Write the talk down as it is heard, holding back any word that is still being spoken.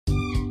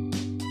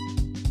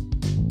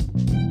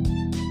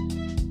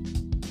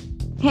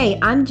Hey,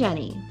 I'm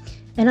Jenny,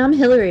 And I'm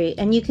Hillary,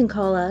 and you can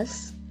call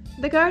us,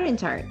 the Garden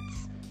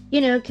Tarts.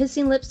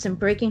 Kissing lips and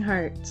breaking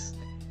hearts.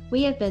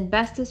 We have been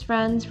bestest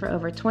friends for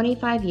over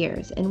 25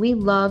 years, and we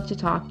love to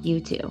talk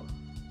U2.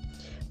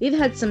 We've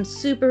had some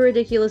super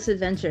ridiculous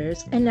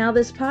adventures, and now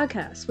this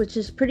podcast, which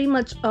is pretty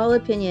much all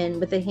opinion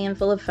with a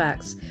handful of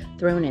facts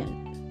thrown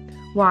in.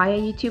 Why a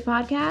U2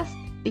 podcast?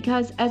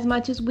 Because as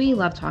much as we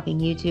love talking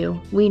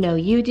U2, we know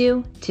you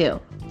do too.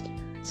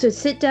 So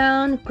sit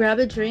down, grab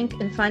a drink,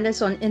 and find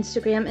us on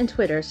Instagram and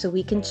Twitter so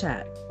we can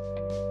chat.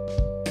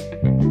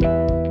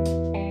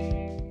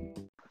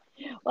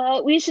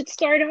 Well, we should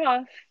start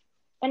off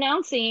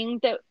announcing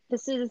that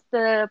this is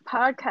the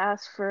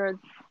podcast for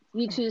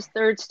U2's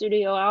third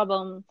studio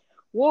album,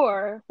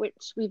 War,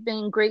 which we've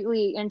been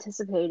greatly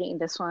anticipating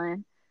this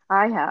one.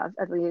 I have,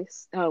 at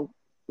least. Oh,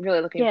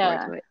 really looking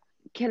forward to it.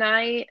 Can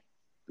I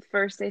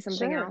first say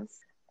something else?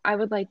 I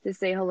would like to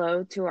say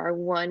hello to our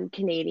one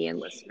Canadian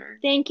listener.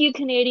 Thank you,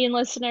 Canadian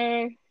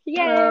listener. Yay!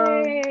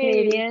 Hello,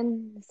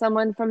 Canadian.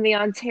 Someone from the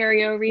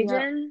Ontario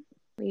region.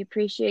 Yep. We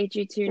appreciate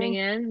you tuning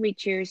in. We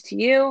cheers to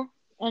you.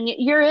 And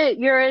you're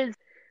as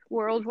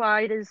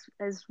worldwide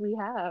as we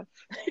have.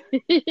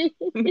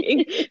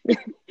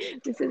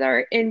 This is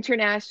our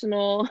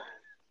international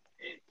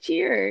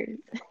cheers.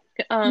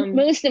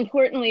 Most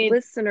importantly,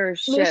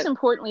 listenership. Most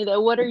importantly, though,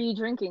 what are you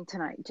drinking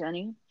tonight,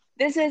 Jenny?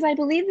 This is, I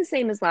believe, the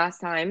same as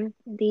last time.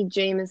 The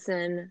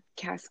Jameson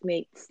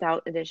Caskmate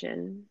Stout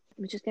Edition,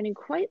 which is getting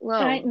quite low.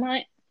 I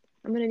might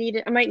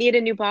need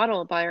a new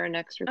bottle by our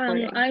next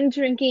recording. I'm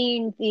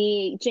drinking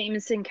the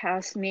Jameson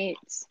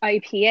Caskmates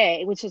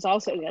IPA, which is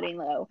also getting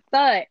low.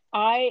 But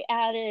I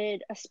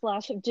added a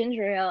splash of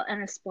ginger ale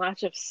and a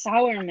splash of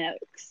sour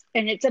milks,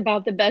 and it's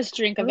about the best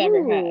drink I've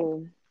ever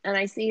had. And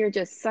I see you're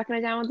just sucking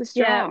it down with the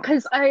straw. Yeah,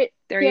 because you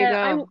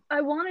go. I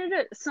wanted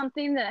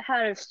something that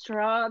had a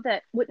straw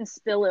that wouldn't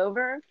spill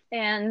over,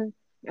 and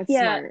that's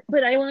smart.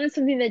 But I wanted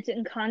something that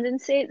didn't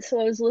condensate,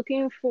 so I was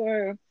looking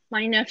for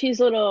my nephew's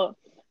little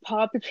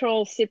Paw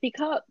Patrol sippy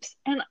cups,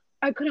 and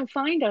I couldn't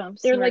find them.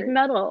 They're like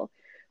metal,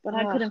 but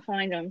I couldn't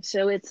find them.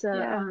 So it's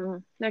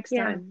next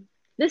time.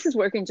 This is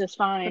working just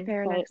fine.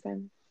 Prepare next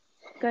time.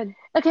 Good.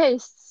 Okay,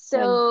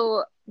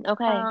 so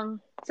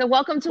so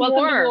welcome to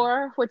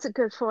War. What's it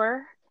good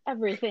for?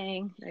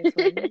 Everything. Nice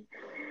one.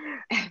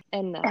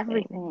 And nothing.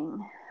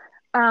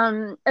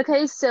 Everything.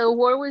 Okay, so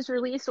War was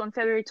released on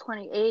February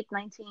 28th,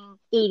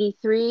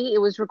 1983.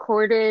 It was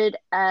recorded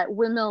at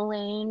Windmill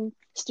Lane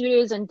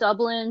Studios in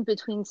Dublin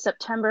between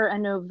September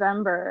and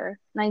November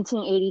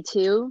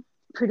 1982.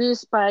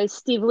 Produced by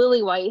Steve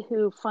Lillywhite,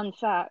 who, fun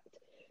fact,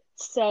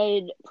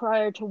 said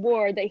prior to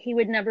War that he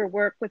would never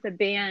work with a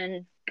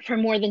band for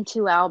more than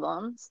 2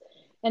 albums.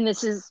 And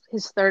this is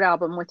his third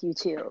album with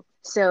U2.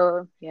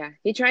 So yeah,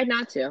 he tried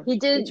not to. He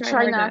did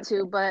try not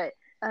to, but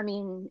I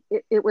mean,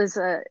 it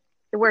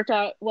worked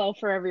out well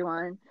for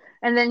everyone.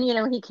 And then,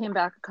 he came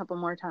back a couple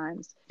more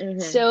times. Mm-hmm.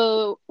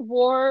 So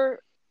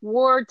War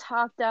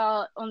topped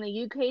out on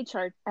the UK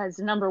chart as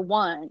number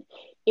 1.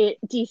 It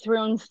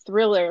dethroned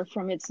Thriller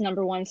from its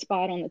number 1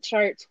 spot on the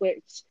charts,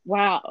 which,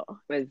 wow.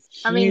 Was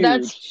huge. I mean,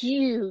 that's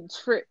huge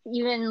for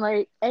even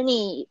like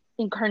any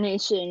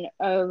incarnation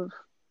of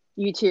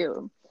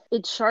U2.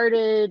 It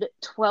charted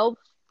 12th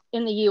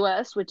in the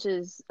US, which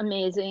is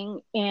amazing.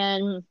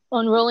 And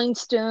on Rolling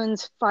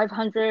Stone's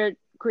 500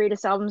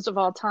 greatest albums of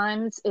all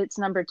times, it's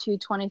number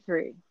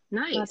 223.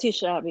 Nice. Not too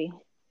shabby.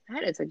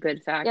 That is a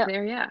good fact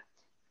there, yeah.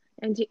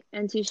 And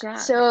too shabby.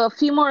 So a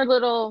few more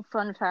little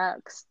fun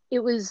facts. It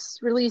was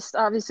released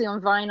obviously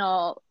on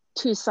vinyl,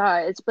 2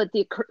 sides, but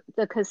the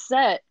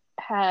cassette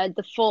had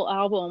the full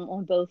album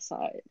on both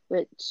sides,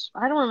 which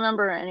I don't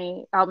remember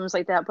any albums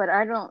like that, but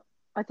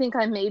I think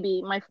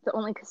the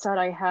only cassette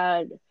I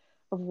had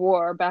of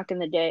War back in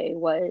the day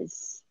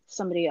was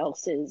somebody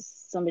else's.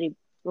 Somebody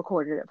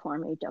recorded it for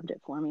me, dubbed it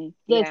for me.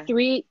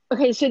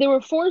 So there were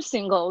 4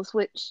 singles,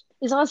 which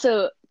is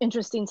also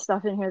interesting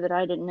stuff in here that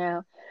I didn't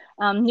know.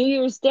 New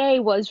Year's Day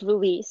was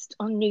released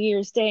on New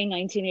Year's Day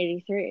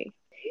 1983.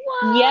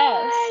 What?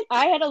 Yes,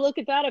 I had to look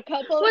at that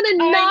What a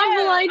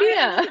novel idea!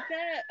 I looked at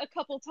that a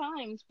couple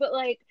times, but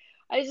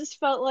I just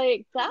felt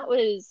like that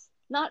was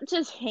not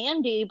just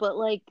handy, but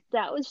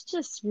that was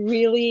just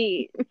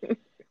really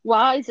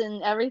wise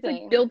and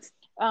everything.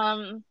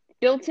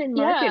 Built-in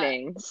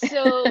marketing. Yeah.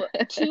 So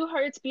Two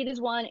Hearts Beat as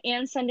One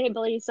and Sunday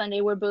Bloody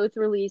Sunday were both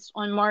released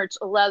on March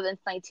 11th,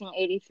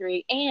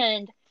 1983,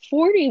 and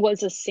 40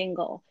 was a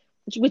single,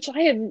 which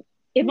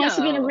it must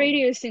have been a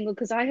radio single,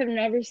 because I have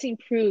never seen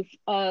proof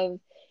of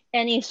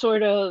any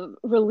sort of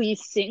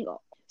release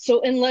single.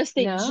 So unless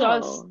they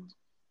just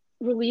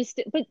released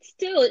it, but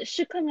still it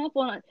should come up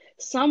on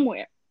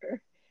somewhere.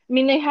 I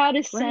mean, they had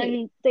to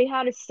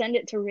send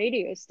it to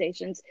radio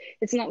stations.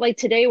 It's not like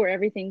today where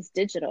everything's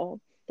digital.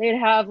 They'd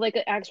have an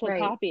actual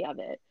copy of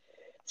it.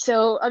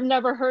 So I've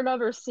never heard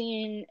of or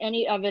seen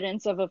any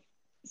evidence of a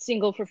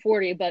single for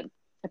 40, but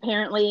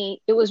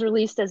apparently it was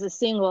released as a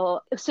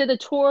single. So the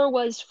tour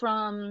was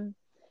from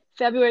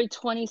February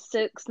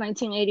 26,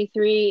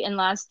 1983, and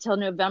lasts till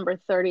November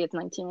 30th,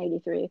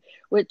 1983,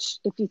 which,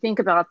 if you think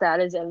about that,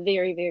 is a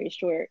very, very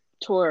short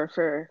tour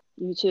for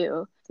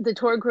U2. The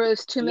tour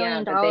grossed $2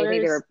 million.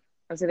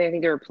 But they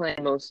think they were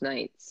playing most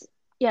nights.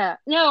 Yeah,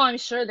 no, I'm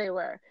sure they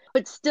were.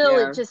 But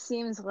still, It just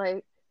seems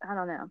like, I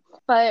don't know.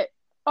 But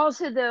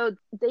also, though,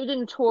 they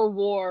didn't tour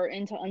War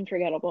into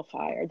Unforgettable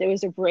Fire. There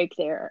was a break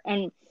there.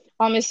 And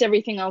almost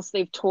everything else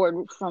they've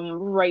toured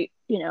from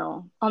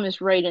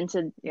almost right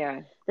into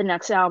the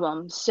next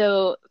album.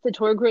 So the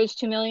tour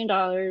grossed $2 million.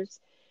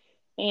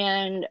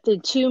 And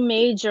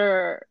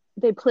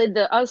they played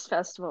the US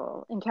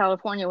Festival in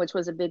California, which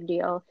was a big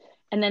deal.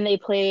 And then they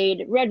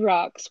played Red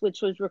Rocks,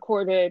 which was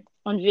recorded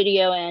on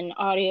video and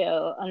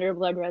audio under a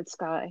Blood Red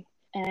Sky.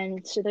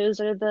 And so those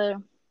are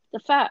the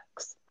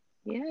facts.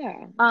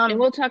 Yeah. And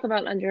we'll talk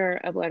about Under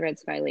a Blood Red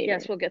Sky later.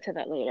 Yes, we'll get to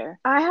that later.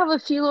 I have a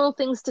few little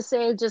things to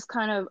say just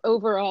kind of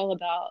overall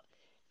about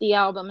the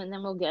album, and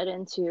then we'll get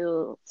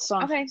into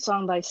song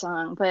by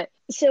song. But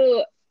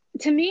so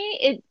to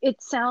me,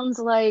 it sounds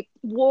like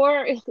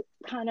War is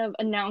kind of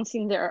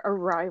announcing their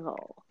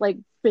arrival. Like,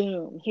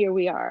 boom, here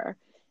we are.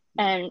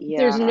 And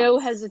there's no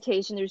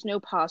hesitation, there's no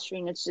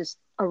posturing. It's just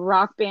a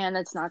rock band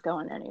that's not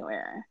going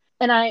anywhere.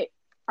 And I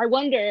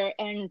wonder,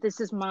 and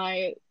this is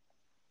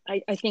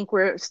I think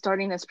we're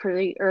starting this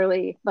pretty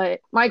early, but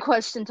my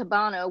question to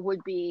Bono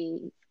would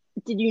be,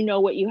 did you know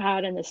what you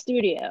had in the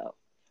studio?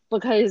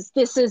 Because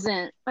this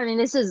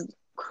is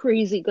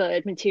crazy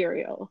good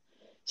material.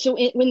 So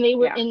when they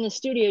were in the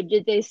studio,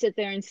 did they sit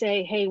there and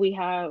say, hey, we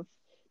have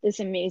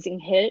this amazing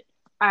hit?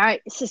 I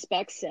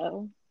suspect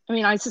so. I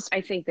mean, I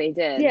think they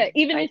did. Yeah,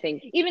 even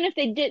if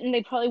they didn't,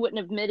 they probably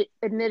wouldn't have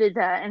admitted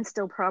that, and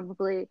still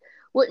probably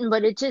wouldn't.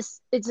 But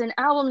it's an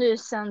album that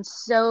just sounds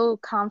so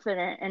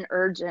confident and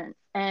urgent,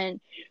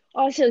 and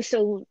also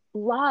so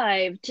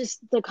live. Just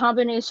the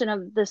combination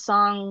of the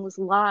songs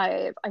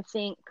live, I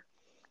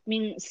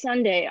mean,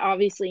 Sunday,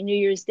 obviously, New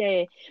Year's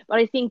Day, but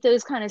I think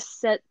those kind of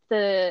set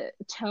the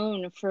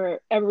tone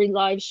for every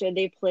live show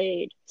they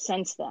played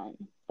since then.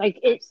 Like,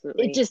 it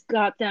just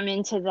got them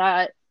into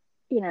that,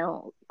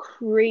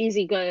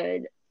 crazy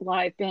good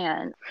live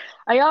band.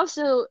 I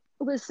also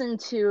listened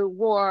to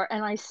War,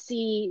 and I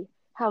see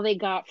how they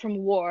got from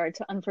War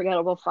to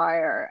Unforgettable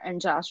Fire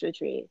and Joshua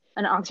Tree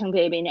and Octane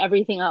Baby and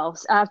everything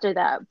else after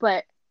that.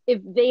 But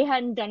if they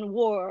hadn't done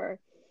War,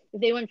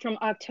 if they went from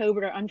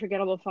October to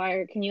Unforgettable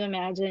Fire, can you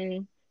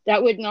imagine?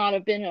 That would not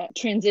have been a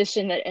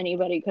transition that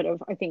anybody could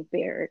have, I think,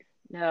 bared.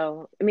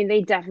 No. I mean,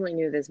 they definitely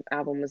knew this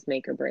album was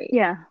make or break.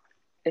 Yeah.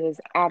 It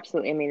is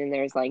absolutely, and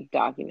there's like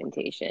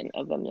documentation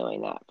of them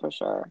knowing that for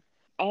sure.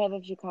 I have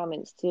a few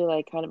comments too,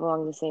 like kind of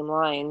along the same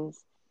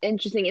lines.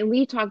 Interesting. And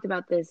we talked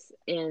about this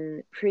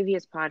in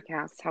previous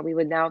podcasts, how we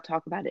would now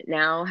talk about it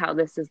now, how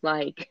this is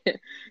like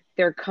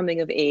their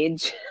coming of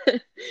age.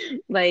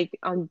 Like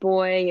on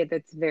Boy,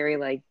 that's very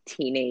like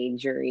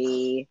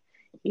teenagery,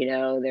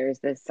 there's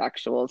this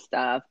sexual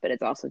stuff, but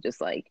it's also just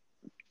like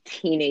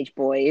teenage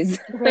boys.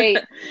 Right.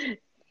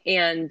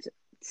 And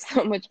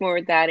so much more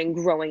with that and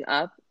growing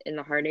up in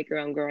the heartache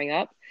around growing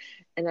up.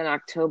 And then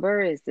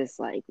October is this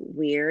like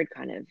weird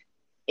kind of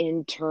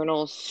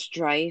internal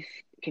strife,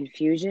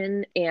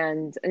 confusion.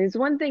 And there's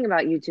one thing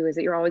about U2 is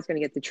that you're always going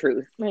to get the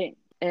truth. Right.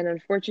 And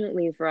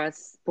unfortunately for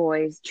us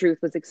boys, truth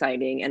was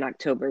exciting and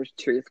October's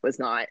truth was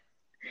not.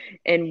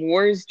 And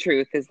War's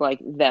truth is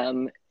like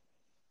them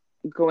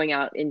going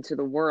out into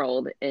the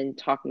world and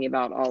talking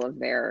about all of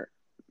their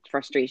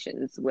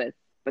frustrations with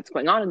what's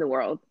going on in the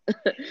world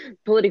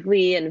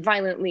politically and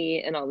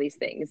violently and all these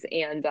things.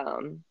 And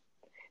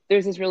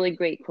there's this really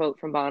great quote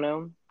from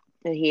Bono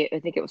that I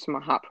think it was from a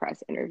Hot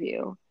Press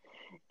interview.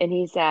 And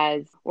he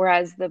says,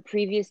 whereas the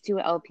previous two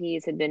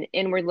LPs had been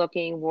inward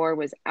looking, War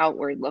was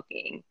outward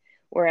looking.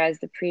 Whereas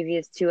the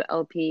previous two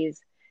LPs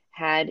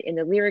had, in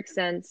the lyric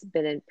sense,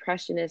 been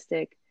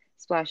impressionistic,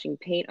 splashing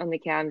paint on the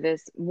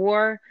canvas,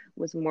 War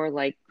was more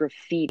like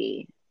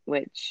graffiti,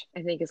 which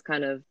I think is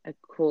kind of a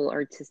cool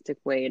artistic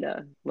way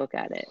to look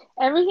at it.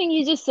 Everything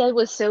you just said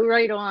was so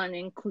right on.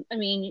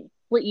 And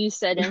what you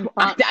said.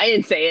 I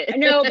didn't say it.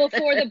 No,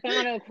 before the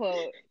Bono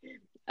quote.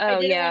 Oh,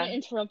 I didn't want to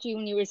interrupt you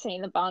when you were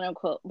saying the Bono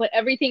quote, but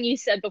everything you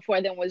said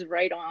before then was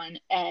right on.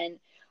 And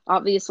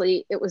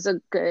obviously it was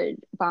a good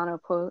Bono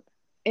quote.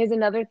 Is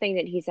another thing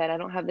that he said. I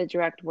don't have the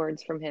direct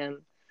words from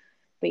him,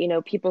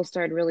 but people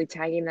started really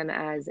tagging them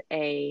as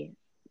a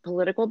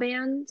political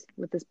band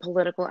with this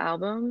political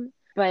album.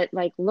 But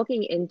like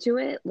looking into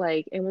it,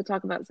 like, and we'll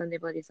talk about Sunday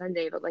Bloody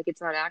Sunday, but like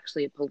it's not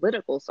actually a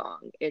political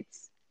song.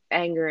 It's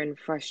anger and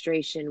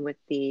frustration with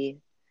the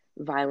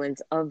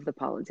violence of the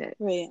politics.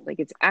 Right. Like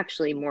it's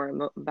actually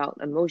more about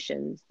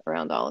emotions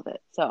around all of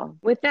it. So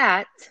with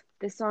that,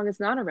 this song is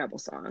not a rebel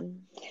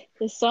song.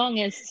 This song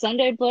is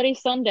Sunday Bloody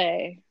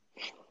Sunday.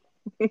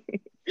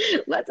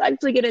 Let's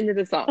actually get into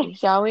the song,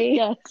 shall we?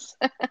 Yes.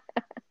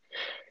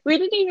 We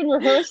didn't even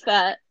rehearse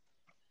that.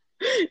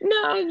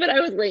 No, but I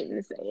was waiting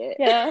to say it.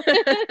 Yeah.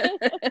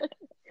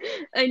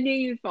 I knew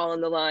you'd fall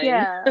in the line.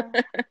 Yeah.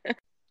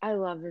 I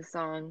love this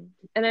song.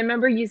 And I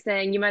remember you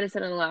saying, you might have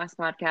said in the last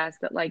podcast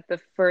that like the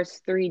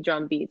first three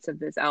drum beats of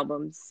this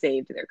album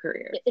saved their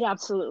career. It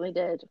absolutely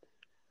did.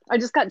 I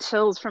just got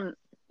chills from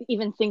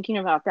even thinking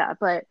about that.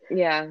 But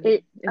yeah,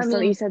 I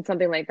mean, you said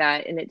something like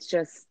that, and it's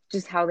just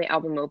how the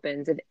album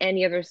opens. If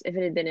it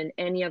had been in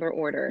any other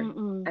order,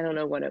 I don't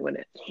know what it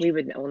would.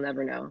 We'll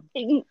never know.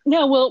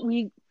 No, well,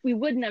 we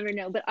would never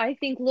know. But I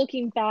think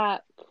looking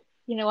back,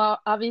 I'll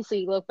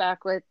obviously look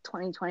back with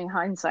 2020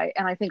 hindsight,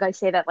 and I think I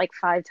say that like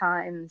 5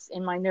 times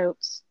in my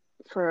notes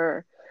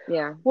for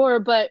War.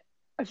 But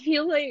I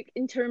feel like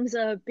in terms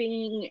of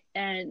being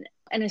an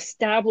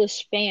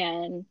established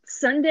fan,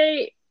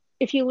 Sunday,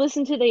 if you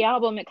listen to the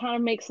album, it kind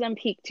of makes them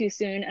peak too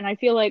soon. And I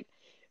feel like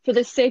for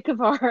the sake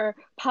of our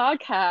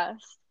podcast,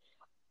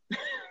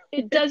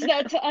 it does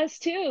that to us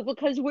too,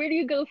 because where do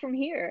you go from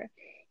here?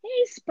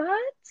 Hey,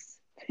 Spots,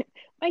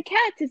 my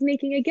cat is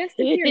making a guest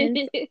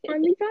appearance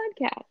on the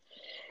podcast.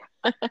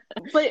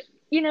 But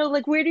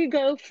like, where do you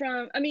go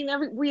from? I mean,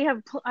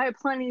 I have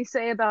plenty to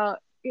say about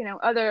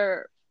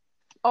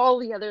all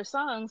the other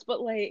songs,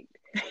 but like,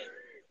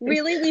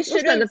 really, we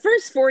should have the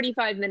first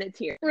 45 minutes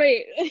here,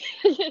 right?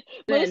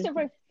 Most of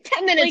our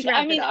 10 minutes. Like,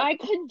 I mean, I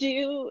could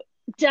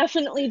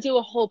definitely do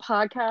a whole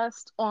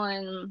podcast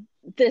on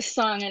this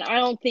song, and I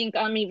don't think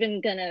I'm even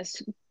gonna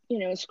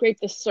scrape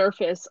the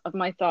surface of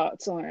my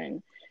thoughts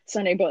on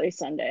Sunday Bloody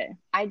Sunday.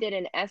 I did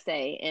an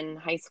essay in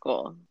high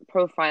school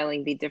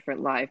profiling the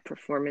different live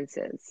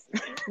performances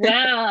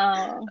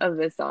wow of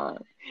the song,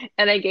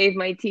 and I gave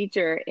my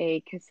teacher a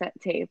cassette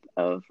tape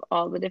of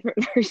all the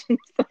different versions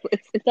to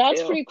listen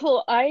That's to. pretty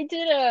cool. I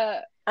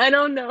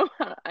don't know.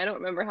 I don't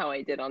remember how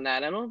I did on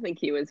that. I don't think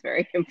he was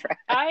very impressed.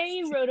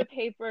 I wrote a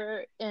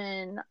paper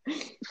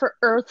for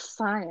Earth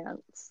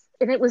Science,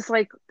 and it was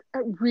like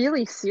a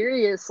really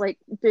serious, like,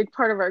 big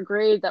part of our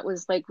grade that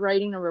was like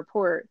writing a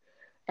report,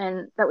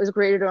 and that was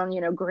graded on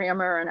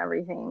grammar and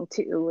everything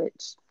too, which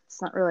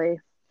it's not really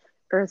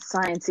earth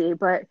sciencey,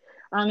 but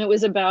it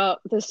was about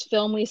this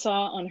film we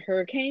saw on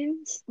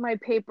hurricanes. My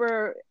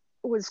paper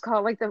was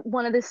called, like,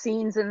 one of the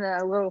scenes in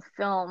the little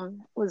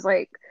film was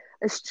like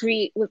a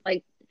street with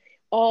like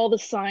all the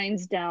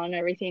signs down and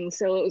everything,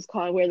 so it was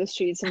called Where the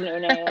Streets Have No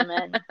Name.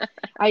 And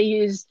I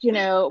used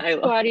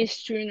bodies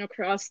strewn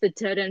across the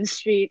dead end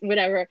street,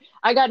 whatever.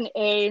 I got an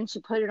A, and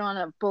she put it on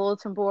a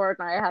bulletin board,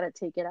 and I had to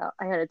take it out.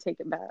 I had to take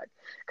it back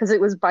because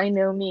it was by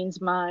no means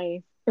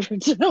my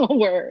original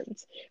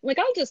words. Like,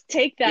 I'll just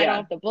take that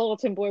off the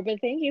bulletin board, but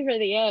thank you for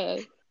the A.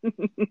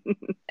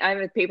 I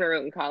have a paper I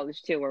wrote in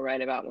college too. We'll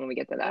write about when we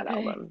get to that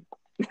album.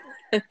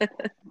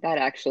 That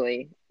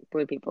actually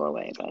blew people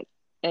away. But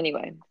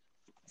anyway,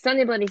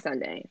 Sunday Bloody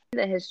Sunday.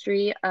 The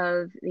history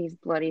of these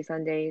Bloody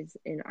Sundays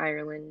in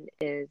Ireland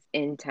is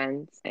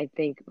intense. I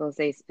think they'll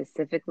say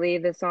specifically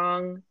the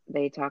song.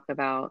 They talk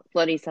about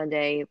Bloody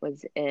Sunday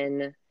was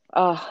in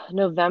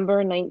November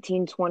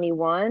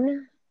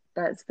 1921.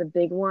 That's the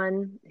big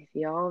one. If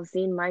y'all have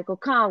seen Michael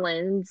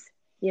Collins,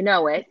 you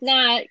know it.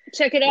 Nah,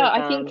 check it out.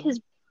 I think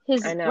his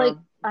like,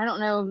 I don't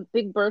know,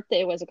 big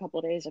birthday was a couple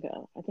of days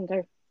ago. I think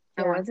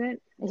was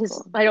it?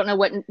 Cool. I don't know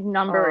what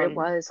number it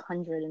was,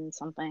 100 and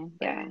something.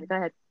 Yeah. Go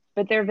ahead.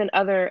 But there have been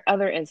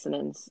other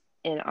incidents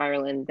in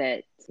Ireland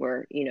that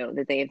were,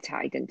 that they have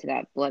tagged into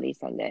that Bloody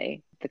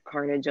Sunday, the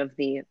carnage of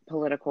the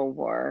political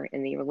war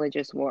and the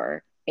religious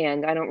war.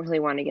 And I don't really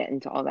want to get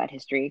into all that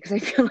history because I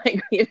feel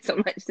like we have so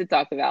much to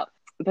talk about.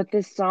 But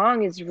this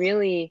song is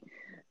really,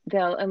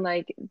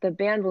 the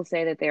band will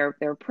say that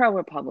they're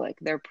pro-Republic,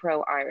 they're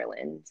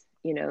pro-Ireland,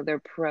 they're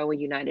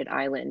pro-United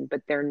Ireland,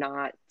 but they're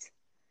not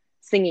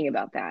singing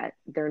about that.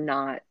 They're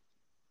not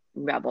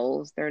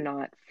rebels. They're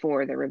not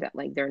for the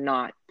like, they're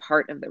not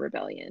part of the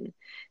rebellion.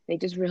 They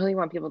just really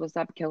want people to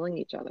stop killing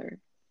each other.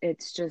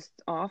 It's just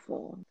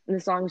awful. And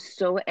the song's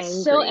so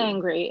angry. So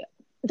angry.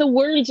 The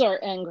words are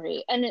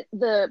angry, and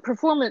the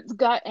performance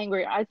got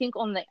angry. I think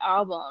on the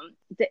album,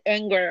 the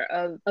anger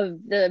of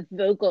the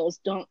vocals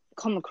don't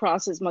come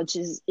across as much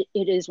as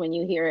it is when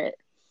you hear it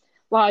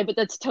live, but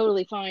that's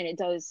totally fine. It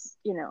does,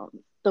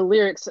 the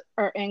lyrics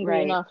are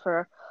angry enough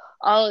for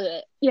all of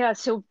it. Yeah,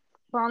 so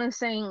Bono's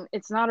saying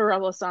it's not a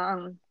rebel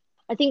song.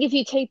 I think if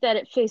you take that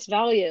at face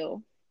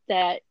value,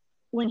 that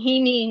when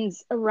he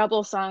means a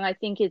rebel song, I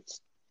think it's,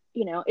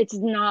 it's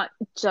not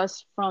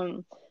just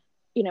from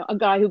a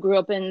guy who grew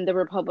up in the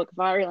Republic of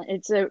Ireland.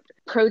 It's a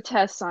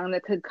protest song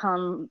that could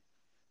come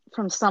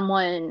from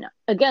someone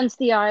against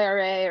the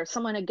IRA or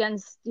someone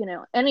against,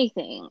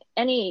 anything,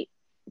 any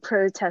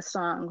protest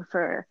song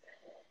for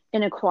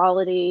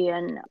inequality.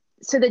 And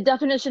so the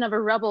definition of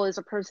a rebel is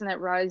a person that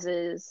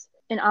rises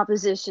in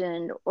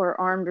opposition or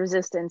armed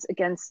resistance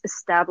against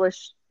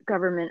established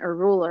government or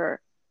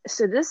ruler.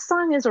 So this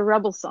song is a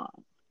rebel song.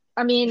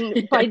 I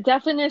mean, by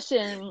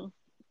definition,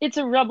 it's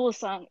a rebel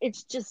song.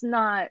 It's just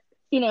not,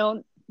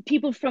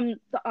 people from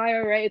the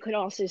IRA could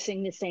also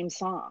sing the same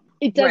song.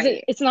 It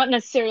doesn't, it's not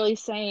necessarily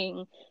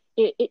saying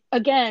it,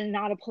 again,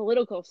 not a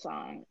political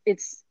song.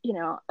 It's,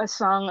 a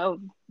song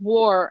of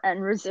war and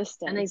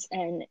resistance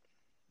and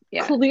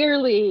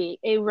clearly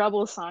a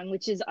rebel song,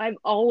 which is I've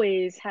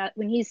always had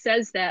when he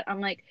says that, I'm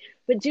like,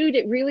 but dude,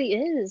 it really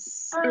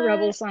is a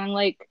rebel song.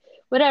 Like,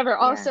 whatever. Yeah.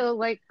 Also,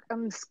 like,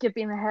 I'm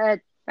skipping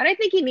ahead. But I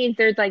think he means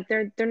they're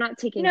not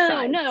taking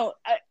sides. No,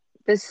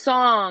 The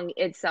song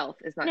itself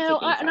is not taking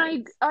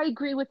and sides. I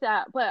agree with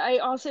that, but I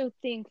also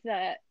think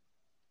that,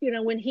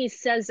 when he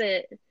says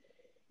it,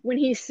 when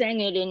he sang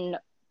it in,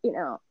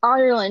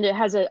 Ireland, it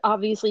has a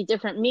obviously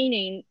different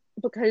meaning,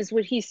 because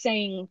what he's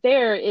saying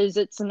there is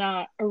it's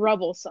not a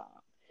rebel song,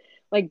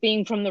 like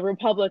being from the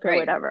Republic or Right.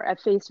 whatever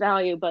at face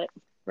value. But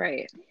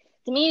Right.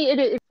 to me,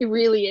 it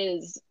really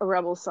is a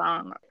rebel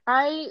song.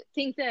 I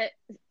think that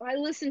I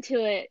listen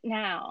to it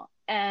now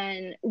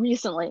and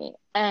recently,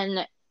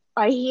 and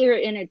I hear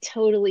it in a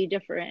totally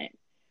different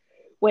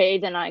way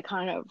than I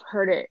kind of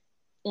heard it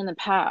in the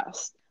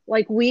past.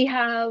 Like, we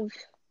have,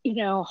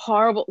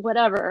 horrible,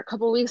 whatever, a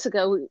couple of weeks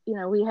ago,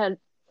 we had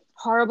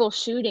horrible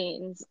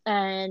shootings,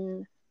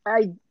 and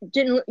I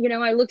didn't,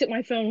 I looked at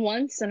my phone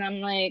once and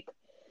I'm like,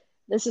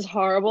 this is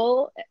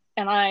horrible.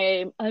 And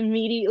I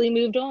immediately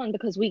moved on,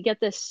 because we get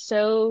this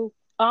so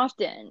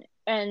often.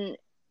 And,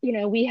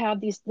 we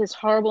have this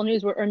horrible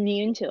news, we're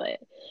immune to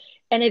it.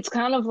 And it's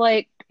kind of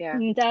like,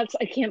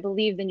 I can't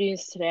believe the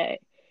news today.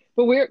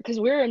 But because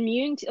we're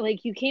immune to,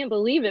 like, you can't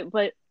believe it.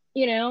 But,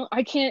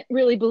 I can't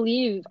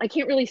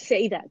really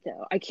say that,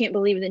 though. I can't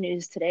believe the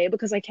news today,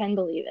 because I can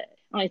believe it.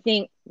 And I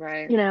think,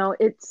 Right.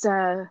 it's,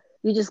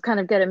 you just kind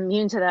of get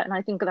immune to that. And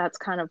I think that's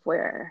kind of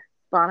where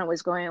Bono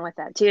was going with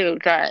that, too,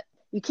 that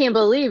you can't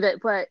believe it,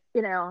 but,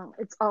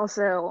 it's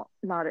also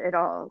not at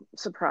all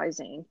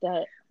surprising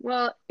that.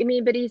 Well, I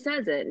mean, but he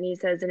says it, and he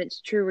says, and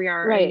it's true, we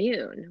are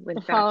immune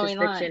with fact, just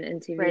fiction,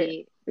 and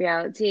TV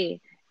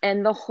reality.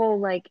 And the whole,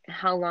 like,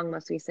 how long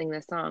must we sing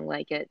this song?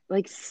 Like,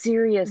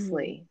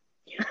 seriously.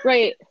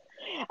 Right.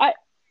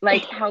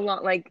 Like, how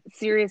long? Like,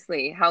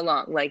 seriously, how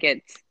long? Like,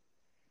 it's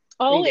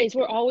always,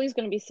 ridiculous. we're always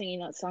going to be singing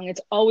that song.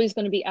 It's always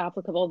going to be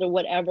applicable to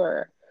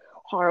whatever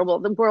horrible.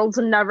 The world's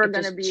never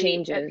going to be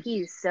changes. at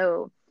peace.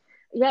 So,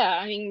 yeah,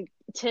 I mean,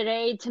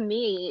 today, to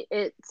me,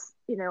 it's,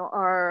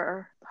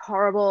 our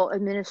horrible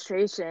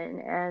administration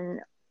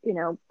and,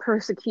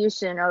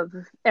 persecution of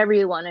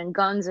everyone and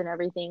guns and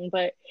everything.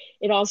 But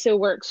it also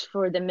works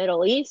for the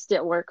Middle East.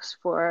 It works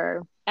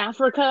for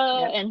Africa,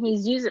 and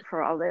he's used it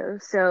for all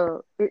those.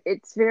 So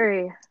it's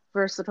very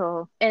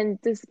versatile.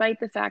 And despite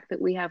the fact that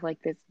we have,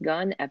 like, this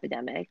gun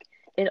epidemic,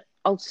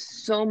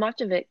 so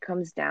much of it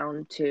comes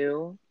down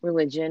to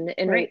religion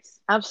and race.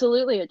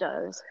 Absolutely, it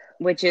does.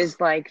 Which is,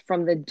 like,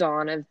 from the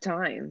dawn of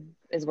time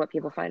is what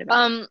people fight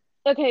about.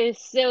 Okay,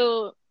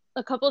 so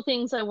a couple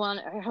things I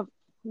have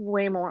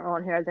way more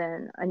on here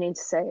than I need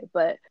to say,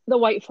 but the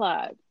white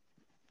flag.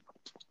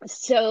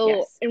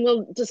 So, and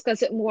we'll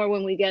discuss it more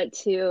when we get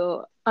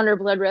to Under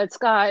Blood Red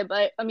Sky,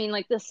 but I mean,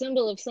 like, the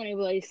symbol of Sunny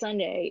Bloody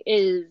Sunday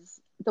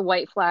is the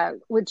white flag,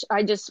 which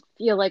I just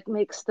feel like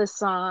makes the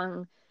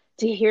song,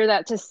 to hear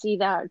that, to see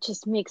that,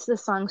 just makes the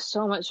song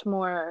so much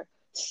more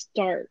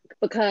stark,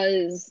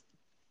 because,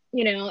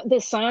 the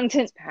song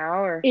it's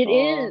powerful. It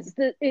is.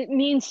 It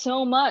means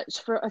so much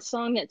for a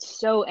song that's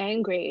so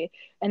angry.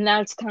 And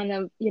that's kind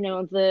of,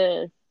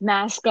 the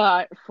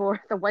mascot for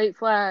the white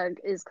flag,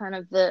 is kind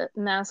of the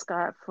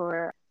mascot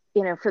for,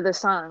 for the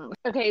song.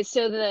 Okay,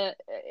 so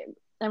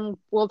and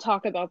we'll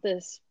talk about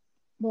this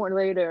more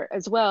later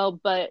as well,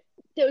 but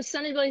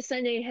Sunny Bloody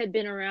Sunday had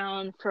been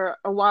around for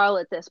a while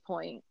at this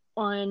point.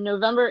 On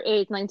November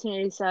 8th,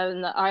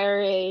 1987, the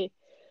IRA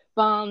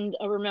bombed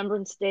a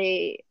Remembrance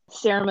Day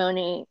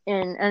ceremony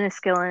in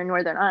Enniskillen,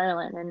 Northern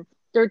Ireland, and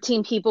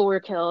 13 people were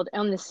killed.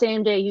 On the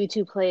same day,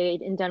 U2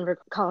 played in Denver,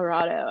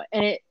 Colorado,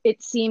 and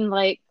it seemed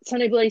like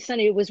Sunday Bloody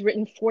Sunday was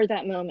written for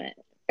that moment.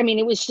 I mean,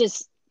 it was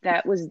just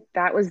that was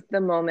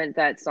the moment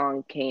that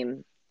song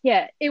came.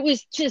 Yeah, it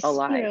was just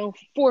alive.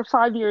 4 or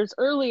 5 years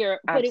earlier,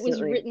 but it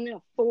was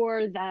written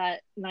for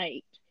that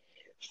night,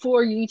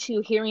 for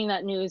U2 hearing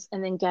that news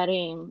and then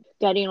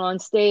getting on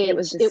stage. It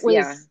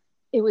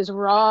was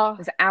raw. It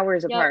was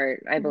hours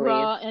apart, I believe.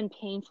 Raw and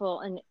painful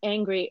and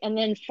angry. And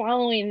then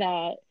following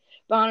that,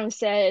 Bono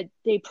said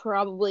they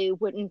probably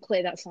wouldn't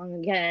play that song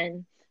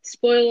again.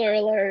 Spoiler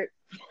alert.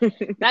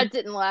 That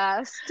didn't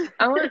last.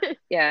 I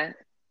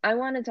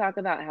want to talk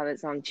about how that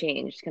song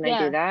changed. Can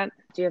I do that?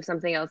 Do you have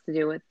something else to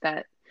do with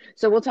that?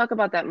 So we'll talk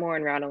about that more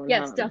in Rattle and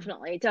Hum. Yes,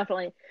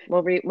 definitely.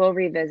 We'll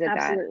revisit that.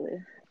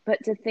 Absolutely.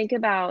 But to think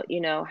about,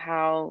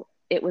 how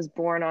it was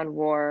born on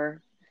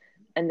war,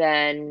 and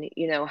then,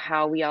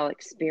 how we all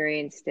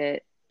experienced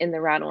it in the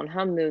Rattle and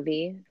Hum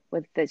movie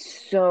with the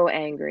so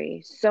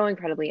angry, so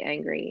incredibly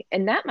angry.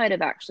 And that might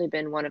have actually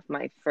been one of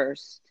my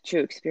first true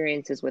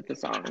experiences with the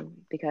song,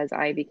 because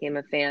I became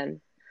a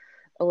fan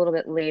a little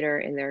bit later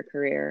in their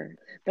career.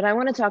 But I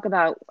want to talk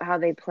about how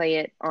they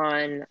played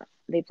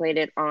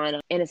it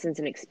on Innocence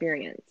and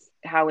Experience,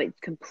 how it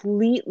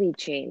completely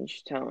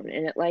changed tone.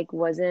 And it, like,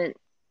 wasn't,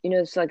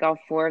 it's like all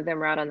four of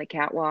them are out on the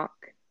catwalk,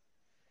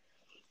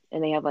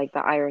 and they have, like,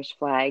 the Irish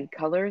flag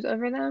colors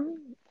over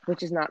them,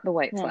 which is not the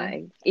white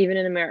flag. Even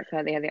in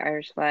America, they have the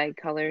Irish flag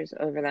colors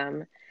over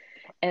them.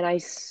 And I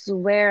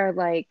swear,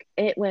 like,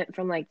 it went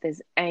from like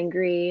this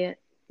angry,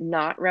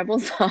 not rebel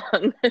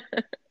song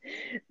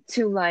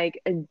to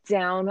like a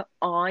down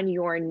on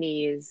your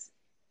knees,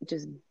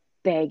 just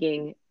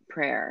begging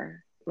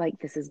prayer. Like,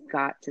 this has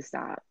got to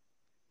stop.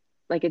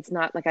 Like, it's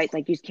not like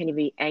you just can't even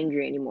be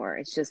angry anymore.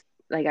 It's just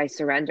like, I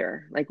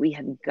surrender. Like,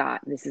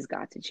 this has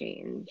got to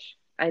change.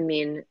 I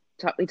mean,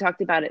 we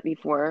talked about it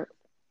before.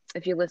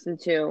 If you listen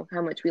to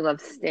how much we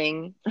love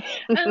Sting.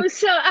 Oh,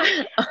 so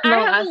I On the have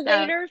a last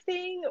app, later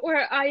thing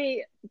where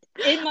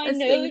in my a Sting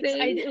notes,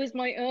 thing. it was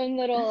my own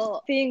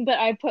little thing, but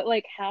I put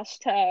like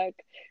hashtag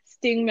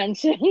Sting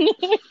mention.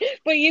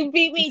 But you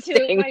beat me to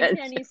it Sting by mention.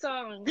 Kenny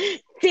songs.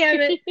 Damn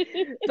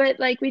it.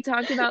 But like we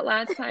talked about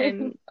last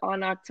time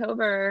on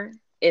October,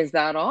 is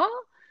that all?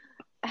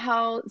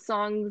 How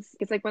songs,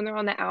 it's like when they're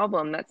on the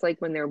album, that's like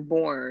when they're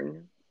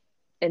born,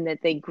 and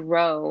that they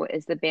grow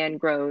as the band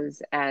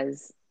grows,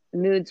 as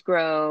moods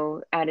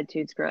grow,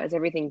 attitudes grow, as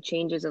everything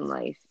changes in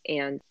life.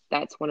 And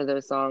that's one of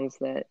those songs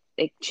that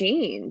it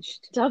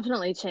changed.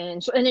 Definitely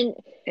changed. And It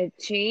it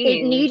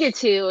needed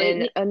changed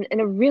to. in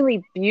a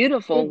really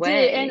beautiful It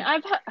did. And way.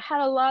 I've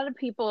had a lot of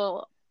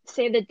people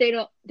say that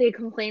they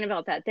complain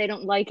about that. They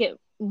don't like it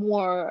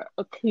more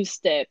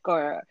acoustic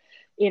or,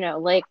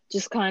 like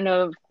just kind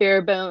of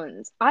bare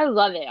bones. I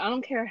love it. I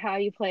don't care how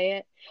you play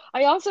it.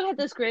 I also had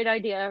this great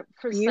idea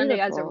for Sunday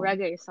as a Beautiful.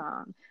 reggae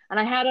song. And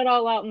I had it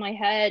all out in my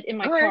head in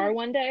my Okay. car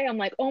one day. I'm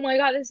like, oh my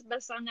God, this is the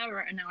best song ever.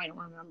 And now I don't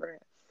remember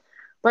it.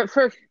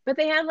 But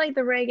they had like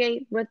the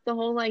reggae with the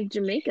whole like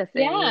Jamaica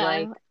thing.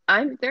 Yeah,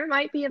 Like, there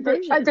might be a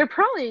version. there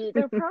probably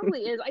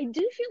is. I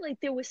do feel like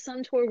there was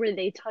some tour where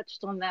they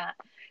touched on that.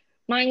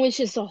 Mine was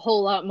just a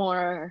whole lot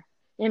more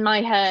in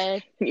my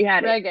head, You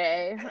had it.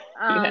 reggae.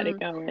 You had it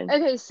going.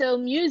 Okay, so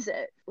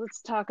music.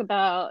 Let's talk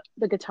about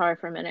the guitar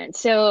for a minute.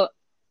 So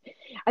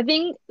I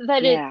think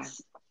that Yeah.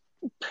 it's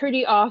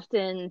pretty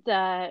often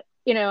that,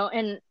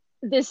 and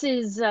this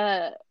is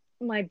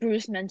my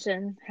Bruce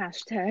mention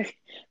hashtag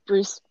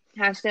Bruce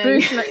Hashtag.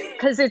 Bruce,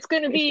 because it's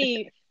going to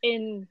be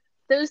in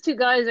those two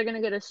guys are going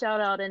to get a shout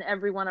out in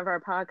every one of our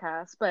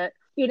podcasts. But,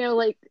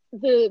 like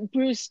the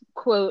Bruce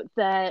quote,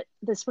 that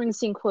the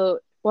Springsteen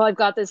quote, well, I've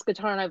got this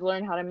guitar and I've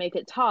learned how to make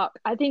it talk.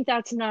 I think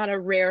that's not a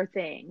rare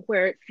thing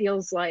where it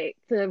feels like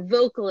the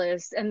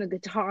vocalist and the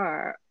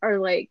guitar are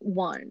like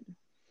one.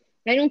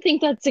 I don't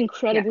think that's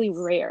incredibly Yes.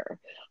 rare.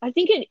 I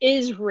think it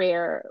is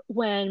rare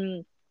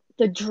when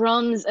the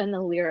drums and the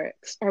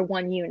lyrics are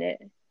one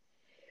unit,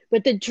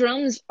 but the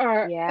drums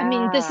are, I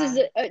mean,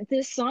 Yeah.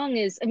 this song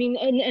is, I mean,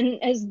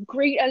 and as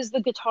great as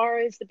the guitar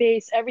is, the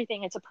bass,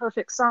 everything, it's a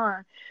perfect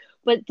song,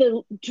 but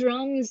the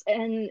drums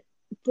and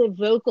the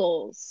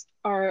vocals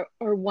are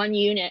one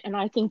unit, and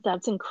I think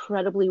that's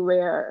incredibly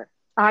rare.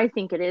 I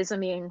think it is. I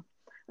mean,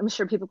 I'm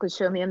sure people could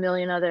show me a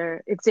million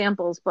other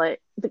examples, but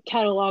the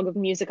catalog of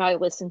music I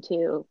listen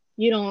to,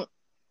 you don't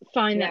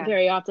find that Yeah.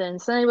 very often.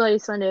 Sunday Bloody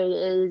Sunday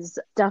is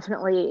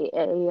definitely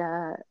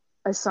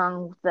a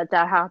song that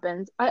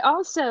happens. I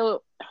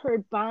also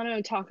heard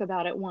Bono talk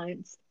about it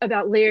once,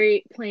 about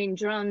Larry playing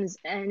drums,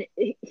 and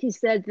he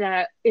said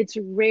that it's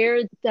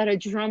rare that a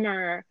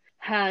drummer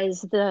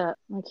has I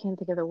can't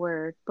think of the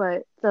word,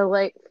 but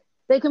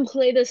they can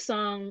play this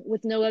song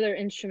with no other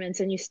instruments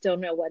and you still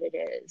know what it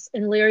is.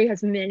 And Larry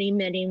has many,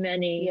 many,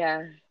 many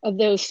Yeah. of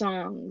those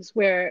songs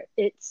where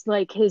it's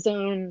like his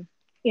own,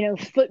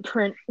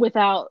 footprint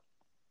without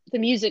the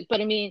music.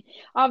 But I mean,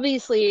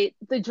 obviously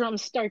the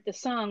drums start the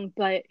song,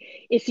 but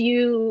if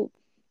you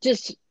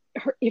just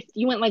if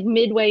you went like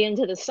midway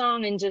into the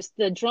song and just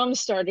the drums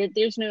started,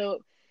 there's no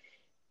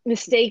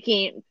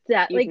mistaking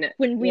that. Like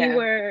when we Yeah.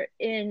 were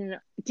in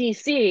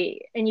DC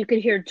and you could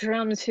hear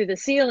drums through the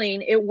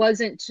ceiling, it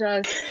wasn't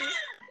just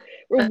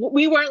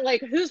we weren't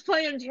like, who's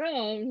playing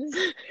drums?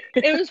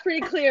 It was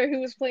pretty clear who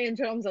was playing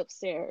drums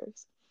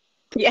upstairs.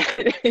 Yeah.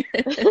 We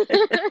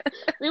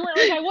went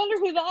like, I wonder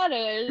who that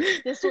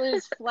is. This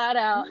was flat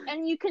out,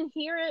 and you can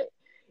hear it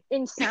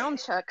in sound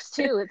checks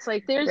too. It's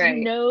like there's Right.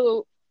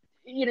 no,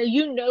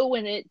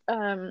 when it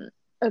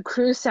a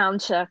crew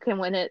sound check and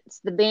when it's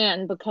the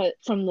band, because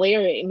from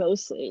Larry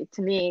mostly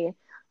to me,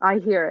 I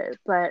hear it.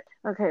 But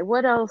okay,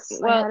 what else?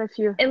 I Well, had a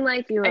few and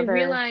like few I other.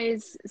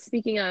 realize,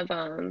 speaking of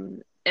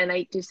and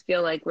I just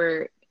feel like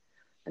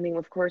I mean,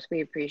 of course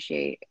we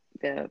appreciate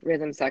the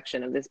rhythm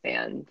section of this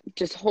band.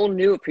 Just whole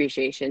new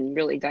appreciation,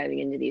 really diving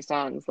into these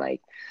songs.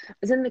 Like, I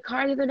was in the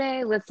car the other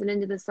day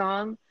listening to the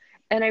song,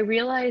 and I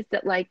realized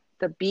that like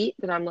the beat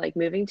that I'm like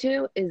moving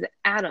to is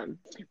Adam.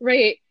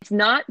 Right. It's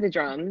not the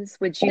drums,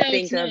 which you No,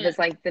 it's think of not. as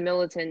like the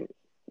militant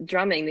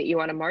drumming that you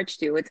want to march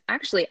to. It's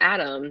actually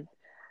Adam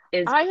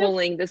is I have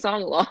pulling the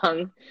song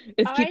along,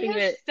 is I keeping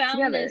have it found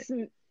together. this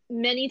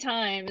many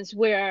times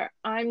where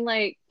I'm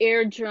like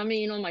air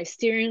drumming on my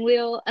steering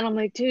wheel, and I'm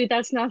like, dude,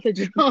 that's not the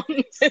drums.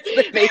 It's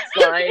the bass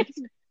line.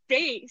 It's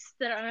bass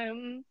that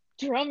I'm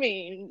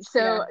drumming. Yeah.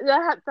 So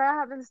that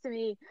happens to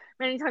me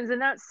many times.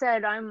 And that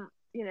said, I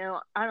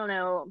don't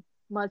know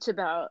much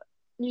about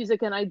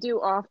music, and I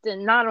do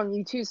often, not on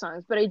U2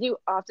 songs, but I do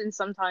often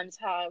sometimes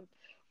have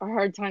a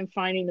hard time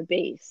finding the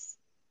bass.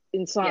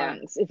 in Yeah.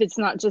 songs if it's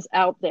not just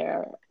out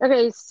there.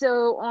 Okay,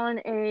 so on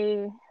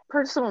a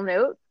personal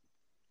note,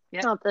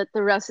 Yep. not that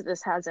the rest of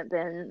this hasn't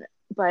been,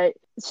 but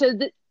so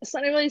the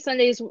Sunday Bloody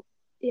Sundays,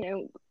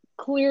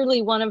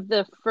 clearly one of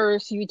the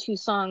first U2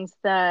 songs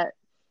that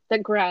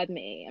grabbed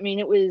me. I mean,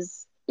 it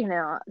was,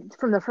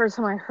 from the first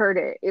time I heard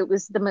it, it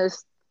was the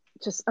most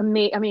just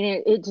amazing. I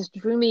mean, it just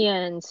drew me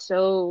in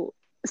so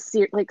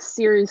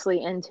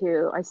seriously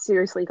into. I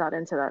seriously got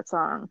into that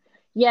song.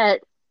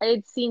 Yet I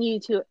had seen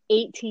U2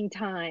 18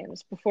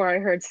 times before I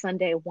heard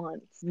Sunday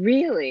once.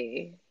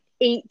 Really?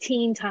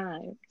 18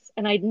 times,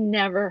 and I'd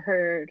never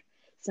heard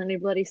Sunday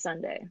Bloody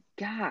Sunday.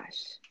 Gosh.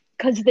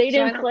 Because they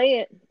didn't play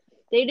it.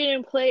 They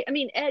didn't play. I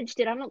mean, Edge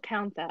did. I don't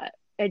count that.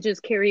 Edge's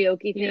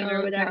karaoke You thing or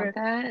don't whatever. count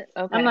that?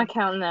 Okay. I'm not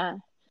counting that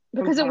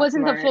From because it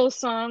wasn't the Potsmart. full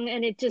song,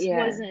 and it just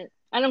Yeah. wasn't.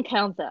 I don't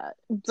count that.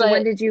 So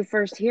when But did you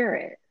first hear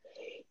it?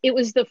 it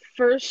was the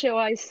first show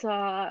I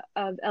saw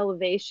of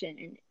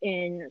Elevation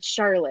in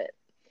Charlotte.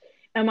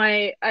 And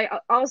I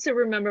also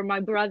remember my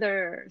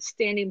brother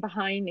standing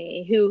behind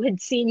me who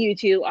had seen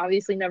U2,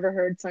 obviously never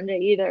heard Sunday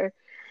either.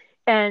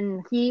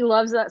 And he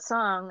loves that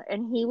song.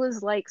 And he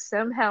was like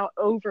somehow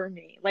over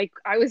me. Like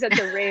I was at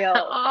the Oh, rail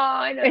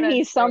I know and he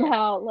that's great.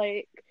 somehow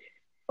like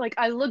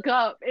I look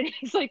up and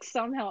he's like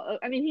somehow,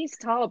 I mean, he's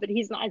tall, but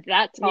he's not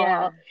that tall.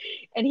 Yeah.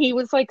 And he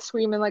was like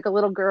screaming like a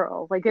little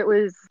girl. Like it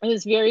was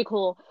very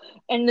cool.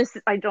 And this,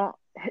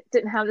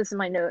 didn't have this in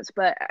my notes,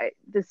 but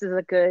this is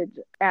a good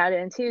add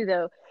in too,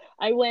 though.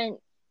 I went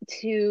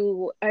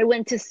to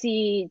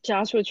see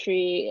Joshua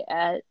Tree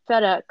at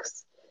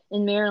FedEx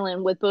in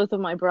Maryland with both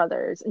of my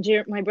brothers.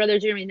 My brother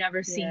Jeremy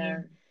never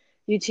seen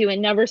U2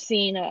 and never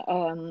seen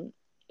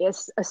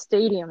a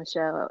stadium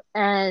show.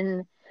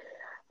 And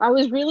I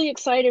was really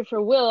excited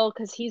for Will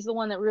because he's the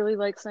one that really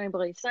likes Sunday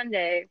Bloody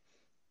Sunday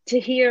to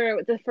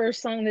hear the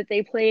first song that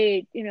they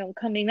played,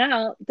 coming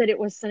out, that it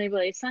was Sunday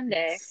Bloody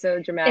Sunday. So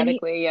And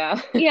dramatically,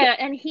 yeah. yeah,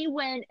 and he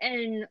went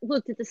and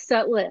looked at the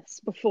set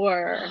list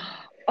before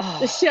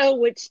the show,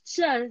 which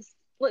just,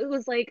 it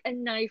was like a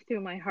knife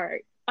through my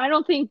heart. I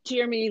don't think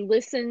Jeremy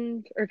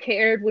listened or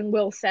cared when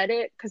Will said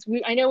it because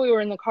I know we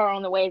were in the car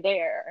on the way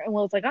there, and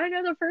Will's like, I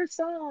know the first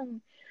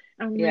song.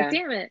 I'm like, Yeah.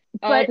 damn it.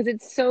 Oh, because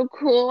it's so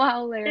cool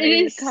how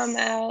Larry would come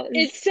out and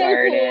It's so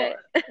start cool.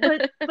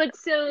 it. But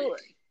so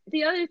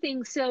the other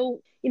thing,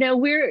 so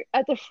we're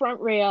at the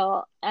front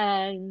rail,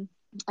 and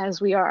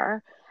as we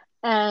are,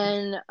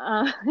 and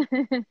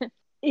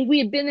we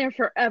had been there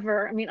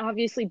forever. I mean,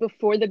 obviously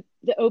before the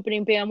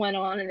opening band went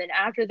on, and then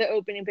after the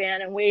opening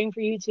band, and waiting for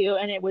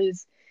U2, and it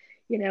was,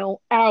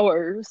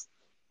 hours.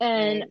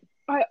 And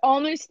Right. I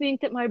almost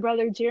think that my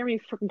brother Jeremy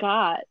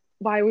forgot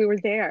why we were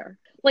there.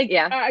 Like,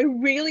 Yeah. I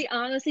really,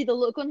 honestly, the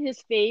look on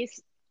his face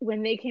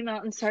when they came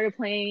out and started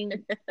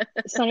playing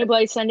Sunday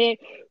Bloody Sunday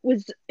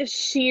was a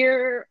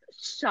sheer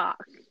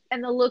shock.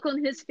 And the look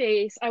on his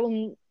face, I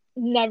will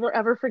never,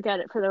 ever forget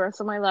it for the rest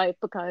of my life,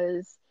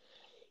 because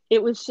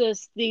it was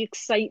just the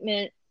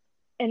excitement.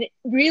 And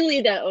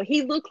really, though,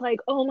 he looked like,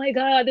 oh my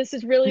God, this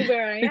is really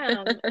where I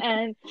am.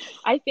 And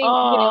I think,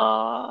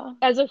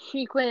 as a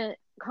frequent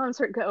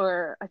concert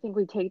goer, I think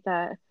we take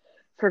that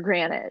for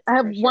granted. I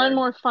have one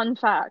more fun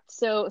fact.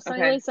 So Sunday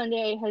Bloody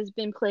Sunday has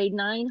been played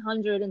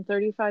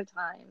 935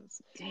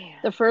 times. Damn.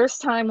 The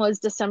first time was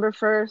December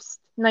 1st,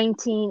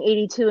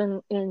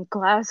 1982 in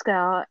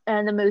Glasgow.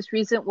 And the most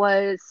recent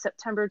was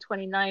September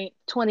 29th,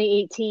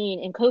 2018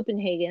 in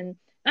Copenhagen.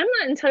 I'm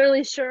not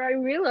entirely sure I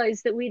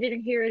realized that we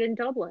didn't hear it in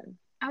Dublin.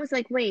 I was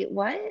like, wait,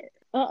 what?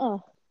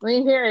 We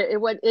didn't hear it.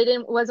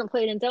 It wasn't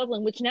played in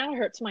Dublin, which now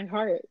hurts my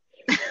heart.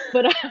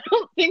 But I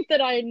don't think that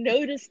I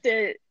noticed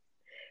it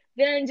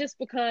then, just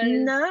because.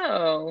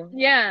 No.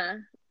 Yeah.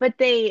 But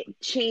they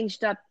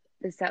changed up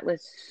the set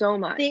list so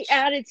much. They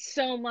added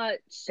so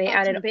much. They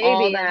added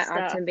all that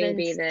Octane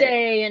Baby and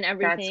Stay and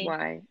everything. That's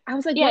why. I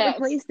was like, what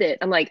replaced it?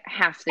 I'm like,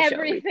 half the show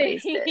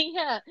replaced it.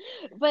 Yeah.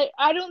 But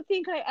I don't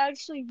think I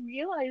actually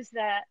realized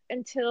that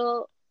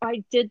until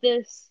I did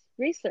this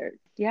research.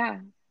 Yeah.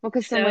 Well,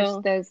 because so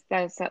much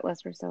those set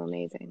lists were so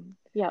amazing.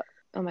 Yeah.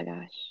 Oh my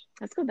gosh.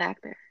 Let's go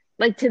back there.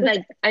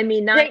 I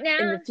mean, not right now,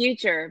 in the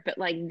future, but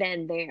like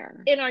then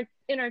there. In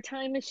our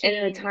time machine.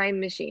 In our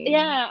time machine.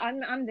 Yeah,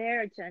 I'm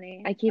there,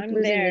 Jenny. I keep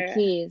losing the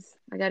keys.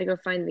 I got to go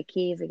find the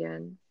keys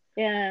again.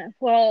 Yeah.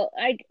 Well,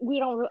 I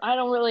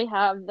don't really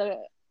have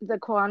the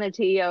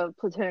quantity of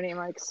plutonium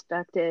I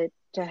expected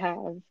to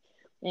have.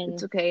 And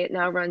it's okay. It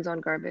now runs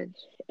on garbage.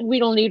 We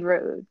don't need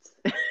roads.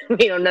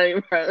 We don't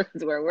need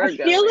roads where we're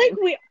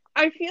going.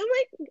 I feel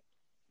like,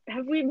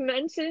 have we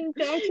mentioned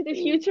Back to the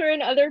Future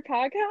in other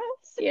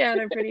podcasts? Yeah,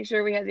 and I'm pretty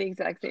sure we had the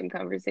exact same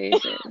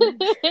conversation.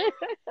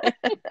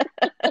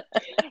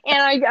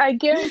 And I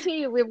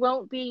guarantee you it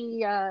won't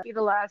be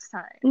the last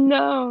time.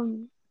 No.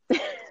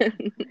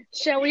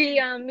 Shall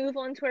we move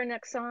on to our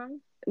next song?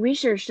 We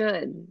sure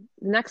should.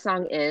 The next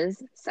song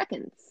is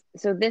Seconds.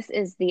 So this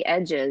is the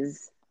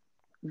Edge's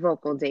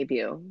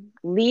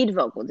lead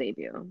vocal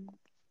debut.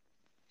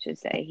 Should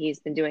say. He's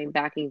been doing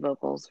backing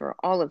vocals for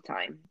all of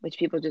time, which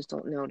people just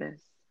don't notice.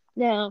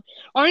 No.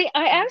 I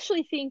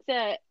actually think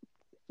that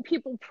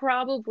people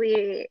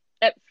probably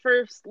at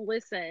first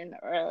listen,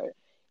 or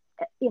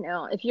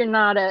if you're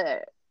not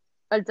a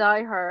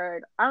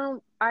diehard,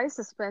 I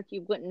suspect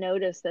you wouldn't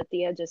notice that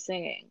the Edge is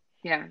singing.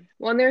 Yeah.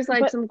 Well, and there's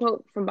like But some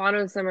quote from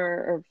Bono, some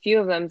or a few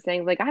of them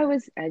saying like,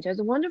 Edge has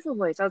a wonderful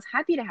voice. I was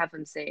happy to have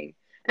him sing.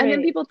 And then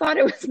right, people thought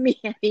it was me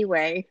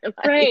anyway.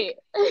 Like, right.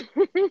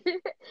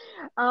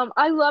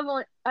 I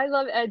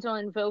love Edge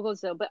on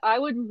vocals though, but I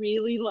would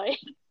really like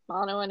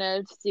Bono and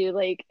Edge to do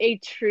like a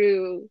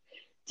true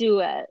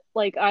duet,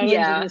 like Islands in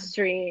yeah. the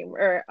Stream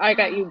or I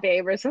Got You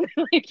Babe or something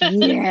like that.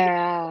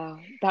 Yeah.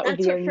 That would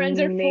That's be what friends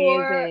are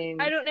for. I amazing.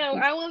 don't know.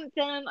 I want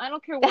them. I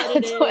don't care what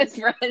it That's what is.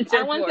 friends I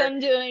are want for. them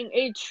doing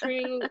a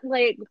true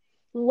like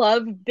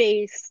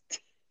love-based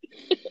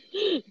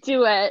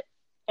duet.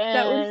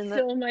 That would And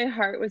fill my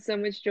heart with so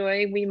much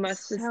joy. We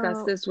must discuss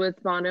so this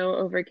with Bono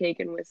over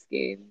cake and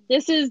whiskey.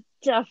 this is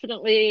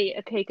definitely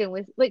a cake and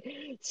with like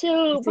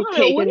so It's a Bono,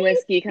 cake and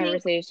whiskey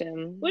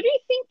conversation. what do you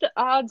think the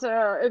odds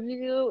are of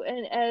you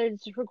and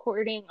Edge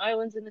recording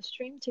Islands in the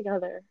Stream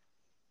together?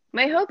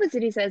 My hope is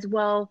that he says,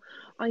 well,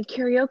 on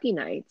karaoke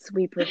nights,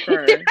 we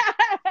prefer.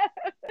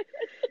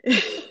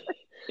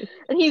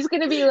 And he's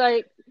gonna be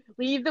like,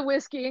 leave the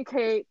whiskey and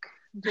cake,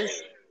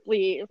 just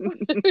leave.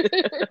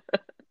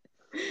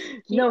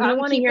 No, he'll I'm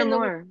want to hear keeping the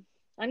more.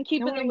 I'm He'll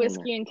keeping want the to hear more.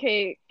 whiskey and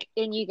cake,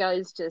 and you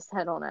guys just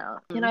head on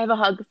out. Can I have a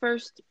hug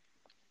first?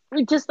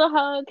 Just a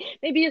hug,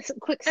 maybe a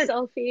quick And,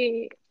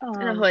 selfie,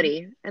 and a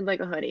hoodie. I'd like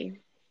a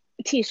hoodie.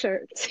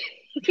 t-shirts.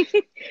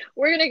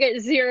 We're gonna get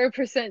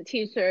 0%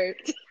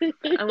 t-shirts.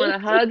 I want a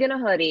hug and a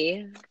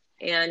hoodie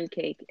and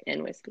cake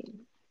and whiskey.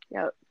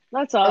 Yep,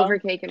 that's all. Over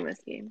cake and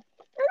whiskey.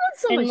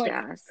 That's so And much to like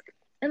ask.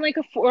 and a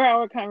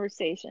 4-hour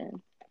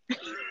conversation,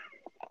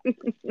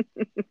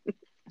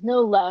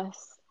 no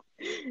less.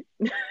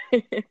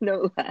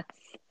 No less.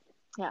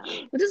 Yeah.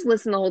 We'll just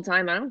listen the whole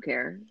time. I don't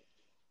care.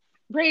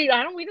 Right.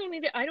 I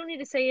don't need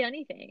to say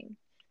anything.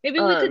 Maybe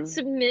we could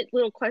submit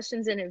little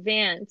questions in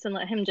advance and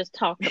let him just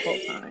talk the whole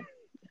time.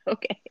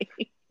 Okay.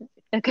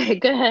 Okay,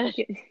 go ahead.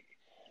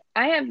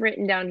 I have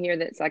written down here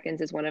that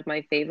Seconds is one of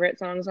my favorite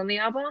songs on the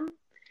album.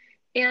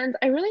 And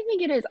I really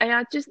think it is.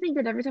 I just think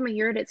that every time I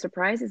hear it, it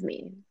surprises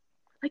me.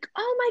 Like,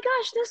 oh my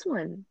gosh, this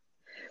one.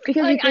 Because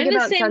you Like think I'm the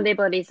about same. Sunday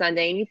Bloody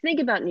Sunday and you think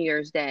about New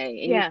Year's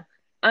Day and Yeah.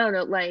 I don't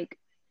know, like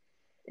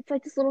it's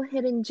like this little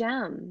hidden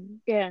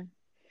gem. Yeah.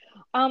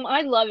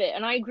 I love it,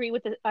 and I agree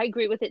with it. I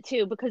agree with it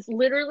too, because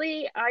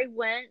literally I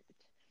went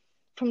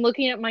from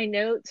looking at my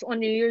notes on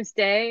New Year's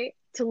Day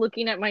to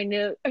looking at my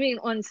note. I mean,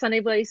 on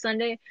Sunday Bloody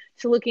Sunday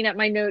to looking at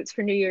my notes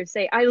for New Year's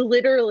Day. I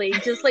literally,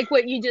 just like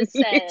what you just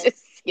You said,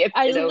 just skipped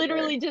I it over.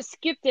 literally just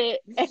skipped it,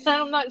 and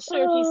I'm not sure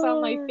if you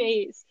saw my Oh,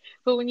 face,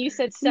 but when you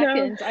said no.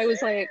 seconds, I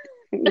was like,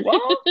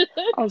 Well,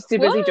 I was too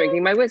busy what?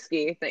 drinking my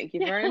whiskey. Thank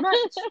you very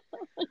much.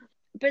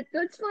 But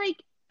that's like,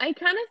 I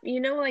kind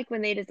of, like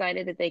when they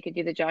decided that they could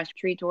do the Josh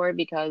Tree tour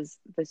because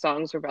the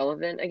songs were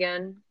relevant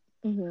again.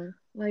 Mm-hmm.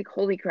 Like,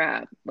 holy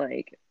crap.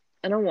 Like,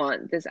 I don't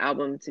want this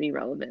album to be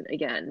relevant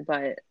again,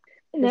 but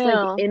this like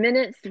No.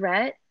 imminent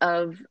threat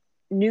of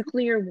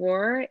nuclear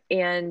war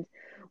and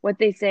what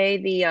they say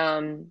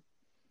the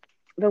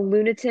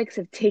lunatics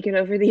have taken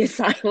over the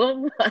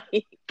asylum.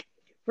 Like,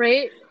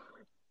 Right?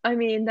 I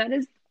mean, that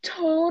is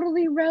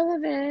totally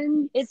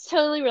relevant. It's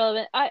totally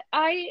relevant.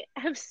 I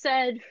have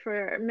said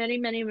for many,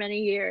 many, many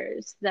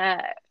years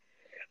that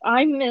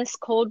I miss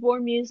Cold War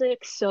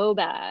music so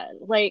bad.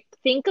 Like,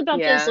 think about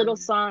those Yeah. little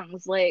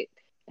songs like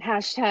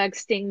hashtag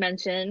Sting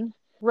mention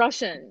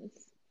Russians.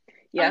 I'm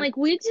Yeah. like,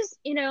 we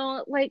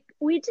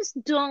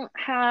just don't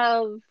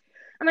have,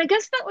 and I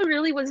guess that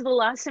really was the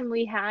last time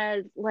we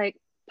had like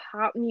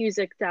pop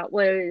music that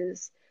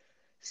was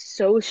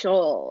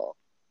social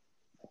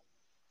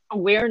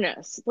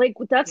awareness. Like,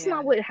 that's Yeah.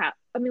 not what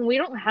I mean, we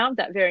don't have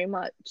that very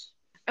much.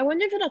 I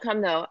wonder if it'll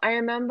come though. I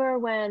remember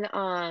when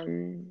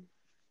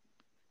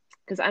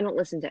because I don't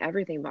listen to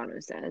everything Bono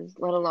says,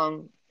 let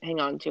alone hang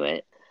on to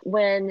it.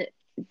 When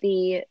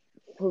the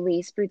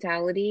police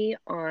brutality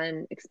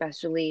on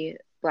especially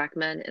Black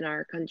men in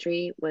our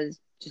country was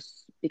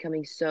just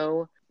becoming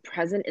so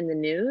present in the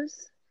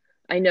news.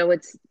 I know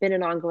it's been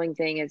an ongoing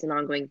thing,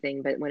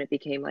 but when it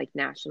became like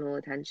national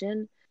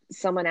attention,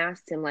 someone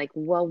asked him, like,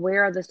 well,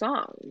 where are the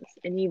songs?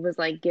 And he was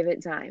like, give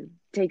it time.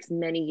 It takes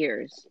many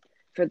years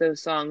for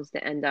those songs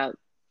to end up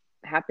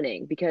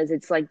happening because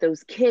it's like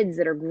those kids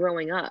that are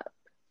growing up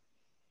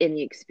in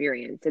the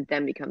experience that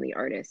then become the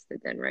artists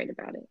that then write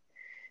about it.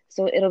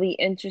 So it'll be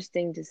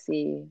interesting to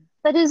see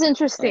That is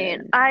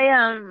interesting. what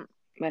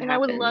And I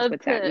would happens love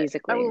with that to, I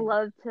musically. would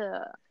love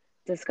to,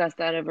 Discuss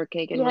that over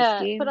cake and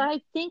yeah, whiskey. but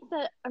I think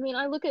that, I mean,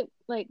 I look at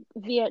like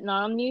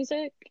Vietnam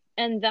music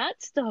and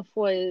that stuff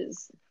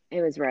was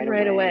It was right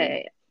right away.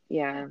 away.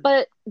 Yeah.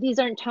 But these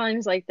aren't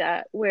times like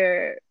that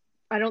where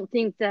I don't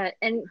think that,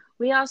 and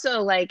we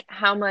also like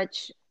how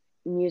much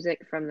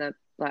music from the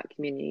Black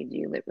community do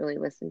you really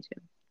listen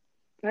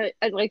to?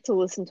 I'd like to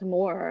listen to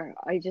more.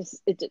 Me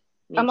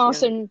I'm too.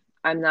 also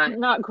I'm not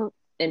not,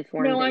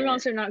 informed no, in I'm it.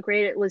 also not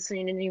great at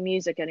listening to new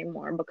music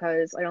anymore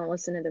because I don't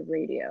listen to the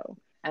radio.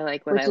 I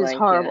like what I which is like, yeah.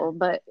 horrible,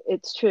 but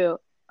it's true.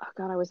 Oh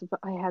God,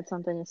 I had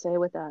something to say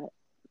with that.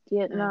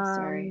 Oh,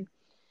 sorry.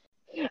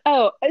 Vietnam.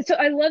 Oh, so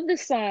I love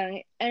this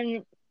song,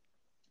 and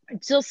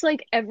just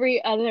like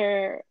every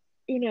other,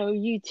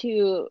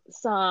 U2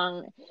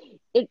 song,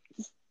 it's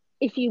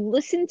if you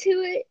listen to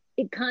it,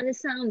 it kind of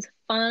sounds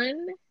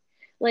fun.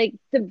 Like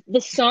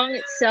the song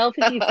itself,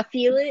 if you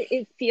feel it,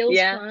 it feels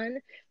Yeah. fun.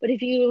 But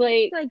if you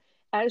like Like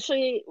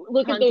actually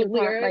look at punk the and pop,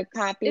 like lyrics, it's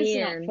poppy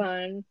not and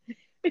fun.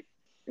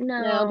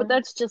 No, but no.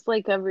 that's just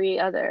like every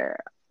other,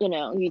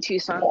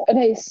 U2 song.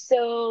 Okay,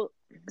 so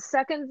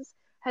Seconds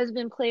has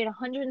been played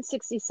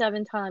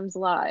 167 times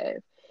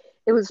live.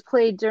 It was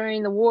played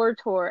during the War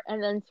tour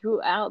and then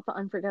throughout the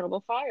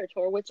Unforgettable Fire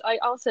tour, which I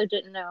also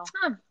didn't know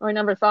Huh, or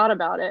never thought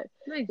about it.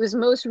 It nice. was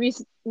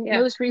Yeah.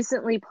 most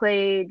recently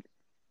played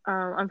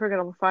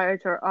Unforgettable Fire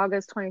tour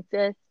August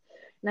 25th,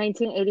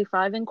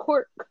 1985 in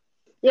Cork.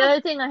 The Huh.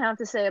 other thing I have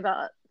to say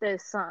about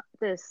this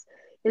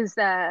is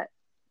that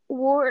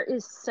War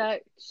is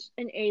such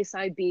an A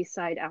side B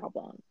side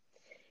album,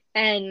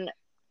 and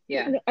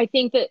Yeah. I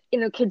think that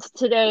kids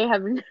today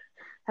have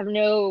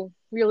no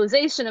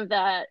realization of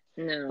that.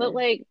 But No.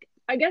 like,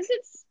 I guess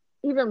it's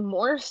even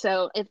more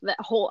so if that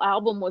whole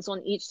album was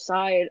on each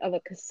side of a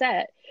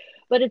cassette.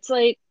 But it's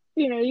like,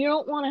 you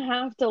don't want to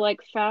have to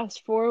like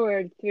fast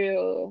forward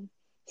through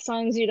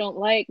songs you don't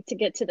like to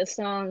get to the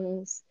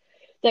songs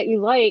that you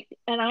like.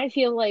 And I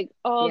feel like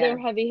all their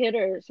Yeah. heavy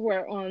hitters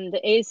were on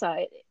the A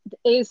side. The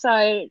A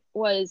side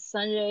was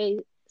Sunday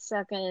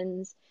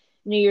Seconds,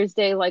 New Year's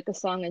Day, Like a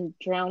Song, and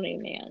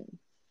Drowning Man.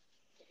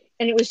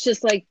 And it was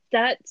just like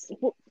that's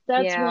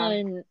Yeah.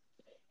 one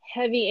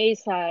heavy A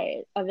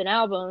side of an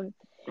album.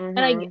 And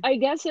I Mm-hmm. I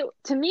guess it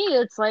to me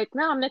it's like,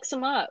 no, mix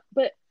them up.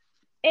 But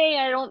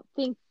I don't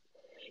think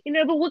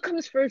but what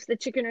comes first, the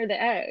chicken or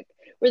the egg?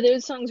 Were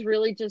those songs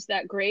really just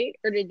that great,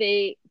 or did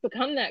they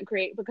become that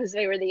great because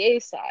they were the A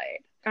side?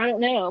 I don't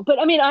know. But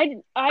I mean, I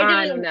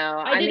don't know.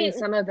 I I mean, didn't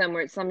some of them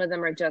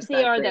are just they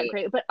that are that great.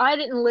 great, but I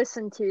didn't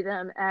listen to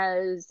them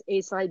as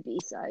A side, B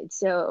side.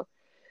 So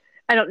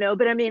I don't know.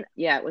 But I mean,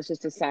 Yeah, it was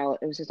just a solid.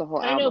 It was just a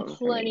whole I know album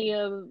for me.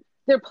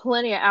 there are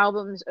plenty of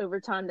albums over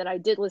time that I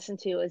did listen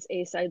to as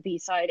A side, B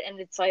side, and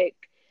it's like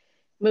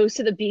most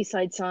of the B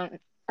side song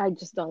I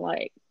just don't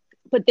like.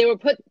 But they were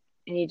put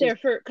And you there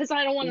just for because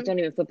I don't you want just to. don't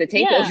even flip the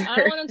tape Yeah, I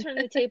don't over. want to turn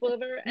the tape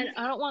over, and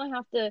I don't want to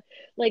have to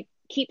like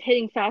keep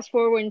hitting fast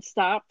forward and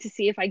stop to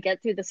see if I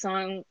get through the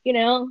song.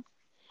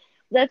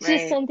 That's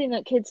just Right. something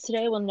that kids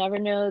today will never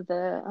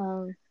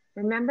know.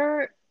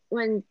 Remember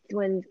when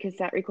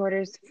cassette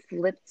recorders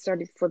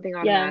started flipping Yes,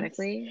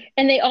 automatically?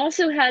 and they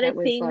also had a That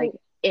was thing like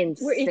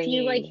where if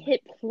you like insane.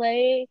 hit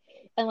play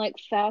and like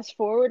fast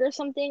forward or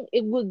something,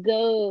 it would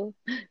go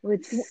To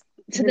to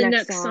the the next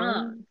next song.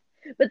 song.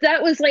 But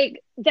that was like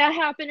that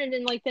happened, and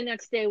then like the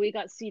next day we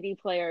got CD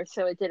players,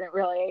 so it didn't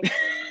really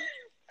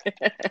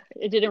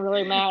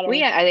matter.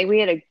 I think we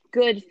had a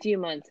good few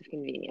months of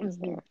convenience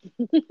Hmm.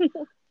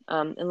 there.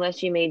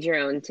 Unless you made your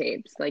own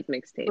tapes, like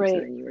mixtapes, and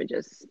Right. then you were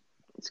just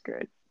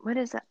screwed. What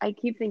is that? I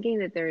keep thinking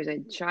that there is a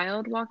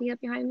child walking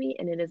up behind me,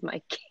 and it is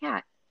my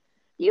cat.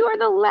 You are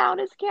the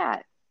loudest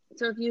cat.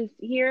 So if you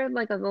hear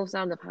like a little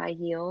sound of high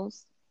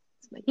heels,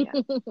 it's my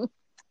cat.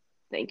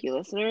 Thank you,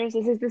 listeners.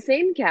 This is the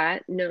same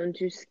cat known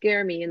to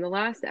scare me in the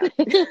last app.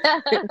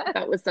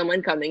 That was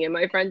someone coming in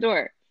my front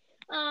door.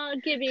 Oh,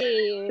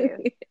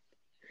 Gibby.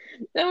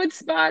 No, it's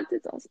Spots.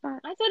 It's all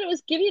Spots. I thought it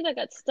was Gibby that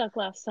got stuck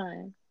last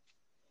time.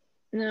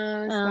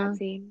 No, Uh,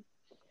 Spotsy.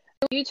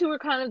 you two were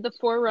kind of the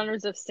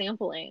forerunners of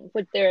sampling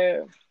with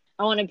their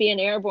I want to be an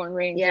airborne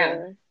Yeah.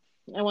 ranger.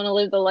 I want to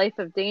live the life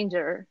of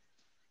danger.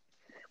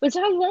 Which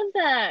I love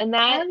that. And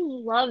I that,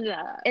 love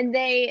that. and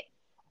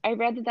I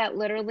read that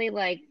literally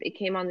like it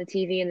came on the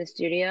TV in the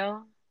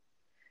studio,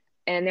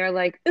 and they're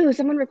like, "Ooh,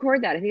 someone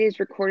record that." I think they just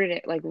recorded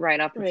it like right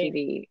off the Right.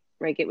 TV.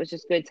 Like it was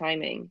just good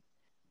timing.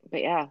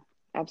 But yeah,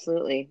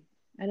 absolutely.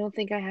 I don't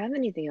think I have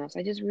anything else.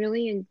 I just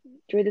really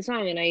enjoyed the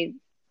song, and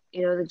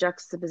the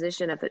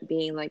juxtaposition of it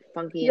being like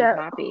funky and Yeah.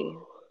 poppy,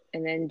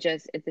 and then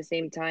just at the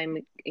same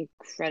time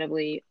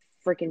incredibly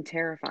freaking Right.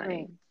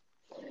 terrifying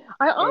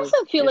I is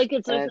also feel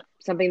just like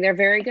something they're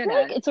very I good feel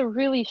like at. it's a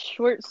really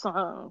short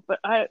song, but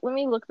let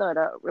me look that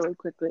up really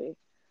quickly.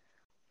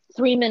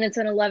 3 minutes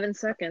and 11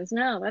 seconds.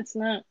 No, that's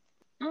not.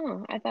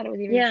 Oh, I thought it was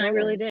even Yeah, I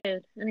really shorter,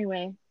 did.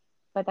 Anyway.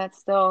 but that's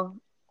still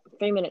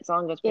 3 minute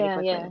song goes pretty Yeah,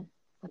 yeah. quickly.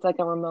 It's like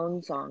a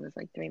Ramon song. It's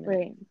like 3 minutes.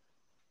 Right.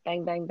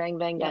 Bang, bang, bang,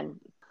 bang, Yeah. done.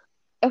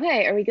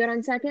 Okay, are we good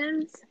on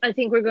seconds? I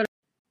think we're going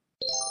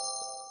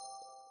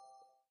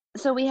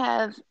So we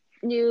have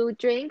new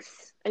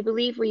drinks. I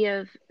believe we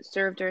have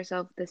served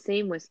ourselves the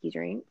same whiskey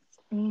drinks.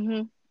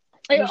 to.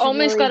 I We should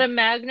almost got a really,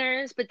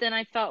 Magners, but then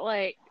I felt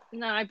like,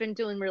 no, I've been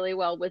doing really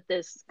well with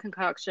this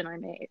concoction I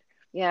made.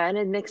 yeah, and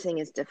then mixing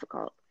is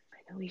difficult.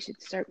 I know we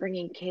should start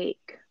bringing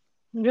cake.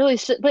 Really,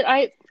 but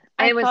I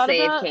I would thought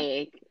save about,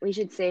 cake. We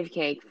should save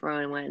cake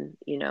for when,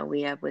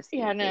 we have whiskey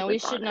yeah, and cake no, we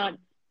with should not Bono.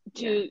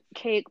 Yeah. do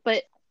cake,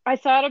 but I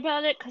thought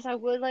about it because I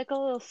would like a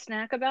little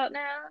snack about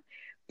now.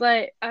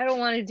 but I don't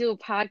want to do a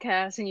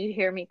podcast and you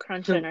hear me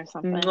crunching or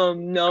something.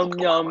 Nom, nom,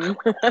 nom.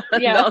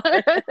 Yeah.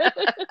 No.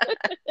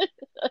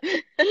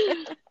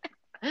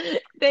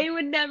 They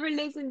would never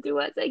listen to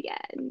us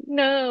again.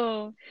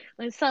 No,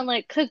 I sound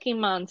like Cookie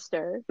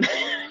Monster.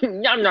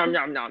 Nom, nom,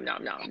 nom, nom,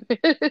 nom, nom.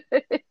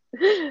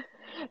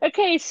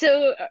 Okay,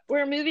 so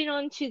we're moving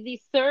on to the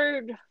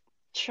third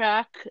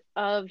track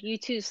of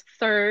U2's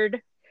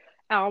third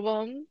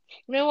album. You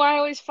know why I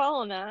always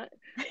follow that,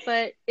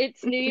 but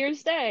it's New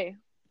Year's Day.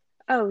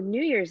 Oh,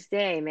 New Year's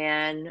Day,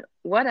 man.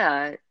 What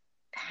a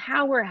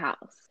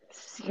powerhouse.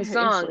 The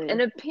song. Seriously.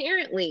 And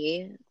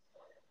apparently,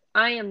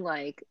 I am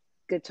like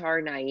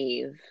guitar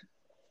naive,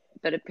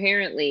 but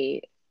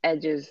apparently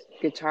Edge's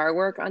guitar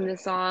work on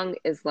this song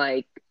is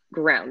like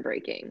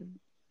groundbreaking.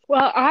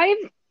 Well,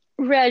 I've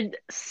read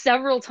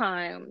several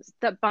times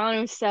that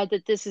Bono said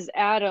that this is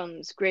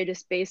Adam's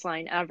greatest bass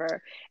line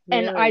ever.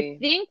 And I Really?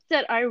 think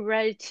that I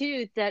read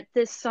too that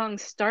this song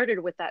started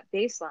with that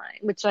bass line,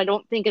 which I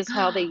don't think is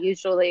how they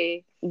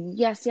usually.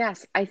 Yes,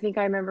 yes. I think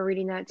I remember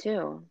reading that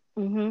too.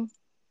 Mm-hmm.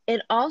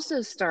 It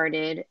also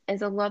started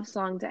as a love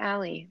song to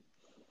Allie.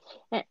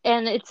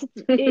 And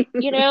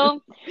you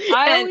know,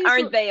 And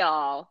aren't they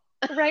all?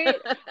 Right?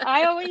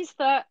 I always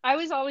thought, I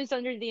was always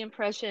under the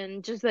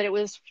impression just that it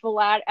was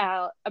flat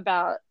out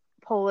about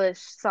Polish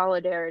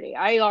solidarity.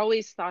 I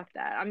always thought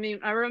that. I mean,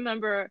 I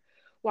remember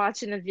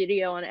watching a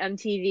video on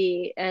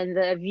MTV and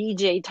the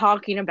VJ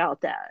talking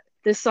about that.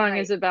 This song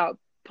is Right. about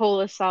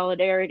Polish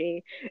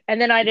solidarity. And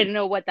then I didn't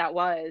know what that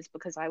was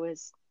because I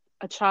was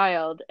a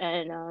child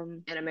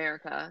and In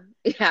America.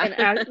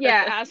 Yeah.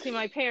 asking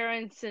my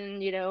parents, and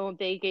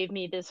they gave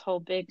me this whole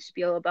big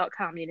spiel about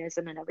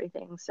communism and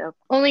everything. So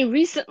only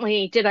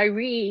recently did I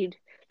read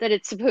that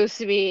it's supposed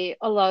to be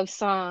a love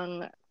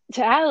song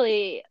to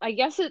Allie. I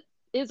guess it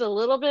is a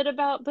little bit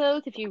about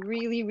both if you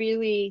really,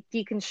 really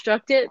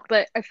deconstruct it,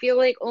 but I feel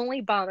like only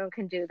Bono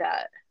can do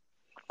that.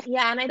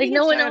 Yeah, and I Like think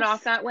no it one started else.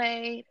 off that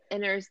way,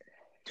 and there's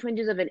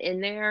twinges of it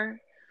in there,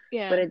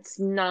 Yeah. but it's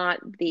not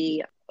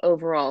the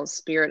overall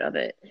spirit of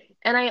it.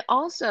 And I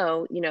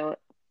also,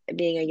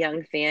 being a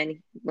young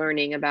fan,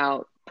 learning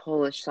about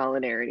Polish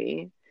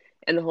solidarity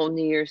and the whole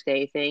New Year's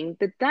Day thing,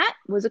 that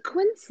was a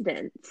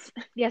coincidence.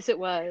 Yes, it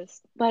was.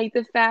 Like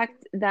the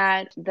fact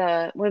that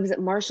what was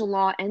it, martial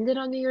law ended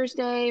on New Year's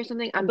Day or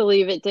something. I I'm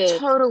believe it did.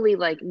 totally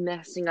like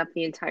messing up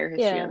the entire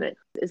history of Yeah. it.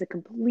 It's a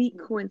complete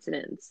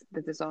coincidence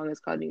that the song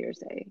is called New Year's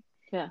Day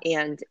Yes.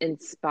 and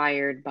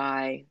inspired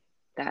by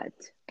that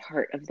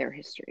part of their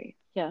history.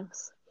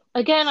 Yes.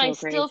 Again, So I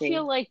still crazy.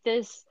 feel like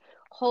this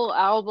whole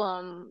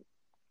album,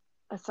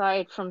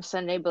 aside from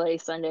Sunday Bloody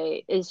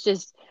Sunday, is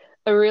just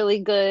a really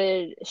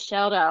good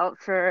shout out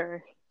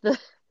for the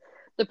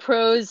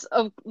pros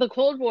of the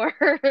Cold War.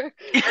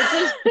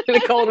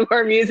 The Cold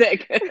War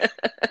music.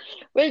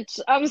 Which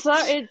I'm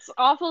sorry, it's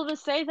awful to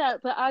say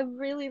that, but I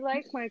really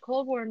like my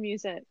Cold War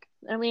music.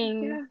 I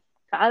mean, Yeah.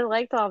 I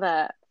liked all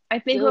that. I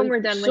think Billy when we're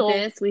done Joel. with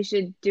this, we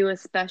should do a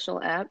special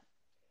ep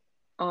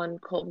on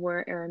Cold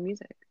War era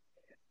music.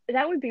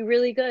 That would be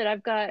really good.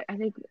 I've got I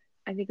think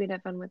we'd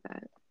have fun with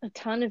that. a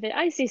ton of it.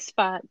 I see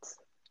spots.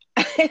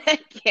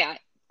 Cat.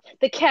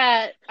 The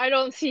cat. I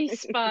don't see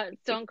spots.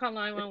 Don't call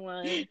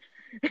 911.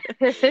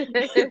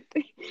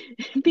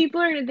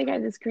 People are gonna think I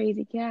have this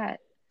crazy cat.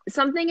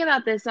 Something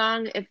about this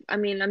song,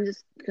 I'm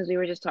just because we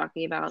were just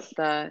talking about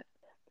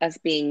us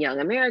being young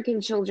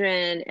American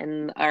children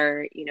and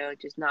our,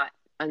 just not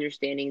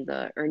understanding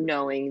or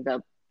knowing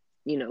the,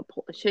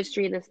 Polish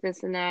history,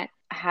 this and that.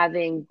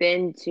 Having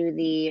been to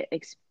the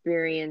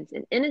Experience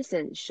and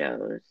Innocence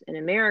shows in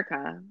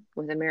America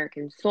with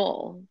American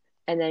Soul,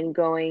 and then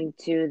going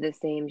to the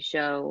same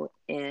show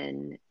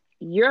in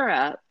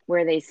Europe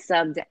where they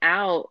subbed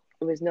out,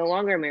 it was no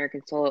longer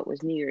American Soul, it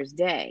was New Year's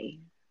Day.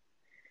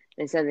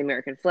 Instead of the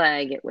American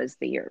flag, it was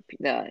the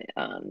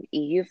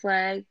EU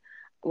flag.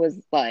 Was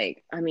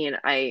like,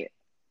 I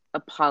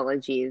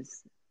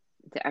apologies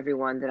to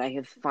everyone that I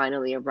have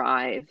finally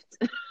arrived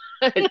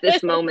at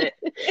this moment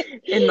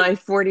in my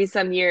 40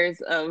 some years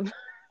of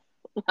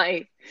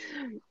life.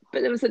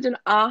 But it was such an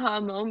aha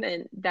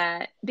moment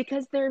that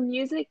because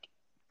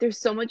there's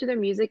so much of their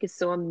music is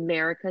so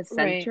America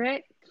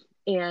centric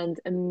and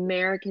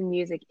American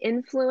music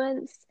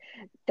influence,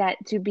 that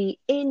to be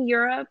in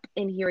Europe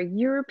and hear a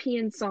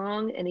European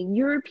song and a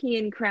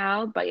European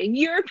crowd by a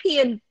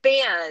European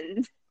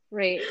band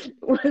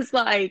was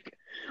like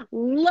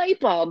light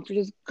bulbs were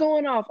just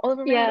going off all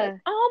over my head.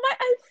 Like, oh my,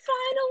 I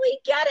finally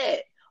get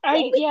it.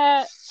 Holy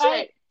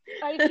shit.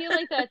 I feel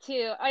like that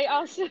too. I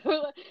also,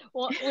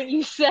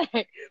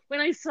 when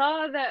I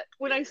saw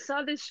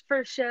this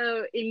first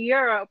show in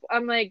Europe,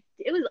 I'm like,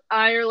 it was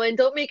Ireland.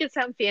 Don't make it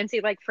sound fancy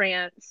like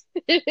France.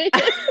 I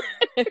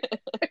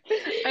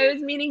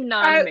was meaning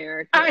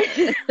non-American.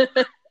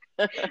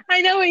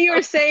 I know what you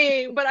were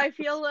saying, but I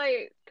feel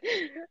like,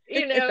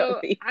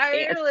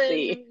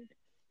 Ireland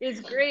is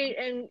great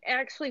and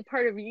actually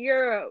part of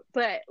Europe.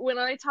 But when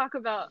I talk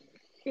about,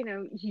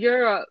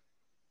 Europe,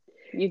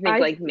 you think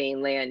like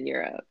mainland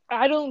Europe.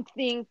 I don't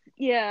think,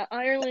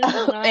 Ireland is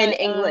not. And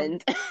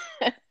England.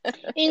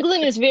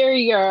 England is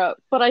very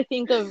Europe, but I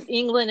think of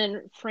England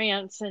and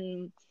France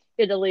and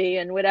Italy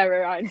and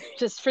whatever. I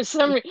just for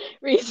some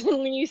reason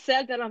when you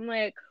said that, I'm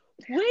like,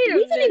 wait a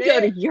We didn't go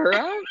to minute.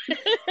 Europe.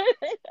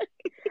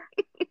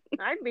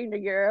 I've been to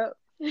Europe.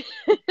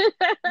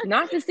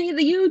 Not to see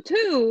the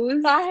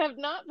U2s. I have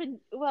not been,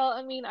 well,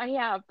 I mean, I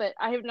have, but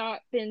I have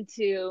not been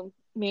to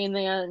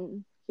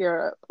mainland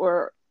Europe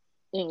or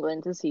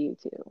England to see you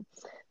too.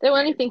 Though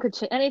Right. anything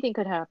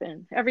could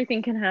happen.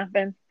 Everything can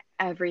happen.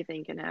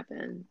 Everything can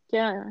happen.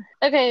 Yeah.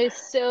 Okay,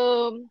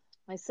 so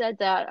I said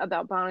that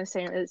about Bonus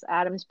Sayers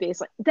Adams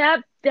bass line.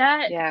 That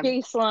Yeah.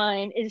 bass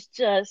line is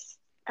just,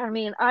 I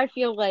mean, I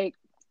feel like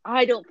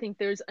I don't think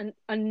there's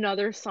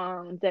another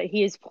song that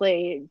he has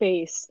played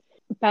bass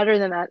better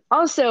than that.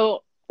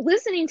 Also,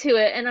 listening to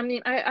it, and I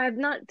mean, I've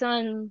not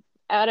done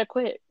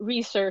adequate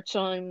research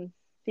on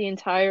the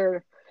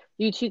entire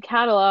YouTube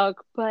catalog,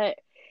 but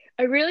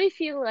I really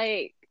feel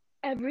like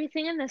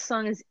everything in this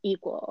song is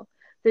equal.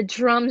 The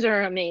drums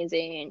are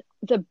amazing.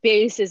 The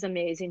bass is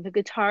amazing. The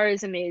guitar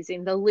is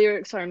amazing. The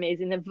lyrics are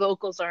amazing. The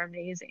vocals are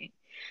amazing.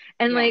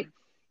 And Yeah. like,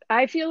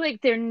 I feel like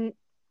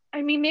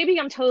I mean, maybe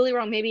I'm totally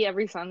wrong. Maybe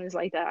every song is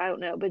like that. I don't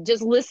know. But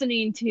just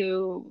listening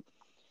to,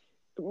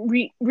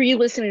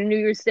 re-listening to New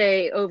Year's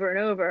Day over and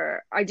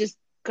over, I just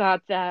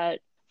got that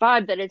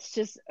vibe that it's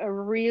just a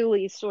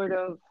really sort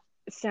of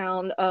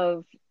sound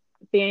of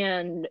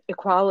band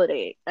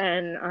equality.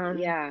 And,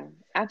 Yeah,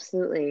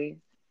 absolutely.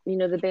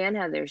 The band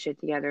had their shit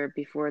together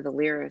before the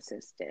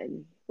lyricist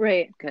did,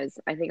 right. because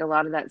I think a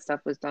lot of that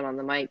stuff was done on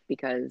the mic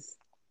because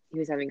he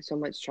was having so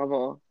much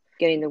trouble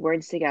getting the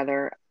words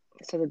together.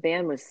 So the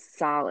band was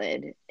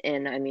solid.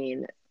 And I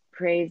mean,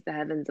 praise the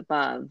heavens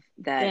above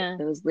that Yeah.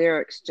 those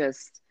lyrics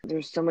just,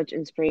 there's so much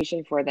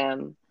inspiration for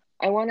them.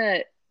 I want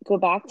to go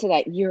back to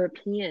that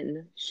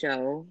European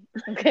show,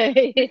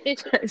 Okay.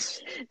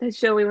 that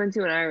show we went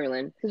to in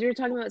Ireland, because we were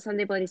talking about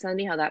Sunday Bloody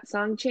Sunday, how that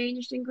song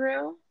changed and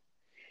grew.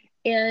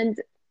 And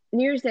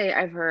New Year's Day,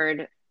 I've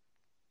heard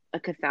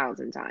like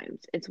 1,000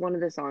 times. It's one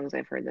of the songs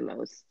I've heard the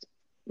most.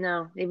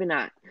 No, maybe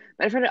not,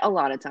 but I've heard it a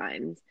lot of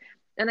times.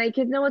 And I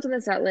could know what's on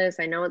the set list.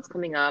 I know it's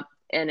coming up,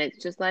 and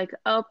it's just like,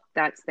 oh,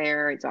 that's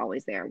there. It's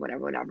always there.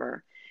 Whatever,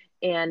 whatever.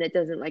 And it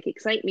doesn't like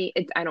excite me.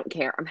 I don't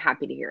care. I'm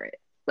happy to hear it.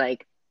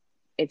 Like,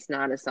 it's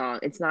not a song.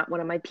 It's not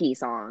one of my P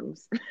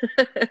songs.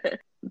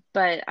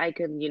 But I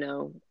could,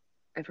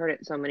 I've heard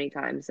it so many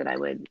times that I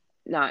would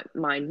not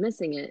mind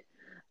missing it.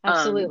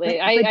 Absolutely.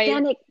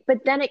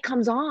 But then it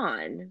comes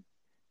on,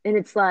 and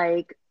it's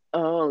like,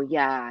 oh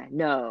yeah,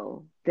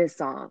 no, this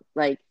song,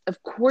 like,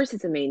 of course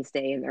it's a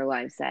mainstay in their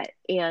live set,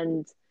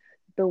 and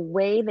the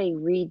way they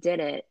redid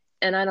it,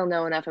 and I don't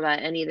know enough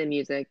about any of the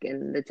music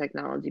and the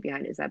technology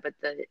behind it, but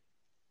the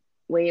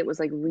way it was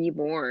like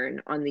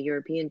reborn on the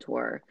European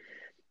tour,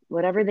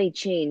 whatever they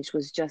changed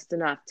was just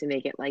enough to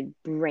make it like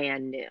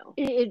brand new,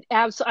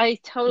 I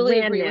totally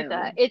brand agree with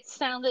that. new. It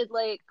sounded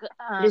like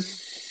It is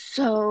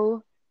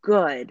so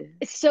good.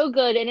 it's so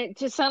good, and it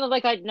just sounded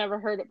like I'd never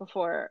heard it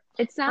before.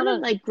 It Hold sounded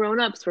on. like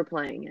grown-ups were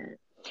playing it.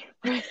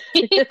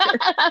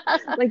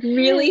 Like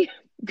really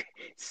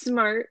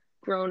smart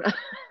grown-ups.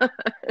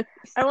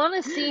 I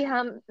want to see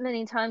how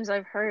many times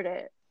I've heard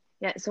it.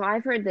 Yeah, so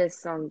I've heard this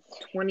song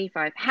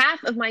 25,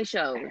 half of my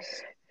shows.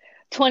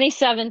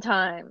 27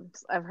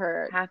 times I've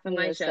heard Half of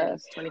my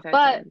stuff. shows, 25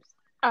 But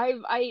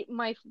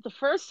times. the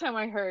first time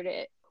I heard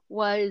it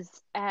was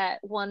at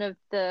one of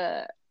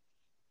the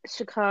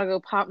Chicago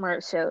Pop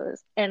Mart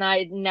shows, and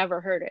I'd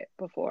never heard it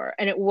before,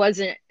 and it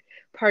wasn't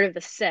part of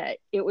the set.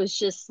 It was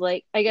just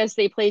like, I guess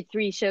they played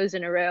 3 shows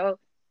in a row.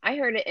 I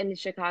heard it in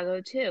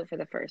Chicago too for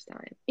the first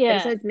time. But it Yeah.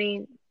 says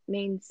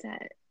main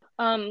set.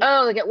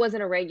 Oh, like it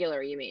wasn't a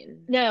regular, you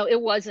mean? No, it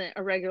wasn't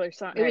a regular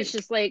song. It was Right.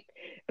 just like,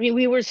 I mean,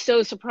 we were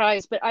so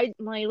surprised, but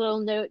my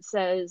little note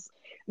says,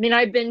 I mean,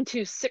 I've been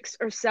to 6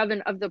 or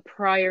 7 of the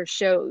prior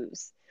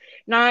shows,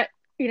 not,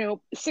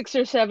 6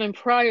 or 7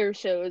 prior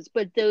shows,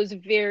 but those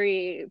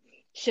very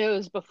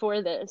shows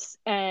before this.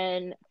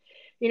 And,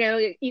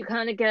 you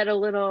kind of get a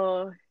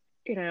little,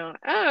 oh,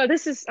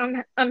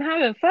 I'm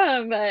having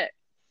fun, but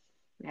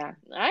Yeah.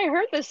 I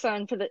heard this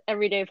song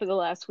every day for the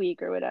last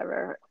week or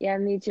whatever. Yeah,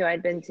 me too.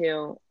 I'd been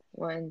to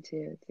 1,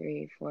 2,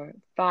 3, 4,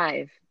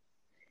 5.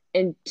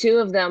 And two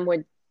of them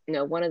would,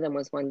 no, one of them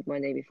was one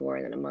day before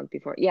and then a month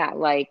before. Yeah,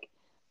 like,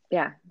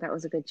 yeah, that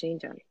was a good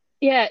change up.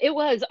 Yeah, it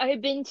was.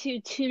 I've been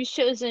to 2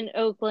 shows in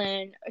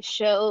Oakland, a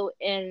show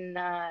in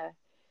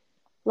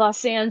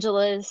Los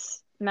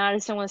Angeles,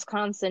 Madison,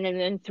 Wisconsin, and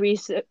then 3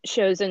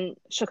 shows in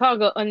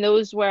Chicago, and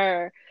those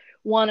were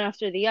one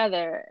after the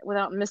other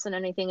without missing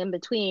anything in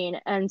between.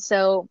 And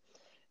so,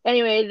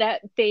 anyway,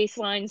 that bass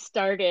line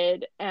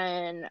started,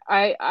 and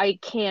I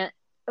can't,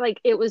 like,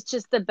 it was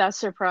just the best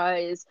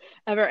surprise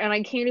ever, and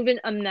I can't even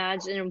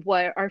imagine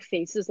what our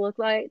faces look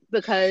like,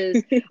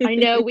 because I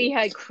know we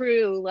had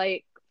crew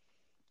like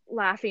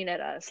laughing at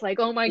us, like,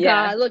 oh my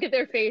Yeah. God, look at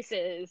their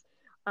faces.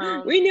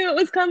 We knew it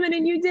was coming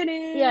and you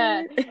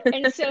Yeah. didn't.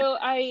 And so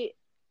I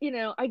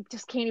I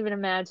just can't even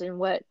imagine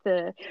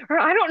or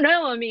I don't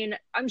know. I mean,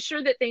 I'm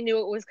sure that they knew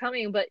it was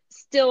coming, but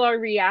still our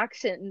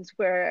reactions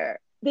were,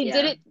 they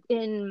did Yeah. it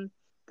in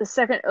the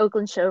second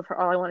Oakland show for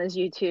All I Want Is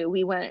You Too.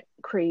 We went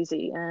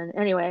crazy. And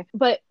anyway,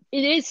 but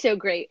it is so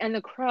great. And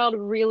the crowd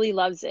really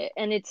loves it.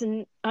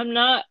 And I'm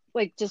not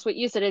like just what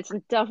you said, it's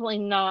definitely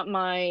not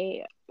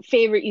my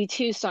favorite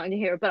U2 song to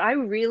hear, but I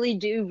really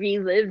do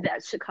relive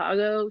that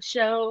Chicago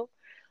show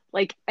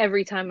like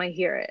every time I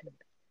hear it.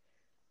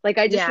 Like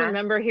I just Yeah.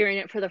 remember hearing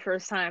it for the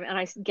first time and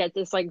I get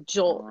this like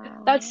jolt.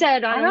 That Oh,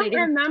 said, I I don't don't even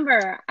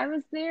remember. I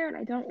was there and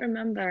I don't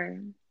remember.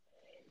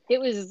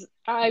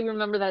 I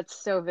remember that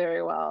so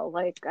very well.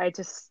 Like I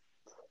just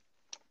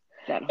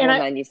That and whole I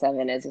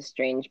 97 is a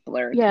strange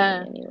blur to me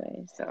yeah.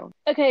 anyway. So,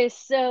 Okay,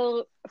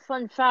 so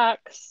fun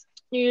facts.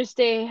 New Year's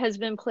Day has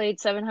been played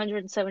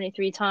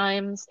 773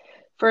 times.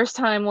 First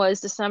time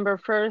was December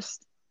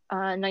 1st,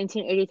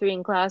 1983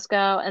 in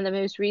Glasgow, and the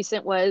most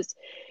recent was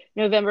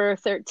November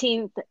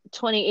 13th,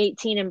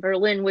 2018 in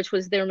Berlin, which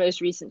was their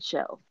most recent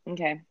show.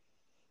 okay.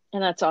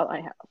 And that's all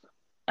I have.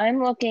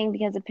 I'm looking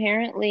because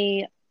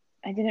apparently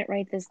I didn't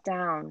write this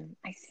down.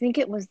 I think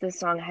it was this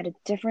song had a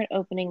different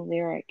opening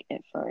lyric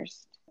at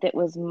first that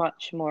was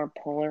much more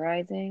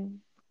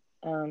polarizing.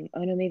 Oh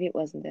no, maybe it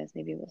wasn't this.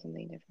 Maybe it was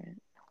something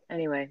different.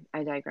 Anyway,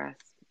 I digress.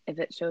 If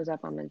it shows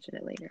up, I'll mention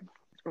it later.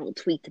 Or we'll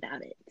tweet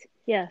about it.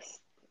 Yes.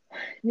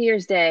 New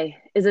Year's Day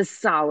is a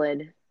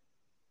solid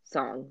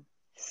song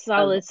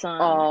Solid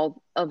song.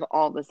 of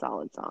all the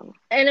solid songs.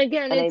 And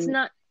again,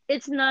 And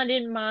it's not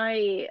in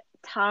my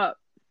top,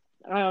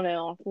 I don't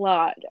know,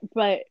 lot,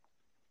 but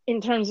in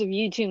terms of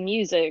YouTube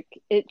music,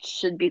 it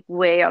should be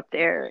way up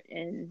there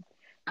in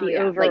oh the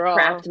yeah, like overall.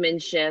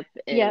 craftsmanship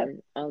Yeah,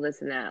 and all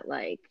this and that.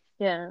 Like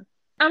yeah.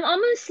 I'm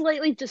almost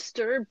slightly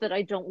disturbed that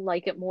I don't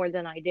like it more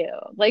than I do.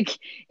 Like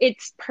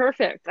it's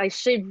perfect. I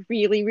should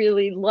really,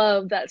 really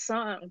love that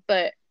song,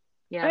 but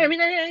yeah, I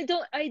mean,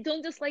 I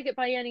don't dislike it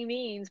by any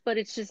means, but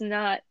it's just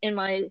not in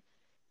my,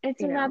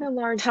 it's a rather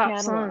large top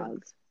catalog.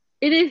 songs.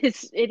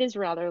 It is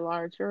rather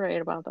large. You're right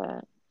about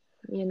that.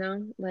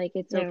 Like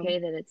it's Yeah. okay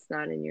that it's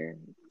not in your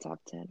top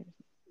 10.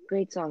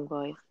 Great song,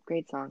 boys.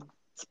 Great song.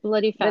 It's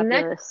bloody The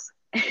next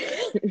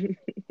fabulous.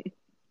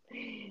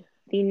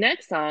 the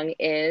next song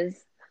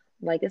is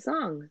Like a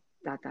Song.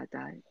 Dot dot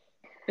dot.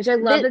 Which I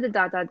love That that the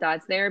dot dot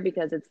dot's there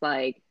because it's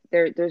like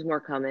there's more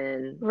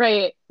coming.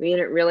 right. We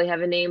didn't really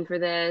have a name for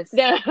this,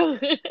 No.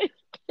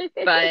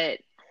 but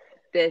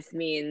this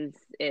means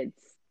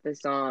it's the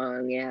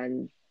song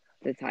and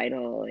the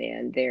title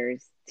and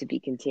there's to be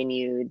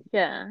continued.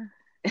 Yeah.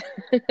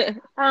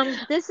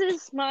 This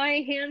is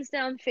my hands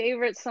down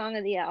favorite song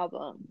of the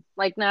album.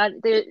 Like not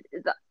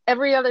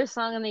every other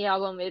song on the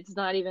album, it's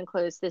not even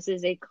close. This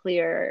is a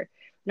clear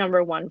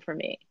number one for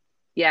me.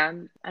 Yeah,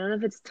 I don't know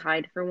if it's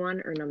tied for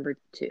one or number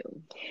two.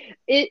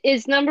 It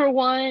is number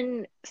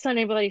one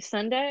Sunday Bloody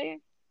Sunday.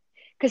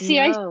 Cause see,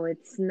 No,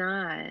 it's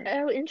not.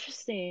 oh,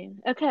 interesting.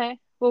 Okay.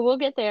 Well, we'll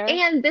get there.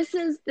 And this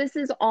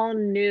is all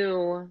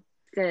new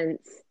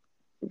since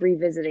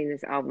revisiting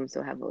this album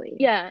so heavily.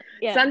 Yeah,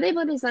 yeah. Sunday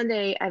Bloody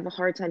Sunday, I have a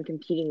hard time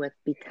competing with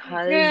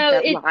because No,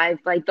 that live,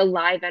 like the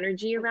live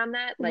energy around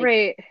that,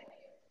 right.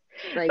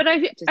 like But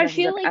just I messes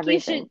feel up like you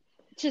should everything.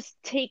 just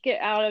take it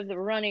out of the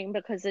running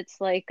because it's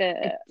like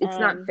It's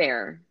not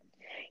fair.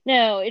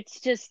 no, it's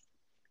just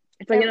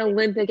It's like an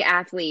Olympic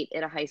athlete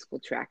at a high school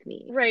track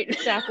meet. right,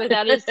 exactly.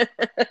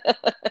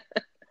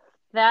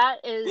 That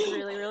is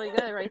really, really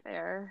good right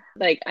there.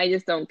 Like I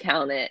just don't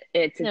count it.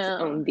 It's its No.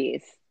 own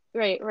beast.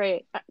 Right,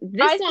 right.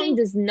 This I song think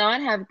does not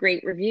have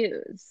great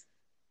reviews.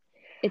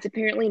 It's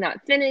apparently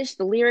not finished.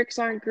 The lyrics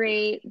aren't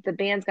great. The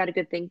band's got a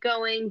good thing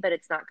going, but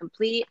it's not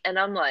complete. And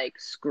I'm like,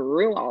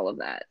 screw all of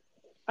that.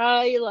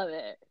 I love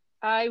it.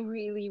 I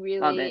really,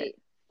 Love it. really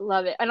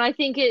love it. And I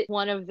think it's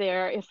one of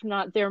their, if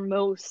not their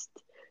most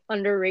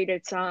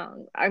underrated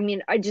song. I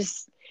mean, I to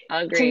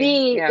agree.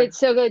 me, Yeah. it's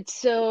so good.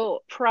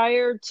 So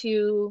prior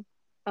to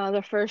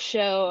the first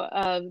show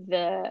of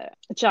the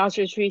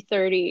Joshua Tree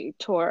 30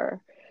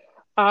 tour,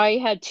 I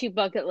had two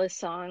bucket list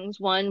songs.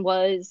 One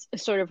was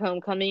sort of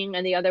Homecoming,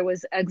 and the other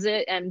was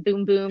Exit and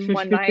Boom Boom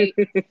One Night.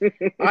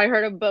 I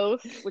heard of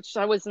both, which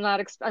I was not.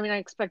 I mean, I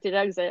expected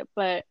Exit,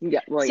 but Yeah.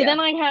 Well, so yeah. then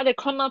I had to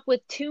come up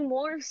with two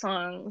more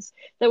songs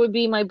that would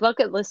be my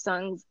bucket list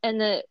songs.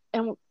 And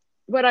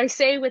what I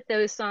say with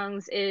those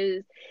songs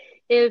is,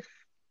 if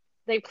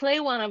they play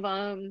one of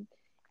them,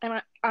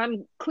 and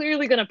I'm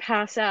clearly gonna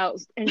pass out,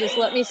 and just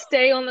let me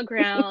stay on the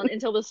ground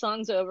until the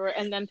song's over,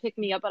 and then pick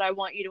me up. But I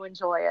want you to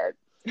enjoy it.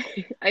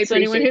 I So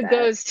anyone appreciate who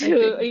that. goes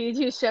to a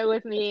YouTube show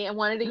with me and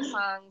one of these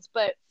songs,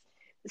 but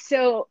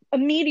so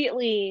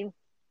immediately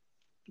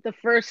the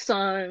first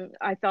song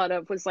I thought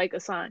of was Like a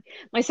Song.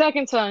 My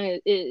second song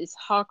is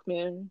Hawk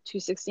Moon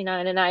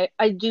 269, and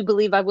I do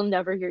believe I will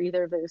never hear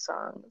either of those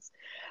songs.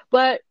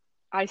 But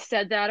I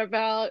said that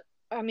about,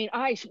 I mean,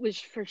 I was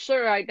for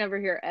sure I'd never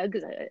hear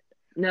Exit.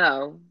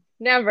 No,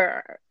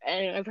 Never.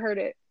 And I've heard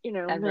it,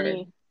 ever.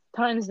 many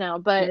times now.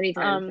 But Many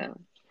times now.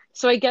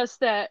 so I guess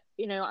that,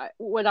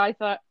 what I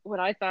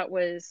thought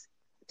was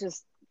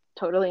just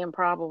totally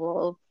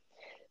improbable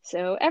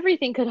So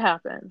everything could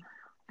happen.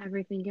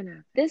 Everything can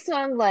happen. This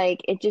song,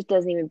 like, it just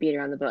doesn't even beat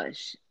around the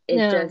bush.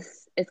 No.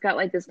 It's got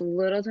like this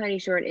little tiny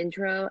short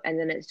intro, and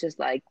then it's just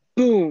like,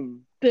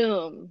 boom,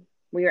 Boom.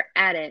 we are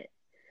at it.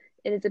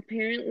 It is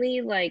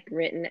apparently like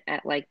written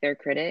at like their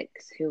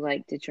critics who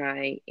like to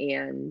try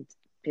and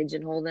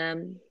pigeonhole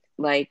them,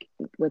 like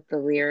with the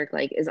lyric,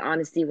 like, is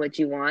honesty what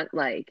you want?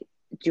 Like,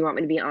 do you want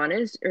me to be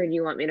honest, or do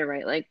you want me to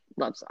write like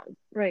love songs?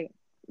 Right.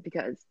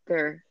 Because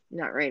they're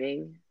not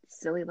writing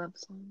silly love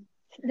songs.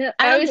 No,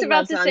 I I don't was think about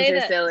love to songs say are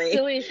that. silly.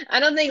 Silly, I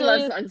don't think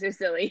love silly. songs are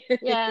silly.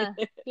 Yeah.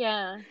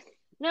 Yeah.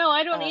 No,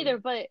 I don't either,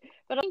 um, but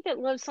I think that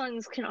love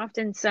songs can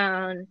often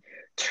sound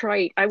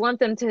trite. I want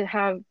them to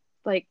have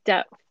like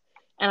depth.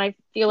 And I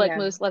feel like yeah,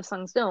 most love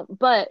songs don't.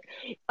 But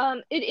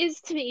it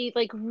is to me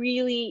like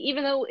really,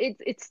 even though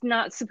it's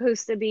not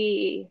supposed to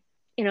be,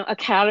 a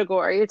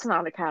category, it's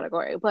not a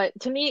category. But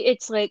to me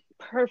it's like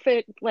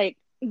perfect like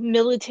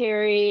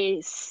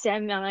military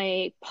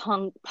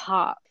semi-punk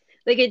pop.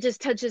 Like it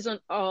just touches on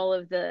all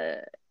of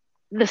the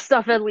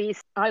stuff at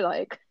least I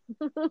like.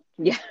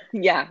 yeah,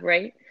 yeah,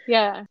 right.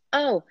 Yeah.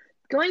 Oh,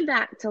 going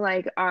back to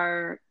like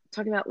our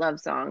talking about love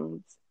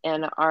songs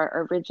and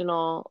our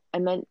original, I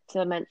meant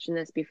to mention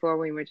this before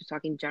when we were just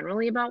talking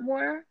generally about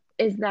war,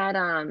 is that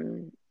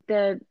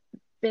the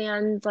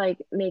band like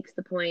makes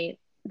the point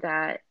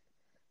that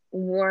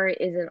war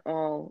isn't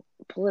all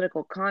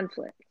political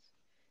conflict,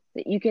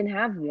 that you can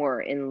have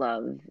war in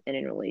love and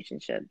in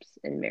relationships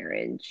and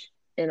marriage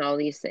and all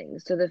these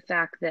things. So the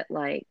fact that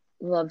like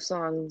love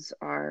songs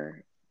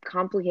are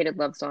complicated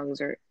love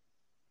songs are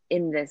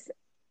in this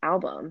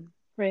album,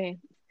 Right.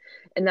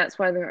 and that's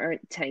why there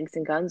aren't tanks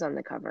and guns on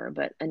the cover,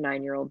 but a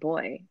 9-year-old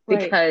boy, Right.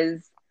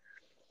 because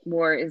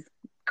war is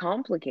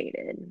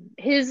complicated.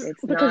 His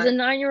It's because a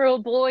not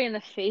 9-year-old boy in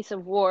the face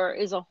of war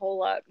is a whole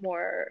lot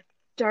more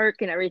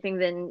dark and everything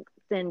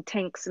than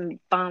tanks and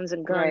bombs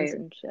and guns right.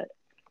 and shit.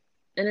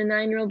 And a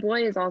 9-year-old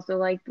boy is also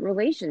like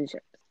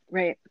relationships.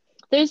 Right.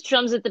 Those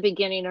drums at the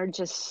beginning are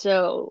just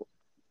so,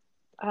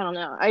 I don't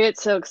know. I get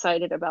so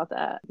excited about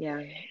that.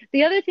 Yeah.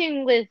 The other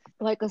thing with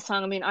like a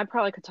song, I mean, I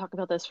probably could talk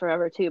about this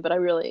forever too, but I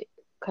really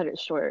cut it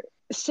short.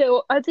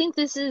 So I think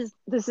this is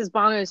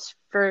Bono's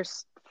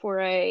first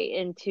foray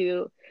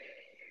into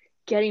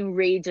getting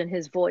rage in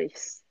his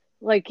voice.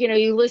 Like,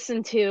 you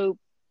listen to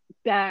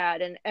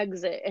Bad and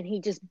Exit and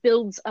he just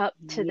builds up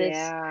to this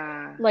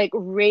Yeah. like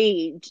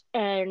rage,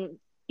 and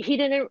he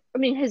didn't, I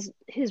mean,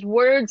 his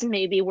words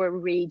maybe were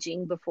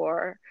raging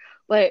before,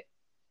 but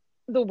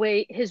the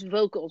way his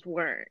vocals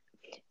weren't.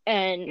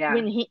 And Yeah.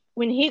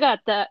 when he got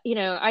that,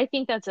 I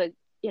think that's a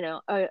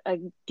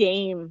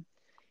game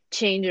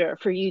changer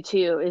for you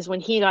too, is when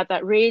he got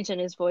that rage in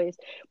his voice.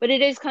 But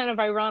it is kind of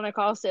ironic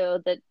also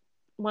that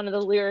one of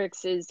the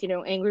lyrics is,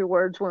 angry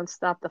words won't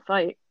stop the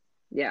fight.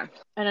 Yeah.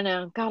 I don't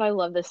know. God, I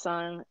love this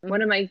song.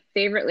 One of my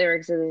favorite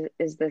lyrics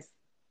is this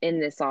in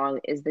this song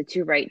is the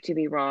 "too right to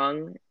be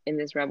wrong" in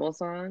this Rebel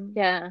song.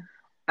 Yeah.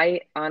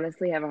 I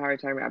honestly have a hard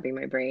time wrapping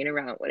my brain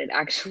around what it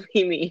actually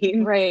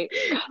means, Right.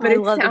 God, but I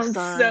it love this sounds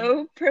song.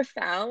 so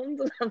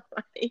profound. I'm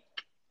like,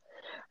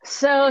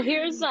 So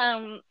here's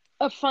a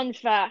fun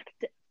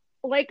fact.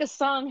 Like a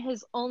song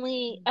has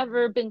only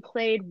ever been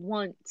played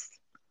once.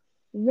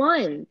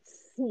 once,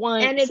 and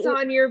Once. it's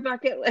on your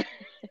bucket list.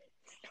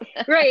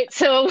 Right.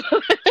 So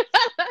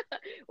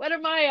what are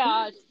my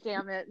odds?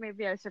 Damn it.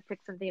 Maybe I should pick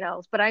something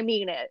else, but I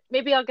mean it.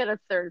 Maybe I'll get a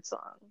third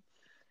song.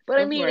 But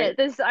I Go mean for it. it.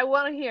 This I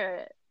want to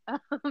hear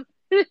it.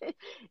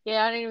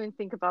 Yeah, I didn't even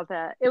think about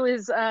that. It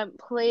was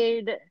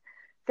played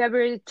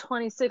February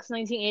 26,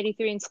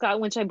 1983 in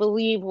Scotland, which I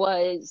believe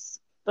was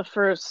the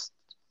first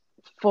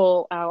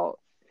full out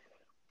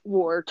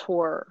war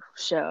tour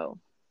show.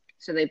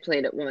 So they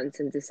played it once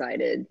and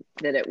decided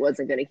that it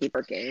wasn't going to keep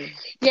working.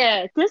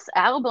 Yeah, this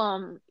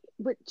album,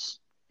 which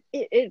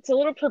it's a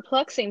little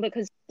perplexing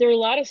because there are a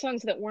lot of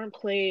songs that weren't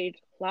played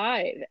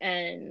live,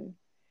 and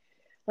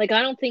like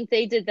I don't think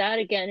they did that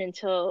again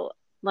until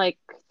like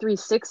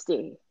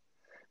 360.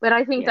 But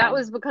I think that Yeah,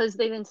 was because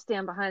they didn't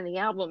stand behind the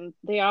album.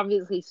 They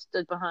obviously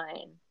stood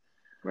behind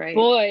right.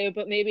 Boy,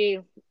 but maybe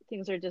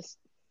things are just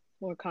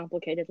more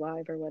complicated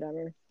live or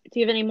whatever. Do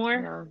you have any more?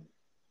 Yeah.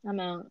 I'm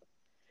out.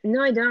 No,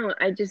 I don't.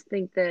 I just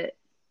think that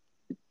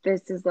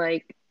this is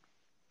like,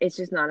 it's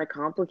just not a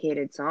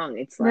complicated song.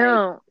 It's like,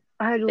 No,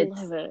 I it's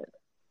love it.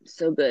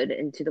 so good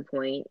and to the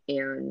point.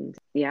 And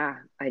yeah,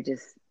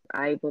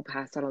 I will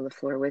pass out on the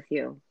floor with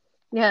you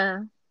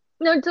Yeah.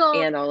 No, don't.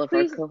 and all of our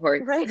Please.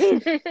 cohorts. Right.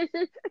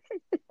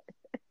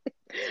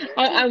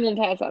 I will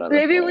pass out on the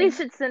Maybe floor. we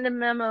should send a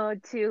memo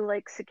to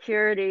like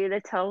security to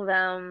tell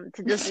them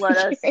to just let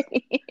us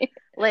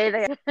lay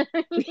there.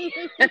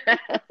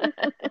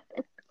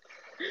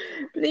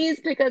 Please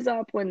pick us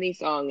up when the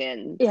song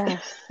ends.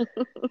 Yes.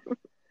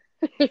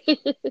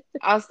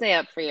 I'll stay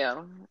up for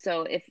you.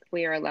 So if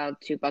we are allowed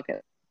to,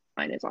 bucket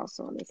mine is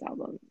also on this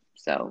album.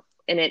 So,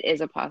 and it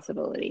is a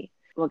possibility.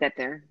 We'll get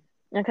there.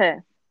 Okay.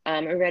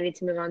 Are we ready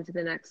to move on to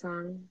the next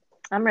song?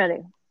 I'm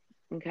ready.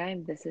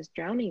 Okay, this is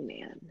Drowning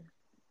Man.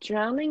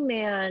 Drowning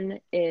Man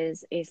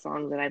is a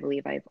song that I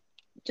believe I've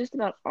just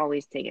about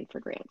always taken for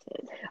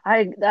granted.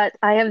 I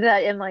have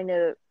that in my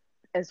note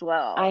as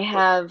well. I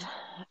have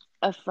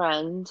a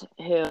friend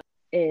who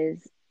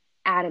is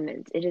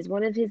adamant. It is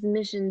one of his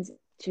missions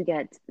to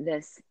get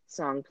this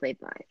song played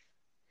live.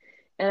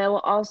 And I will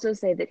also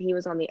say that he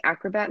was on the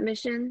Acrobat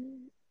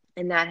mission,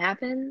 and that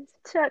happened.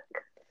 Check.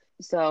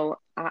 So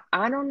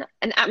I don't know.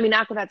 And I mean,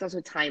 Acrobat's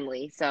also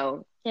timely.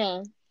 So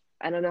yeah,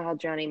 I don't know how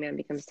Drowning Man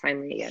becomes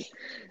timely again.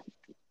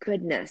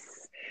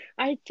 Goodness.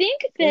 I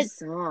think that this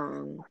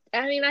song.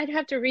 I mean, I'd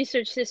have to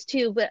research this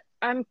too, but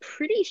I'm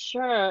pretty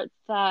sure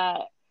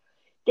that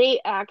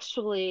they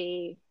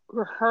actually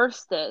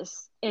rehearsed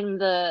this in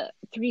the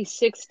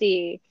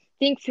 360. I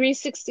think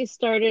 360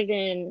 started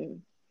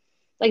in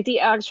like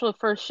the actual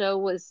first show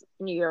was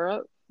in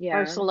Europe,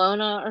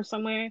 Barcelona or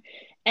somewhere,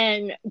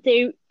 and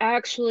they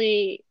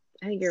actually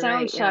I think you're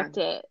sound right. Yeah. checked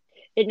it.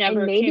 It never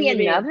and maybe came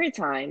to another be.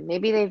 time.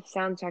 Maybe they've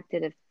sound checked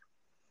it. If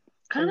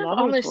Kind of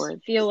another almost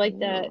towards feel like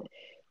that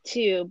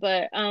too,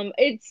 but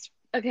it's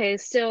okay.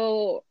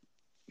 So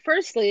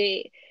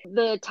firstly,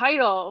 the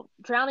title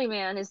 "Drowning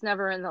Man" is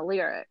never in the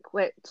lyric,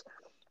 which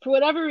for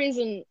whatever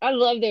reason I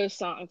love those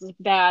songs.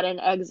 Bad and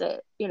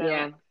Exit, you know.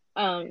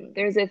 Yeah.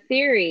 There's a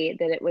theory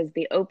that it was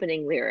the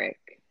opening lyric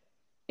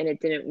and it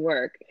didn't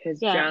work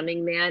because Yeah.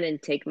 Drowning Man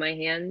and Take My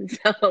Hand.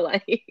 So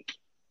like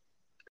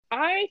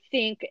I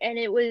think, and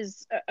it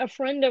was a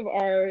friend of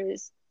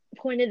ours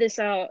pointed this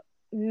out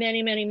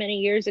many, many, many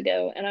years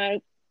ago, and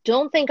I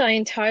don't think I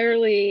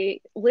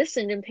entirely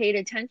listened and paid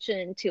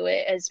attention to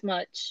it as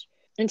much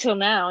until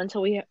now,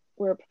 until we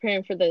were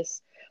preparing for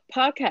this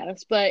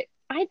podcast. But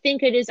I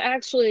think it is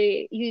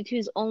actually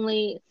U2's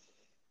only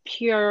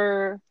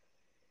pure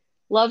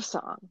love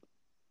song.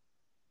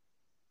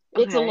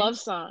 It's a love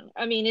song.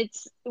 I mean,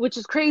 it's which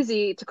is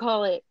crazy to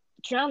call it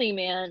Drowning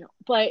Man,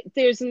 but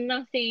there's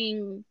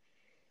nothing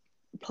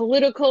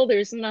political.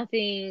 There's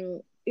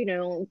nothing,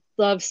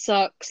 love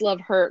sucks,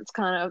 love hurts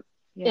kind of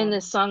in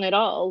this song at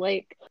all.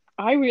 Like,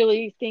 I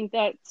really think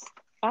that's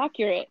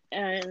accurate.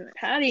 And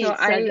Patty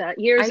said that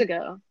years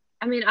ago.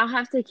 I mean, I'll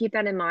have to keep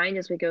that in mind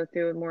as we go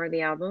through more of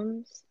the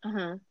albums.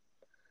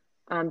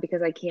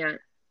 Because I can't,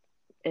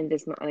 in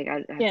this, like,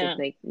 I have to,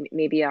 like,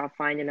 maybe I'll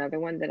find another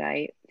one that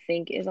I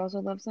think is also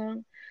a love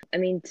song. I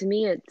mean, to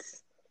me,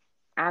 it's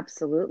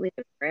absolutely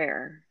a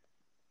prayer.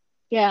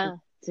 Yeah.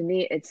 To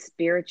me, it's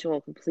spiritual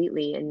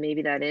completely, and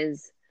maybe that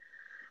is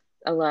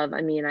a love.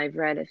 I mean, I've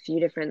read a few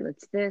different,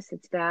 it's this,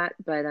 it's that,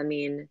 but I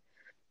mean,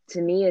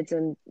 to me, it's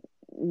a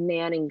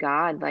man and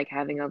God, like,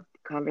 having a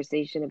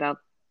conversation about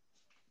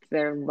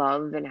their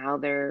love and how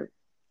they're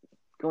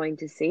going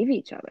to save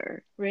each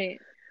other. Right.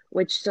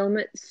 Which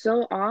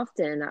so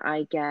often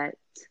I get,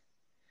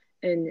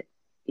 and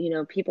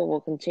people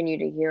will continue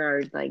to hear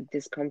our like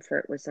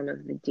discomfort with some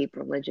of the deep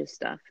religious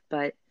stuff,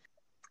 but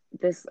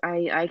this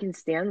I can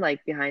stand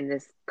like behind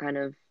this kind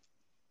of,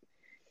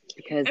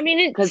 because I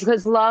mean,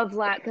 because love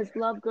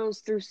goes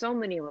through so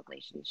many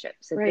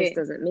relationships that right. this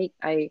doesn't make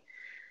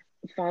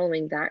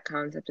following that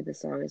concept of the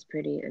song is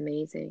pretty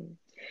amazing.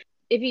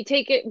 If you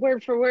take it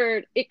word for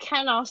word, it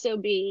can also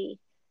be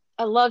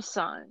a love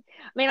song.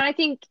 I mean, I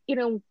think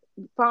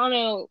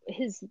Bono,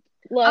 his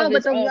love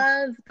but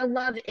the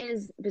love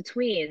is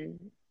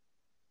between.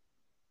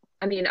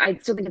 I mean, I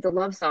still think it's a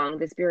love song,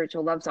 the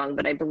spiritual love song,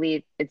 but I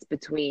believe it's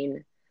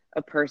between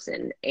a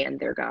person and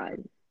their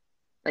God.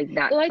 Like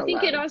that. Well, I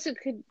think it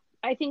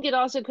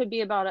also could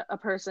be about a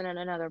person and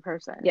another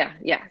person. Yeah.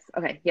 Yes.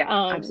 Okay. Yeah.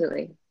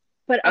 Absolutely.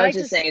 But I was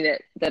just saying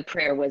that the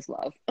prayer was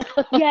love.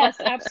 Yes,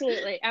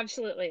 absolutely,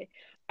 absolutely.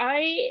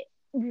 I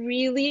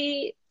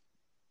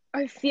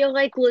feel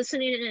like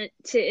listening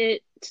to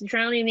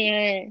Drowning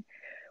Man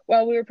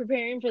while we were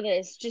preparing for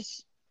this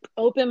just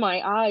opened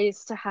my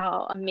eyes to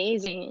how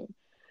amazing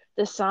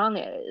the song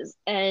is.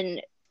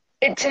 And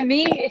to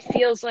me, it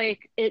feels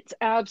like it's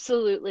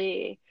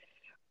absolutely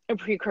a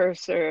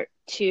precursor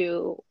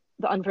to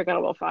The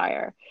Unforgettable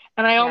Fire.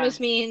 And I almost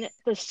mean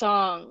the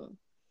song,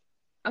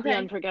 The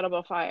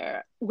Unforgettable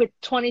Fire. With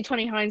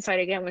 2020 hindsight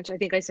again, which I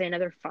think I say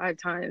another 5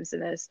 times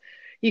in this,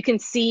 you can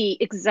see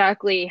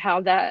exactly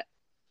how that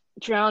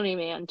Drowning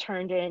Man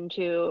turned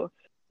into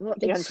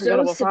The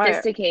Unforgettable Fire. It's so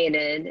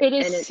sophisticated. It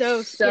is, and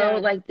it's so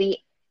like the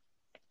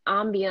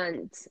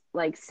ambient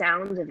like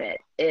sound of it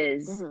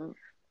is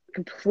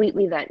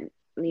completely that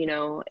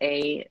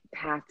a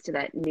path to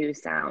that new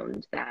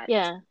sound that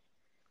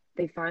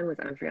they find with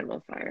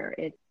Unforgettable Fire.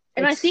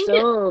 And I think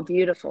so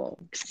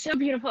beautiful. So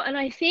beautiful. And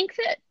I think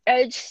that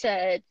Edge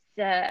said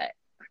that,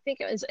 I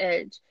think it was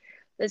Edge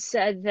that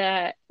said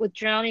that with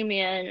Drowning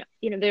Man,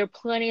 there are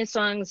plenty of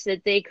songs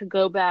that they could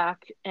go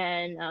back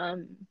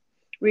and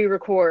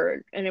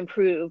re-record and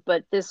improve,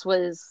 but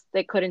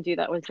they couldn't do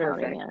that with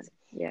Drowning Man.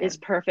 It's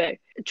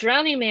perfect.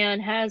 Drowning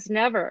Man has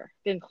never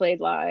been played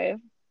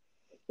live.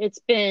 It's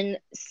been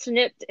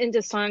snipped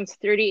into songs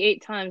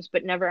 38 times,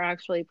 but never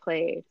actually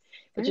played,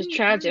 which is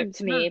tragic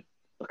to me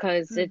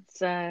because it's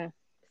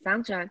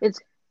soundtrack.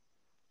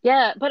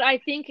 But I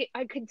think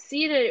I could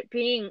see that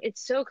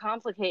it's so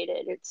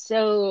complicated. It's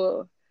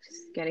so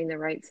Just getting the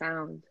right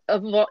sound.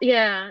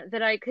 Yeah,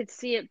 that I could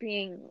see it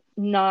being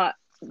not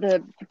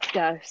the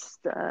best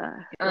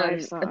live Um,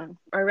 song.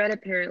 I read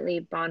apparently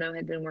Bono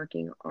had been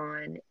working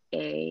on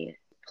a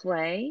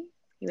play.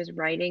 He was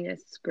writing a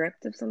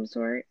script of some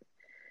sort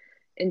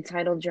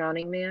entitled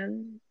Drowning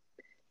Man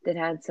that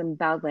had some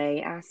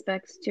ballet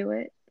aspects to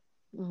it.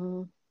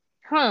 Mm-hmm.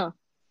 Huh.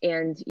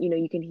 And,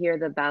 you can hear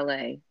the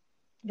ballet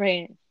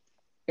Right.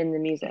 in the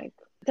music.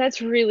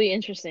 That's really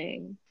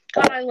interesting.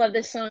 God, I love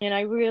this song, and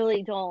I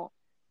really don't.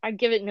 I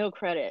give it no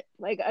credit.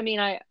 Like, I mean,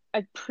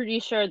 I'm pretty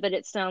sure that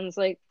it sounds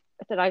like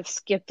that I've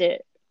skipped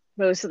it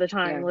most of the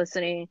time Yeah,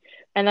 listening,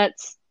 and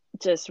that's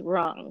just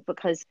wrong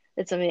because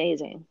it's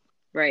amazing.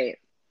 right.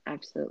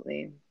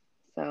 Absolutely.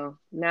 So,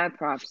 mad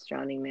props,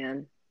 Drowning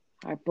Man.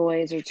 Our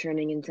boys are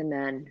turning into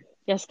men.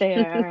 Yes, they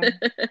are.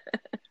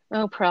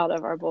 Oh, proud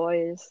of our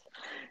boys.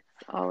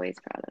 Always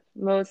proud of,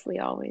 mostly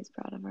always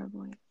proud of our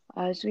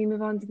boys. Should we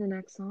move on to the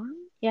next song?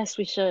 Yes,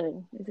 we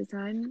should. Is it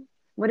time?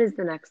 What is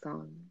the next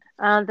song?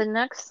 The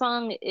next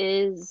song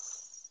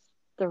is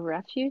The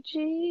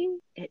Refugee,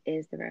 It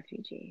is The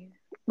Refugee.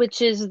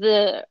 which is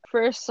the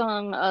first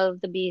song of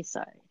the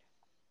B-side.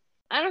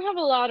 I don't have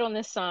a lot on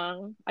this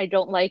song. I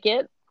don't like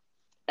it.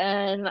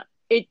 And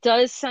it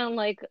does sound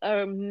like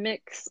a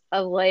mix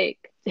of like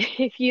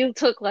if you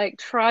took like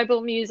tribal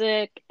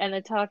music and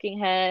the Talking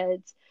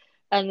Heads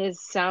and this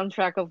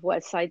soundtrack of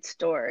West Side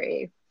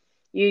Story,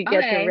 you get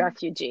The Okay.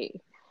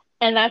 Refugee.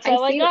 And that's I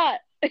all I see. got.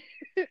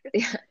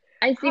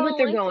 I see I what don't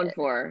they're like going it.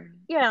 for.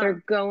 Yeah.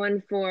 They're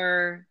going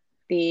for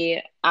the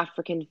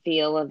African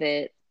feel of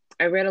it.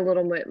 I read a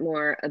little bit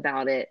more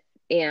about it,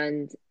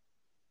 and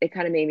it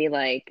kind of made me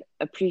like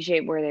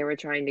appreciate where they were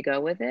trying to go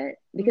with it.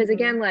 Because Hmm.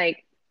 again,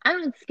 like I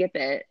don't skip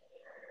it.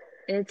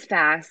 It's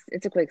fast.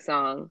 It's a quick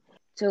song.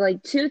 So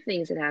like two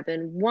things had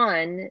happened.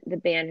 One, the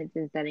band has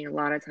been spending a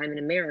lot of time in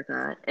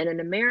America, and in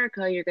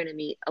America, you're going to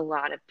meet a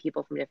lot of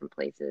people from different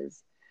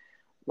places.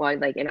 While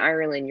like in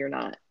Ireland, you're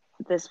not.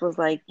 This was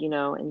like,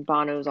 and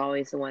Bono's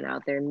always the one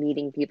out there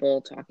meeting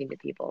people, talking to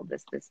people,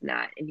 this, and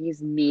that. And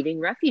he's meeting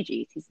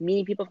refugees. He's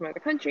meeting people from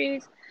other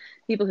countries,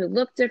 people who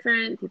look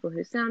different, people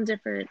who sound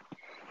different.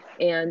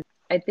 And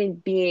I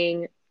think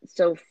being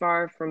so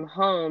far from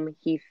home,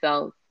 he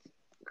felt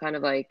kind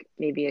of like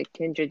maybe a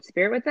kindred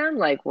spirit with them.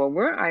 Like, well,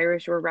 we're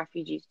Irish, we're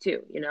refugees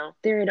too.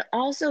 There had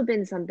also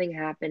been something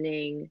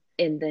happening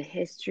in the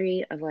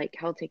history of like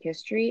Celtic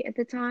history at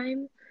the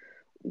time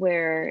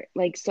where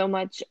like so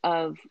much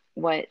of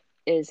what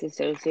is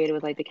associated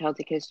with like the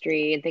Celtic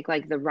history and think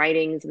like the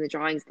writings and the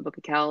drawings, the Book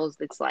of Kells,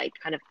 that's like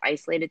kind of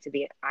isolated to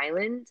the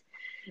island.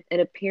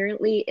 And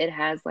apparently it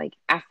has like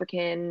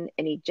African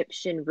and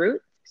Egyptian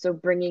roots. So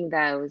bringing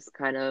those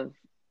kind of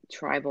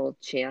tribal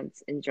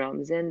chants and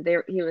drums in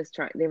there,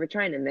 they were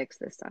trying to mix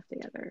this stuff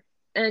together.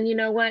 And you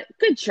know what?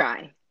 Good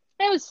try.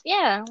 That was,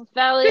 yeah, Good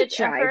valid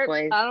try, effort.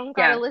 boys. I don't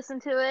gotta Yeah. listen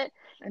to it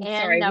I'm and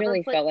sorry. I never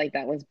really play. felt like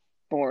that was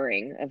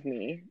boring of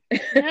me.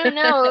 No,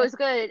 no, it was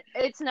good.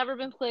 It's never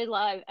been played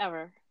live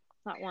ever.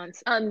 Not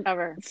once, Um,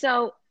 ever.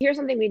 so here's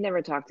something we've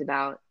never talked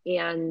about.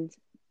 And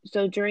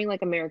so during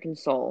like American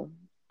Soul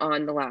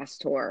on the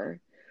last tour,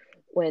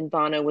 when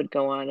Bono would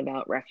go on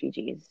about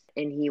refugees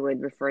and he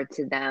would refer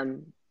to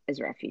them as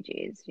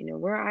refugees,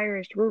 we're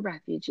Irish, we're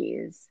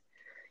refugees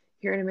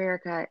here in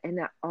America. And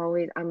that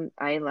always,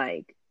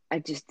 I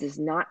just does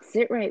not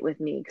sit right with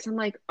me because I'm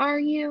like, are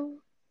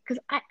you?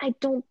 Because I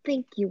don't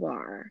think you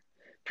are.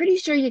 Pretty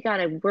sure you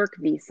got a work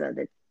visa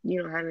that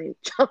you don't have any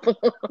trouble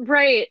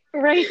Right,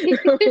 right.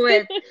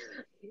 with.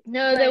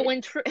 No, that But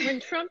when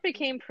Trump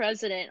became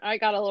president, I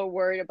got a little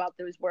worried about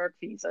those work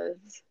visas.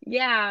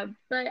 yeah,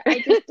 but I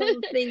just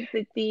don't think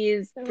that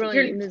these You're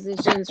brilliant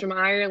musicians from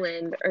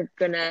Ireland are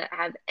gonna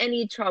have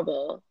any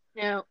trouble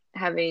no,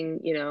 having,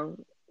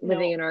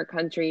 living no. in our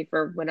country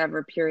for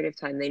whatever period of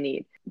time they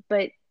need.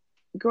 But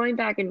going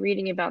back and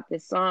reading about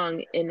this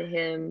song and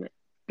him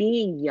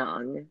being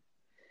young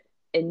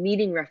and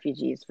meeting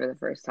refugees for the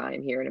first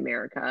time here in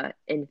America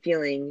and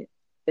feeling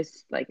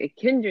this like a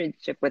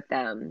kindredship with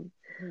them,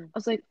 Hmm. I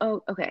was like,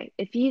 oh, okay.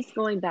 If he's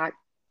going back,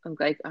 I'm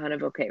like kind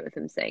of okay with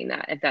him saying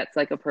that if that's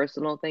like a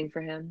personal thing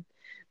for him.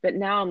 But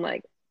now I'm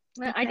like,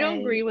 I don't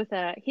okay, agree with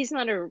that. He's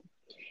not a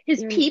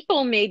his you're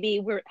people maybe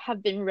were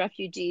have been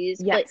refugees,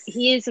 but yes,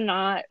 he is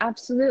not.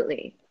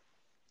 absolutely.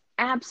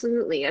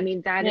 Absolutely. I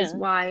mean, that is Yeah,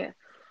 why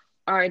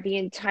the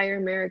entire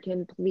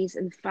American police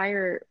and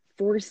fire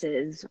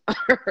forces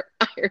are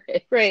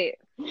Irish right.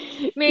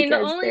 I mean, the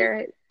because only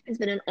there has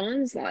been an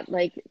onslaught.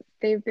 Like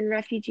they've been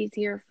refugees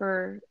here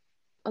for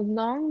a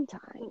long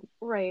time.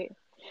 right.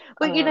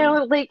 But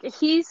Um, like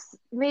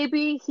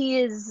maybe he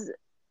is,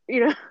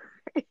 you know,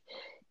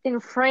 in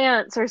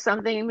France or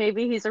something.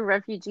 Maybe he's a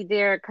refugee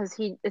there because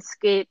he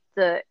escaped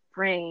the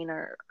rain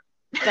or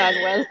bad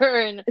weather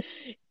in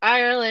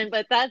Ireland.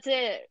 But that's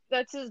it.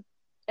 That's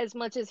as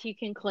much as he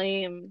can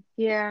claim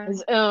yeah,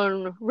 his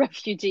own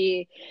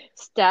refugee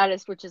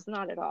status, which is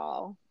not at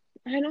all.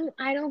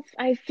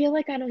 I feel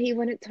like he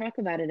wouldn't talk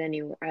about it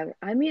anymore.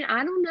 I mean,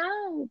 I don't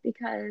know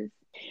because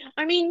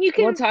I mean, you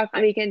can,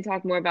 we can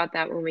talk more about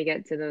that when we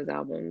get to those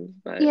albums,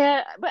 but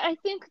yeah, but I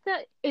think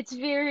that it's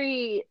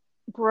very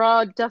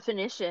broad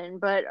definition.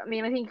 But I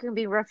mean, I think you can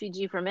be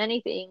refugee from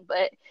anything.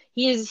 But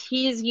he's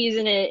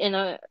using it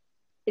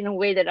in a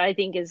way that I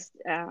think is.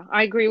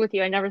 I agree with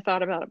you. I never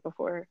thought about it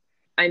before.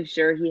 I'm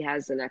sure he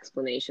has an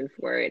explanation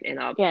for it, and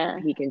Yeah,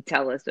 he can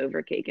tell us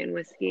over cake and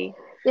whiskey,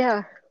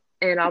 yeah.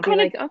 and I'll What be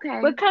kind of like, okay,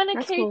 what kind of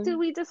that's cake cool. did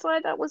we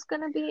decide that was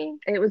gonna be?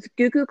 It was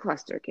Goo Goo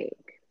Cluster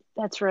cake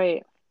That's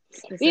right.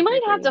 We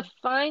might have to specifically.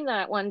 find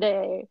that one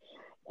day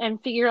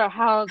and figure out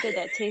how good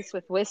that tastes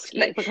with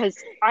whiskey because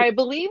I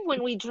believe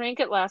when we drank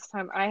it last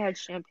time, I had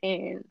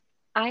champagne.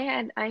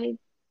 I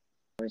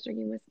was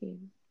drinking whiskey.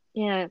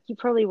 Yeah, you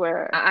probably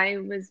were. I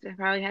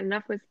probably had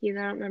enough whiskey that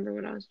I don't remember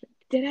what I was drinking.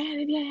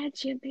 Maybe I had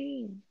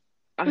champagne.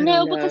 I don't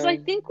No, because know. I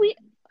think we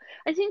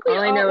All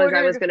I all know is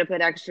I was ordered. gonna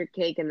put extra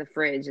cake in the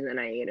fridge and then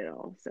I ate it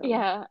all. So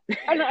Yeah,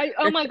 and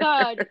oh my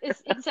God,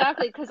 it's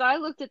exactly because I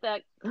looked at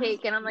that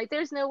cake and I'm like,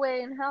 there's no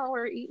way in hell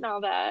we're eating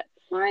all that.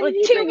 why did Like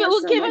you two, bring but us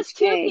we'll so give us much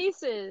two cake?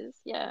 pieces.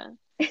 Yeah.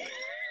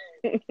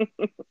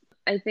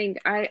 I think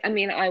I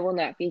mean I will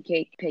not be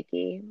cake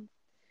picky,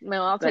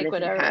 No, I'll but take if it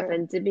whatever.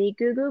 happened to be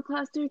Goo Goo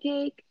Cluster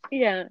cake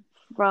Yeah.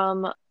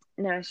 from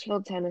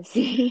Nashville,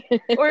 Tennessee.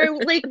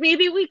 Or like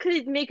maybe we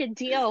could make a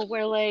deal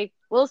where like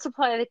we'll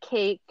supply the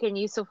cake and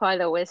you supply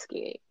the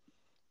whiskey.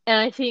 And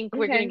I think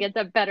we're gonna Okay. get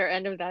the better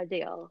end of that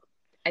deal.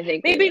 I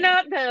think we Maybe will.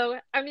 not though.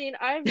 I mean,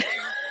 I've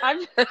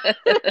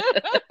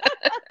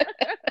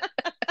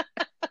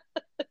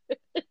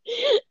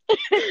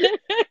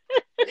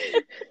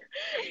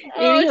Oh,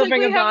 Maybe it's he'll like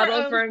bring a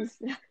bottle for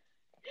himself.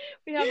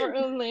 we have our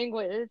own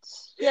language.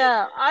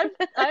 Yeah, I've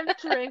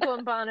drank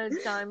on Bono's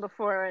dime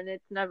before and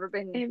it's never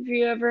been Have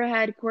you ever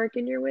had cork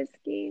in your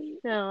whiskey?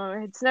 no,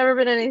 it's never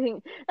been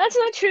anything. That's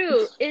not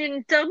true.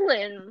 In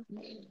Dublin,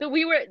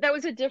 that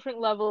was a different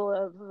level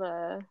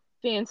of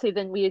fancy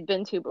than we had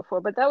been to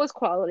before, but that was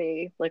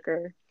quality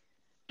liquor.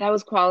 That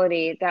was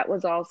quality. That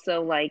was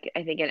also like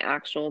I think an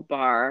actual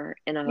bar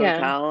in a Yeah,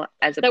 hotel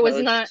as that was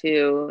opposed not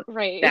to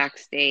right.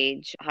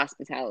 backstage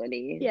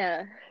hospitality.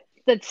 Yeah,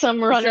 that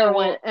some runner So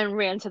went and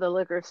ran to the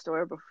liquor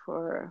store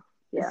before.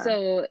 Yeah,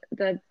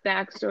 the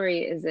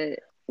backstory is that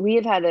we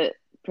have had a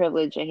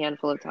privilege a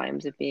handful of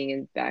times of being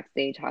in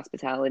backstage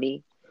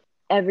hospitality.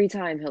 Every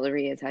time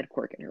Hillary has had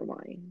cork in her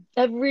wine.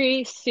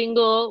 every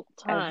single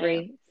time.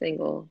 Every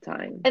single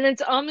time. And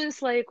it's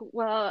almost like,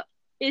 well,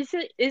 is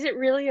it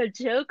really a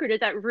joke or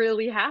did that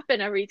really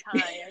happen every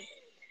time?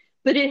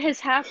 But it has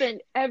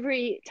happened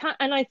every time,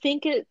 and I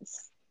think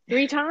it's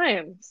three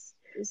times.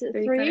 Is it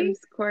Three three? times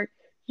cork.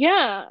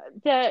 Yeah,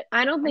 that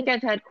I don't think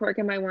I've had cork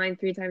in my wine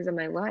three times in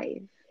my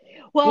life.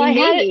 I well, mean,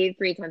 maybe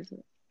three times.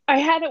 I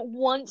had it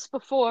once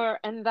before,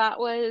 and that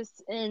was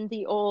in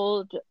the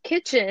old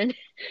kitchen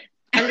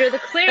under the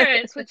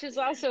clearance, which is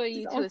also a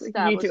It's U2 also you two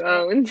establishment.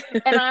 owned.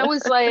 And I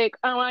was like,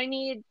 oh,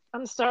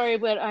 I'm sorry,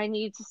 but I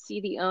need to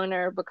see the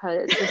owner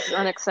because this is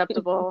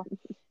unacceptable.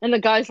 And the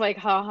guy's like,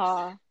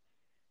 haha.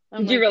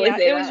 I'm Did you like, really yeah,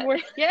 say it was that?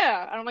 worth,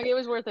 yeah. I'm like, it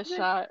was worth a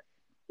shot.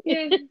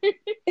 Yeah.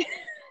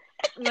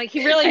 I'm like,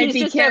 I'd he's be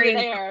just over carrying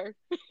there.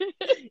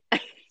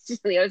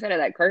 just the other side of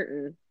that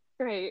curtain.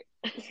 Right.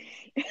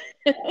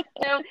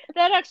 No,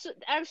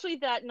 actually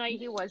that night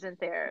he wasn't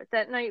there.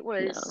 That night No.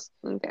 was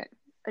Okay.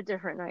 a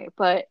different night.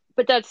 But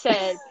that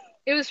said,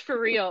 it was for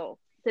real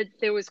that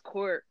there was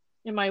court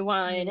in my Oh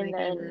wine my and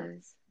then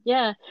goodness.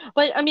 yeah.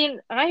 But I mean,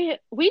 I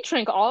we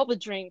drank all the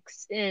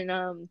drinks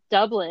in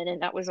Dublin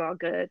and that was all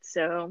good.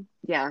 So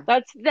Yeah.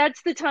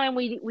 that's the time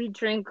we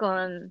drink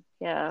on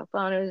yeah,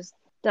 Bono's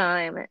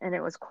dime and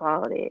it was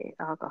quality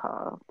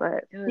alcohol.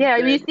 But It was yeah,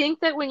 you good. think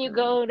that when you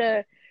go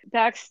to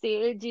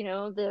backstage,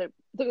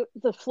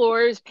 the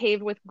floor is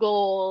paved with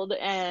gold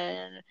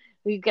and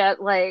we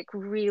got like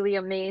really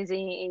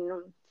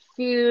amazing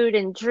food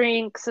and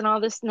drinks and all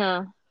this.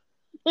 No.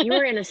 You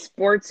were in a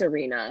sports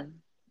arena.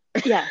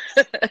 Yes.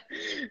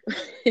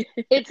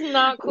 It's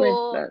not With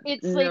cool. the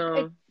It's like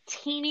a no.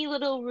 teeny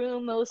little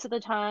room most of the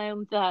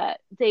time that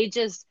they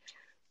just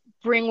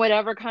bring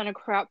whatever kind of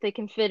crap they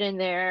can fit in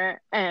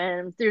there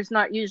and there's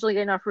not usually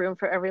enough room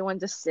for everyone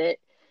to sit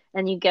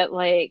and you get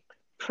like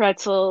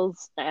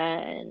pretzels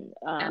and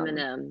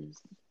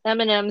M&Ms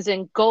M&Ms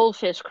and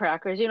goldfish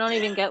crackers. You don't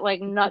even get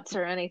like nuts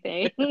or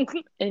anything.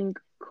 and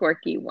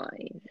corky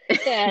wine.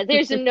 Yeah,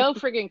 there's no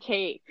friggin'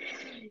 cake.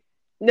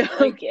 No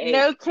Like cake.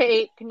 no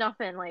cake,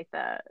 nothing like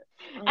that.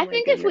 Oh I my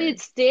think if we had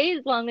goodness.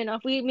 stayed long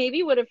enough, we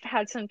maybe would have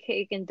had some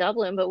cake in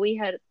Dublin, but we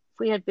had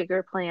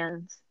bigger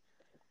plans.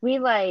 We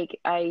like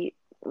I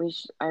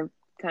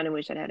kind of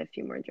wish I'd had a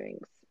few more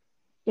drinks.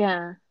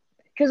 Yeah.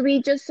 Because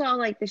we just saw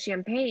like the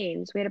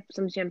champagnes. We had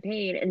some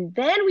champagne and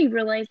then we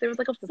realized there was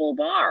like a full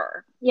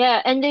bar.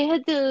 Yeah, and they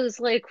had those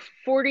like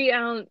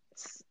 40-ounce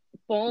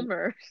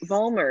Bulmers,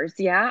 Bulmers,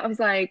 yeah. which I was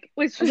like,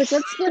 was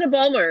let's split a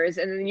Bulmers,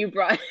 and then you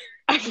brought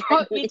I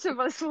brought each of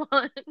us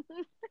one.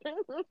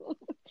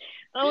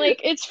 I'm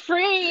like, it's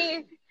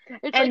free.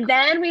 It's like and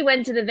then we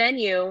went to the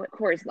venue,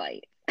 Coors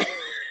Light.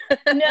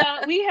 No,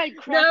 we had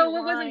crappy No,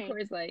 it wasn't wine.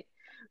 Coors Light.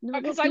 No,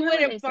 Because what I beer were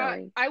they wouldn't buy.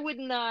 selling? I would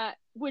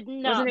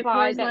Wasn't not it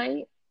buy Coors that.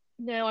 Light?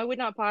 No, I would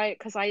not buy it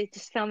because I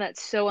just found that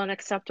so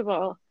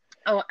unacceptable.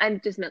 Oh, I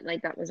just meant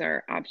like that was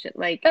our option.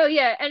 Like, Oh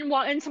yeah,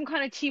 and some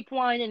kind of cheap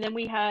wine, and then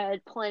we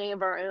had plenty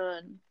of our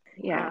own.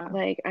 yeah,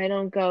 like I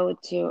don't go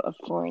to a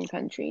foreign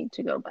country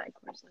to go buy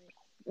Coors Light.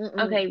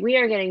 Mm-mm. Okay, we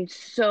are getting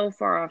so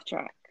far off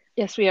track.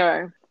 Yes, we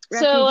are.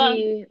 So,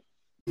 Refugee.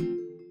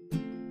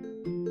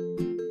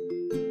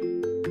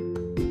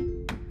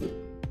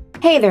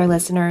 Hey there,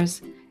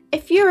 listeners.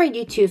 If you're a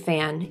U2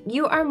 fan,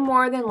 you are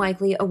more than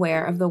likely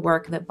aware of the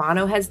work that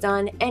Bono has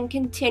done and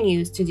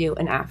continues to do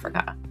in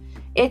Africa.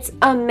 It's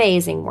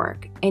amazing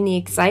work, and the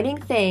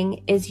exciting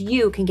thing is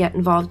you can get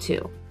involved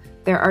too.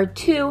 There are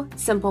 2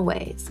 simple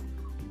ways.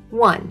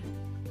 1.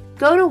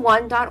 Go to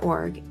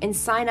one.org and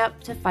sign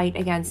up to fight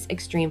against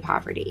extreme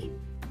poverty.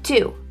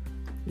 2.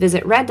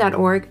 Visit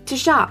red.org to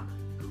shop.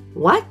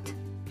 What?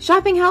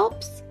 Shopping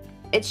helps?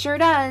 It sure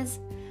does.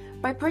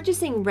 By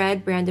purchasing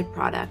Red branded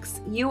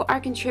products, you are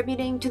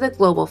contributing to the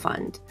Global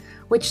Fund,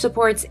 which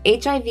supports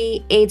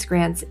HIV/AIDS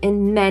grants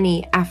in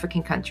many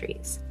African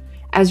countries.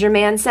 As your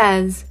man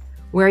says,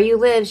 where you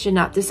live should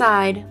not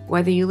decide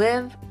whether you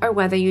live or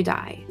whether you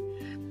die.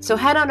 So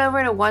head on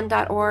over to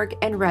one.org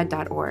and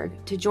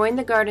red.org to join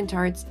the Garden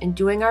Tarts in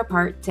doing our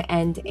part to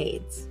end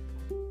AIDS.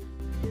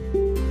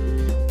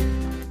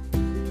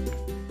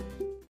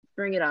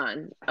 Bring it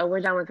on. Oh,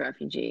 we're done with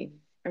Refugee.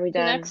 Are we the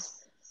done?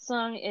 next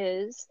song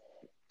is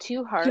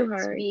Two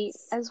Hearts Beat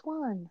as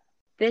One.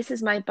 This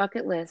is my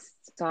bucket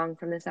list song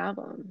from this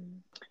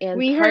album. And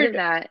We part heard of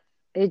that,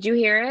 did you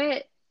hear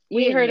it?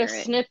 we heard a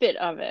snippet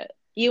of it.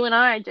 You and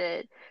I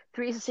did.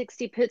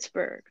 360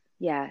 Pittsburgh.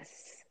 Yes,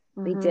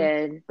 we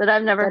did. But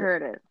I've never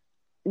heard it.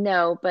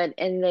 No,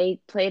 and they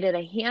played it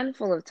a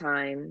handful of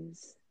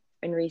times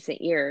in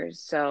recent years.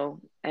 So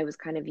I was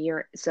kind of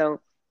so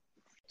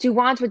to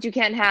want what you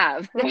can't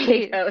have.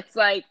 Right. It's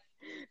like,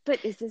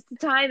 but is this the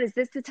time? Is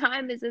this the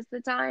time? Is this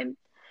the time?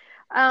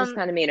 Just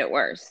kind of made it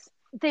worse.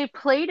 They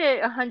played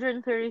it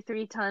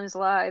 133 times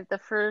live. The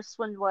first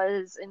one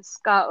was in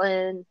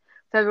Scotland,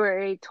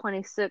 February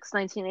 26,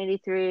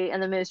 1983,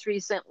 and the most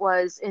recent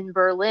was in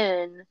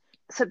Berlin,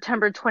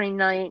 September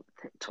 29th,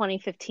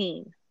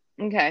 2015.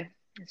 Okay.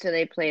 So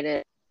they played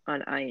it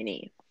on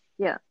I&E.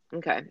 Yeah.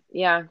 Okay.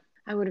 Yeah.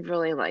 I would have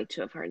really liked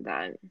to have heard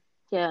that.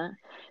 Yeah.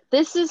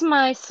 This is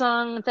my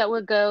song that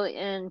would go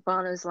in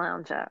Bono's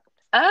Lounge Act.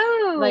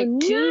 Oh, like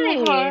nice.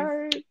 2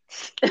 hearts.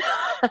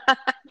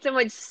 So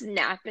much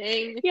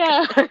snapping.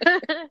 Yeah.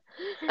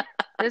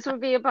 This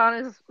would be a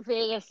Bono's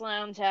Vegas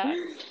Lounge Act.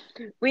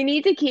 We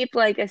need to keep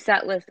like a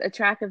set list, a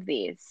track of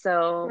these.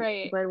 So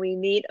when we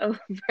meet over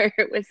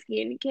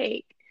whiskey and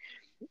cake,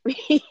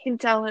 we can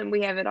tell him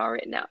we have it all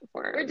written out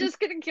for him. We're just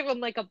going to give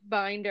him like a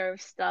binder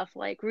of stuff,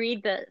 like,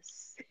 read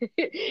this.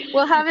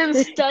 We'll have him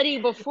study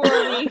before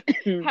we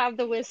have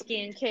the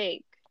whiskey and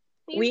cake.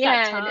 We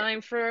got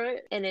time for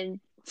it. An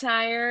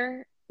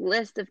entire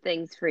list of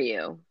things for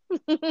you.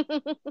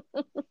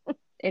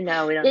 And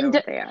now we don't know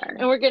what they are.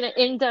 And we're going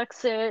to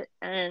index it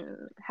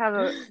and have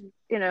a,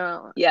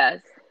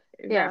 Yes.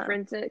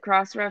 Reference it,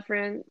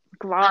 cross-reference.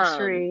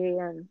 Glossary.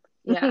 And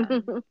yeah.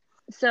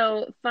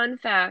 So, fun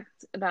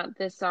fact about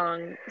this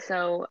song.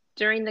 So,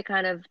 during the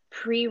kind of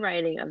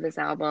pre-writing of this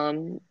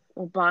album,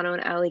 Bono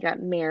and Ali got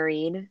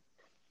married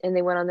and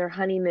they went on their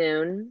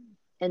honeymoon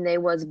and they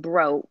was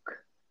broke.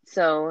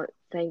 So,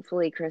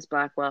 thankfully, Chris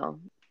Blackwell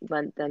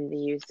lent them the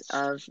use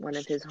of one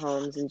of his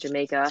homes in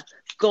Jamaica.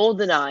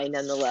 Goldeneye,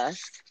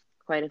 nonetheless.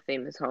 Quite a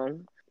famous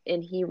home.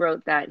 And he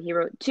wrote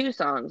 2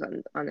 songs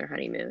on their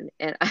honeymoon.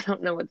 And I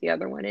don't know what the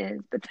other one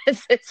is, but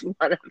this is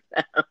one of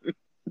them.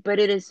 But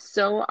it is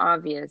so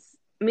obvious.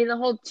 I mean, the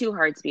whole Two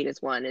Hearts Beat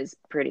as One is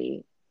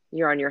pretty.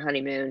 You're on your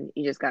honeymoon.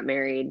 You just got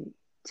married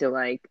to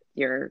like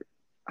your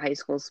high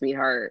school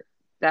sweetheart.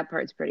 That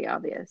part's pretty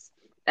obvious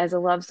as a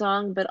love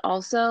song, but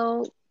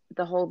also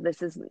the whole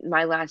 "this is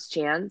my last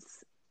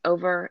chance"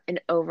 over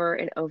and over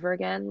and over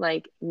again.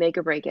 Like, make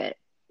or break it.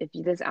 If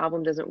this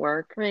album doesn't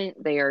work, right,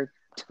 they are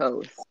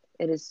toast.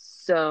 It is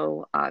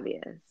so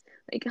obvious.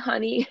 Like,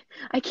 honey,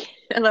 I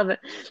love it.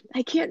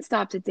 I can't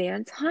stop to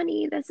dance.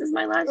 Honey, this is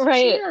my last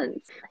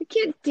chance. I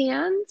can't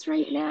dance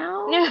right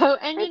now. No,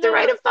 and I have to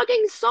write a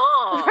fucking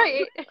song.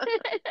 Right.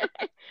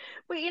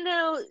 But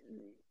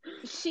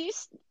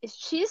she's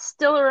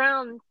still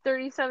around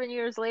 37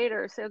 years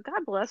later, so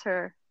God bless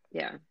her.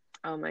 Yeah.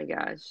 Oh my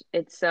gosh.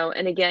 It's so,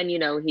 and again,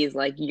 he's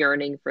like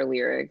yearning for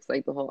lyrics,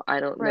 like the whole I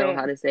don't know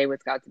how to say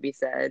what's got to be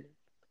said.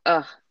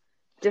 Ugh.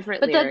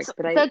 Different lyrics.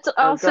 That's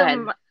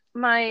also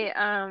my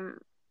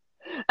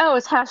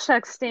it's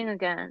hashtag Sting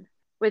again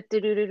with do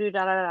do do do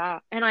da da da,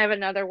 and I have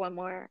another one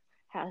more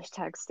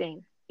hashtag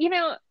Sting.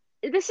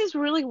 This is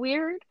really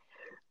weird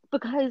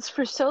because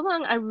for so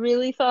long I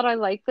really thought I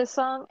liked this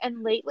song,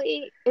 and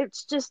lately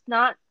it's just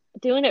not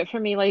doing it for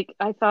me like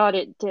I thought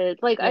it did.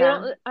 Like, I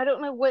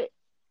don't know what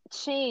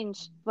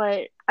changed,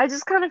 but I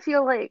just kind of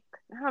feel like,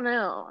 I don't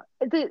know,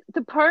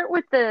 the part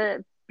with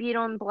the beat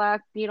on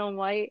black, beat on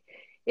white,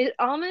 it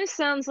almost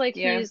sounds like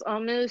he's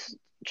almost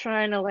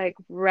trying to like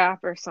rap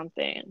or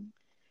something.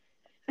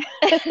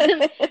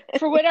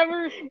 For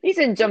whatever, he's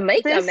in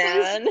Jamaica,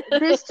 man.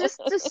 This just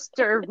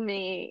disturbed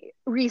me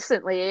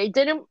recently.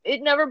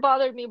 It never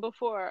bothered me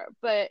before,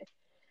 but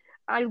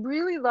I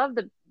really love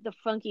the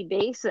funky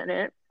bass in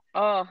it.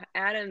 Oh,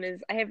 I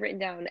have written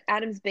down,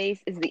 Adam's bass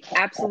is the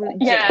absolute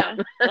jam.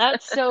 Yeah,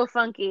 that's so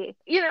funky.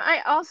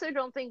 I also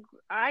don't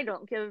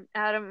give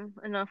Adam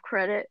enough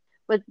credit,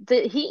 but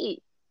he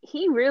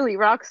really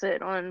rocks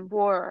it on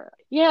War.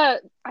 Yeah,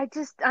 I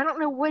don't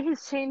know what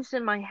has changed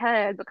in my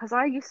head, because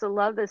I used to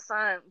love this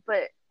song,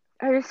 but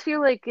I just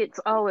feel like it's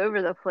all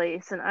over the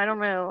place, and I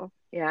don't know.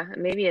 Yeah,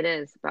 maybe it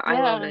is, but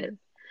I love it.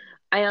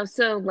 I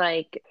also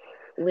like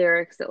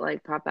lyrics that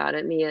like pop out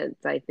at me as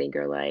I think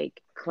are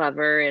like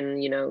clever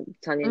and,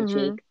 tongue in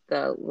cheek.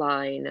 The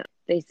line,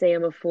 they say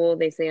I'm a fool,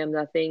 they say I'm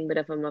nothing, but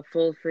if I'm a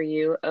fool for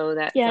you, oh,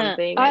 that's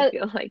something. I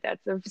feel like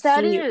that's a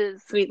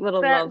sweet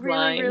little love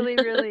line. That really,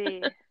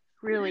 really,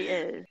 really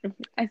is.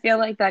 I feel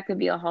like that could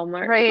be a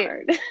Hallmark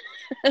card.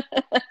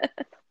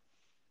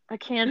 I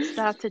can't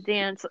stop to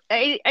dance.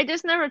 I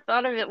just never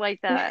thought of it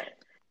like that.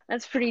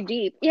 That's pretty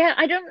deep. Yeah,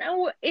 I don't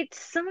know. It's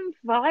some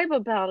vibe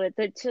about it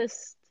that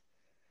just,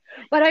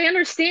 but I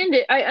understand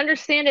it. I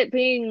understand it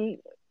being,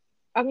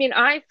 I mean,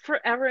 I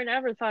forever and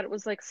ever thought it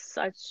was like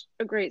such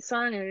a great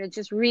song, and it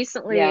just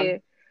recently,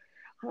 I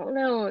don't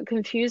know, it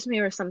confused me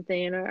or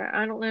something, or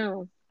I don't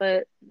know.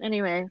 But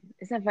anyway.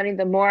 Isn't that funny?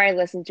 The more I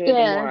listen to it, the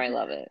more I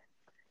love it.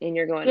 And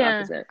you're going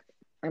opposite.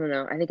 I don't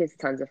know. I think it's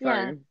tons of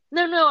fun.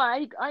 No,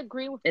 I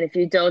agree with. And if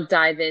you don't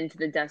dive into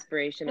the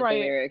desperation of the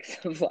lyrics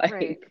of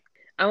like,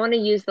 I want to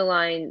use the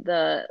line,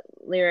 the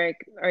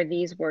lyric, are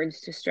these words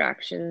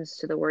distractions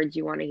to the words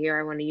you want to hear?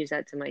 I want to use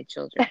that to my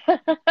children.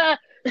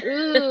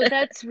 Ooh,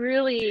 that's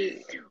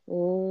really.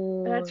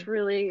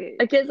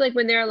 Kids, like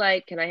when they're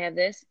like, can I have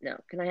this? No.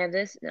 Can I have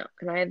this? No.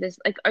 Can I have this?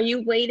 Like, are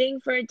you waiting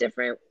for a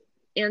different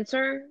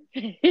answer?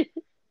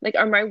 Like,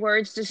 are my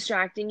words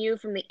distracting you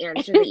from the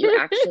answer that you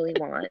actually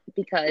want?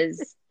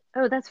 Because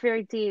that's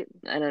very deep.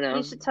 I don't know.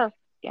 You should tell.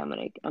 Yeah,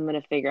 I'm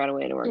gonna figure out a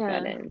way to work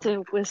that in.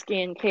 To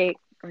whiskey and cake.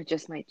 Or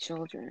just my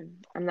children.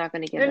 I'm not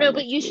gonna get no,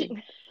 but you should.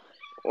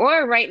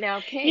 Or right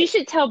now, cake. You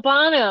should tell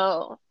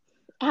Bono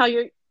how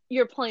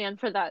your plan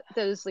for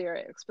those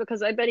lyrics,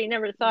 because I bet he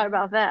never thought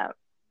about that.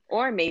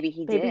 Or maybe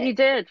he did. Maybe he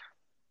did.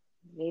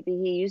 Maybe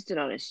he used it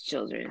on his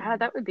children. God,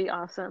 that would be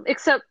awesome.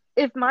 Except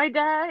if my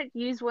dad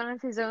used one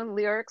of his own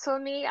lyrics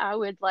on me, I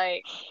would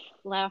like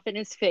laugh in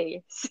his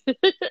face.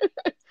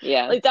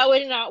 Yeah. Like that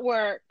would not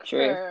work.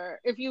 True.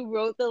 If you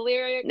wrote the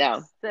lyrics,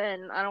 no,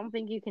 then I don't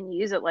think you can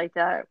use it like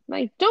that.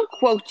 Like, don't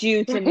quote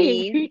you to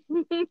me.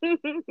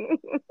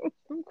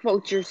 Don't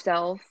quote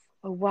yourself.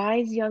 A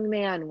wise young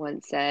man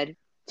once said,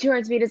 2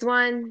 hearts beat as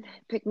one,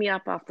 pick me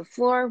up off the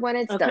floor when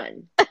it's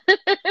done.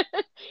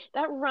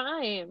 That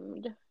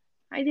rhymed.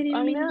 I didn't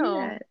even do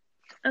that.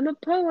 I'm a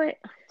poet,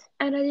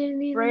 and I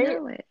didn't even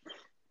know it.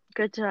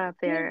 Good job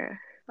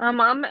there. I'm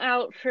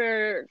out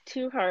for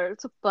 2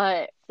 hearts,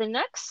 but the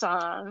next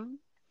song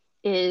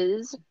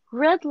is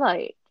Red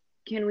Light.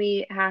 Can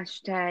we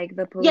hashtag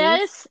the police?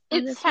 Yes,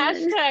 it's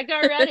hashtag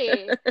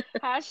already.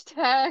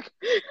 Hashtag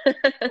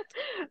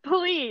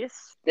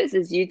police. This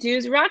is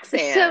U2's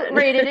Roxanne. So,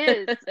 right,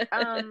 it is.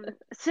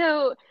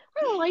 So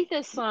I don't like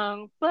this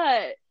song,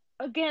 but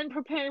again,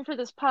 preparing for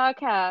this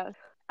podcast,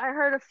 I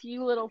heard a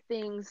few little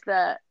things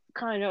that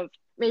kind of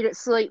made it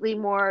slightly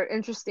more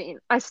interesting.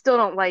 I still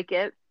don't like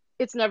it.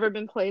 It's never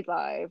been played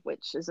live,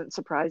 which isn't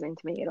surprising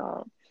to me at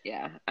all.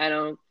 Yeah, I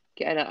don't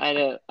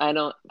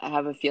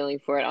have a feeling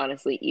for it,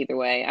 honestly, either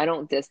way. I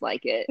don't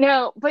dislike it.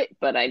 No, but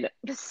I'm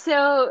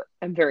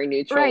very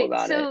neutral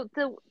about it.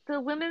 So the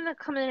women that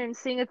come in and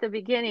sing at the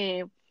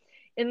beginning,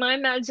 in my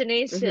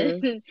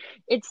imagination,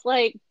 it's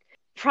like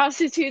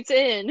prostitutes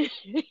in.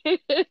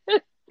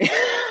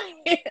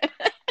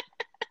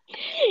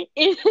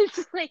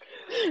 It's like,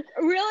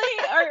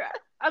 really?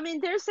 I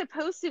mean, they're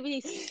supposed to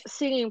be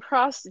singing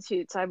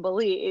prostitutes, I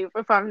believe,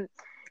 if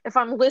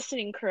I'm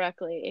listening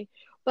correctly.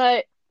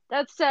 But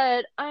that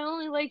said, I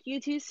only like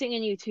U2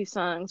 singing U2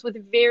 songs,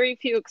 with very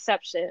few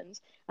exceptions.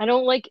 I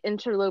don't like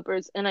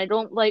interlopers, and I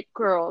don't like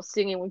girls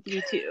singing with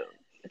U2.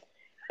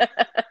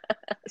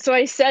 So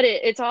I said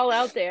it. It's all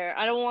out there.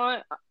 I don't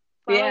want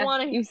to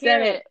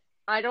hear it.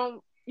 I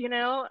don't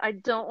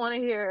want to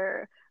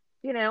hear.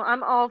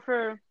 I'm all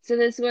for. So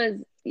this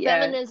was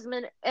feminism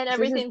and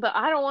everything, but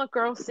I don't want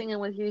girls singing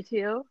with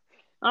U2.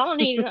 I don't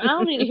need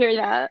to hear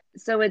that.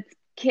 So it's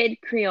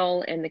Kid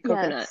Creole and the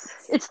Coconuts.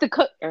 Yes. It's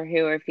the or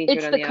who are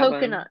featured on the album. It's the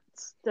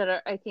Coconuts that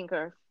are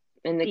featured.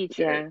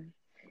 Yeah.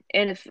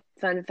 And a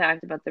fun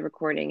fact about the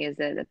recording is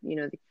that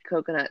the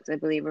Coconuts, I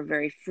believe, were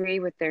very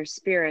free with their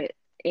spirit,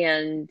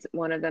 and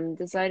one of them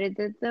decided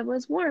that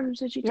was warm,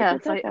 so she took her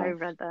top off. I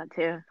read that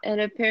too.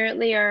 And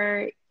apparently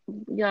our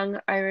young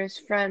Irish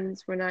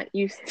friends were not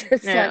used to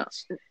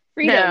such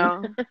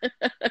freedom.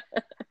 No.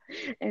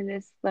 And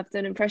this left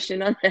an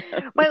impression on them.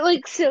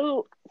 But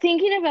so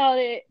thinking about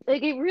it,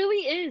 it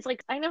really is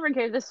I never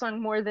gave this song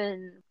more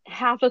than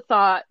half a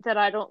thought that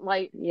I don't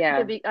like.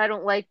 Yeah. I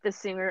don't like the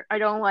singer. I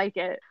don't like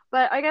it.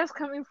 But I guess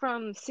coming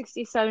from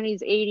 60s,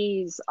 70s,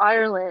 80s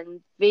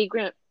Ireland,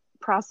 vagrant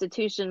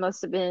prostitution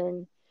must have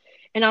been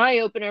an eye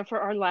opener for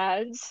our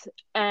lads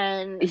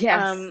and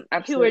Yes,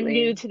 who are new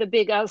absolutely. to the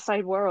big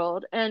outside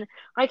world. And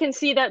I can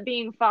see that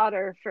being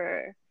fodder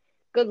for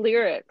good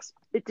lyrics.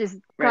 It just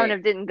kind Right.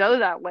 of didn't go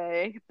that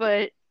way,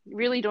 but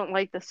really don't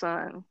like the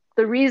song.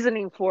 The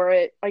reasoning for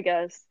it, I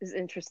guess, is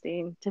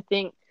interesting to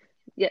think.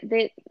 Yeah,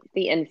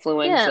 the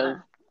influence of Yeah,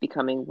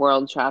 becoming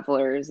world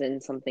travelers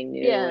and something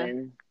new, yeah.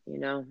 and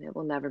it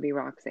will never be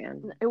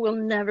Roxanne. It will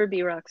never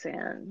be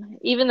Roxanne,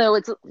 even though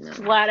it's No.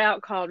 flat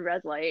out called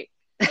Red Light.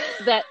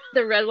 That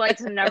the red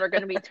light's never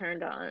going to be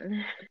turned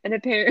on. And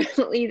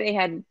apparently they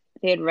had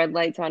red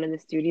lights on in the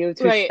studio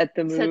to Right. set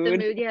the Set the mood.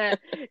 mood. Yeah.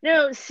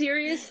 No,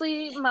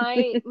 seriously,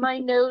 my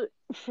note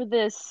for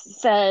this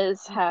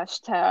says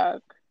hashtag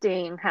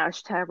Dane,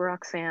 hashtag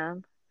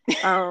Roxanne.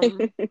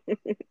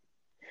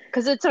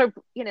 Because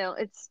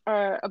it's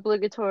our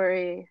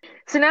obligatory.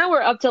 So now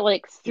we're up to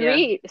like Yeah.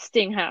 3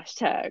 Sting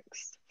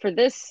hashtags for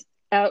this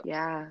out.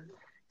 Yeah.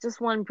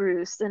 Just one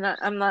Bruce, and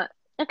I'm not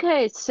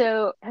okay.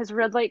 So has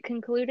red light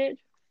concluded?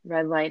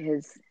 Red light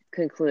has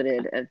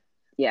concluded.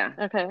 Yeah.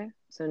 Okay.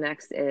 So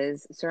next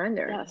is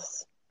Surrender.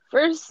 Yes.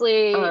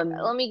 Firstly, Um,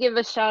 let me give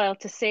a shout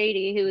out to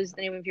Sadie, who is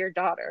the name of your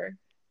daughter.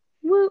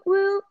 woo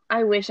woo.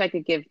 I wish I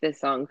could give this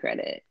song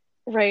credit.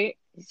 Right.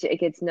 It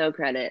gets no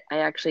credit. I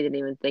actually didn't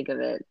even think of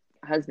it.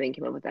 Husband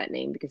came up with that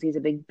name because he's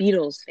a big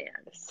Beatles fan.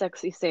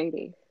 Sexy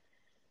Sadie.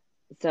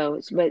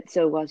 So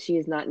while she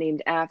is not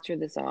named after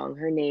the song,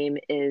 her name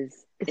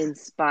is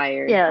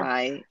inspired Yes.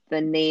 by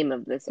the name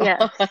of the song.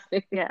 Yes.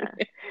 Yeah.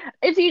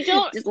 If you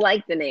don't just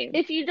like the name.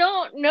 If you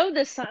don't know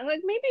this song,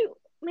 like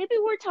maybe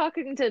we're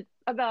talking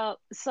about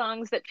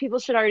songs that people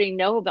should already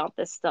know about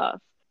this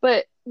stuff.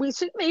 But we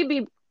should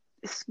maybe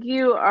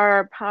skew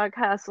our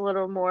podcast a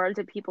little more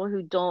to people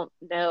who don't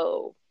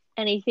know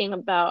anything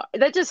about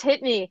that. Just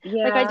hit me.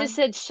 Yeah. Like I just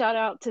said, shout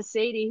out to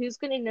Sadie. Who's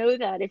going to know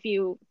that if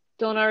you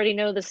don't already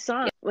know the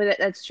song? Well,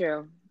 that's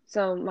true.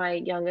 So my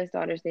youngest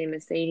daughter's name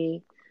is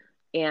Sadie,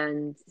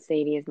 and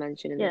Sadie is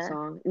mentioned in the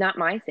song. Not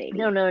my Sadie.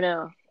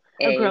 No.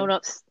 A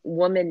grown-up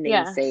woman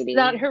named Sadie.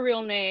 Not her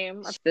real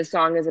name. The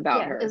song is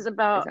about her. Is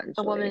about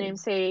a woman named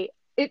Sadie.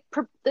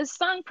 This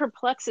song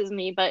perplexes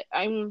me, but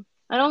I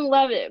don't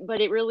love it,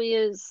 but it really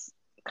is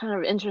kind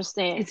of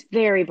interesting. It's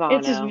very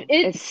Bono.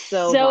 It's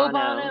so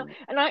Bono.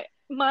 And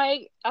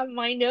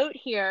my note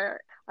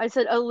here, I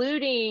said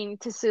alluding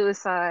to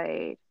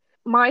suicide.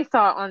 My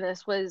thought on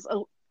this was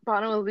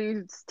Bono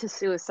alludes to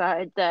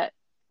suicide, that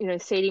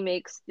Sadie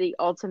makes the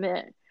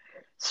ultimate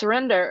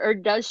surrender, or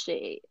does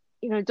she?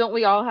 Don't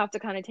we all have to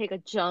kind of take a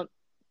jump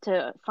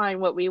to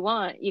find what we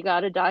want? You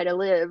got to die to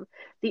live.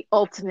 The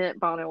ultimate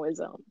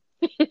Bonoism.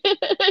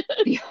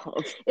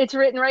 It's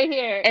written right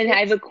here. And I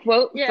have a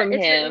quote from him.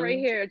 It's written right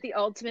here. The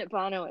ultimate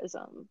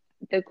Bonoism.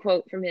 The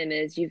quote from him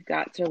is, "You've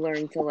got to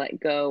learn to let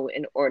go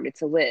in order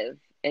to live."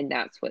 And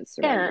that's what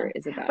surrender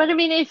is about. But I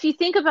mean, if you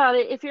think about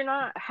it, if you're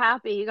not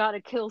happy, you got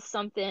to kill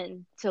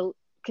something to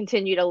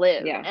continue to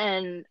live. Yeah.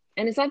 And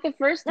it's not the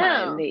first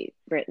time they've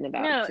written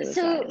about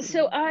suicide.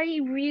 So I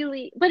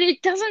really, but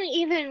it doesn't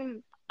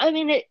even, I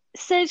mean, it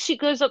says she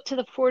goes up to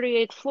the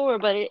 48th floor,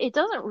 but it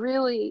doesn't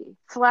really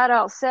flat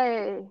out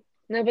say.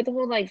 No, but the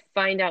whole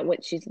find out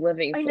what she's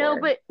living for. I know,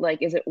 but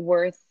is it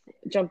worth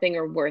jumping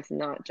or worth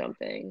not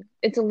jumping?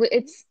 It's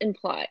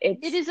implied.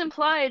 It is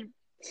implied.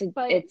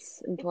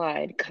 It's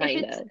implied,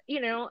 kind of.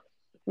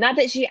 Not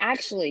that she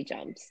actually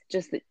jumps,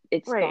 just that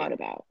it's thought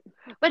about.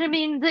 But I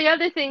mean, the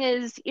other thing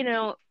is,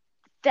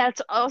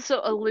 that's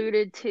also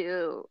alluded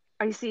to.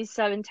 I see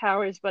 7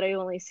 towers, but I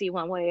only see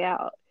one way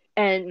out.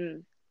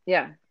 And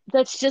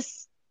that's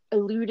just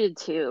alluded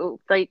to.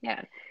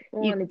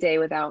 On a day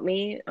without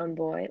me, on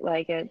boy,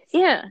 it's.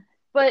 Yeah.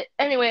 But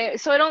anyway,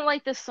 so I don't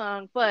like this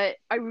song, but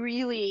I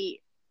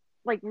really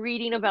like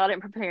reading about it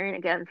and preparing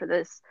again for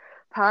this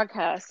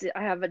podcast.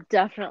 I have a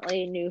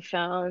definitely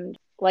newfound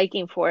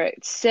liking for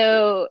it.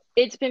 So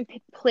it's been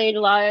played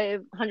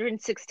live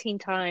 116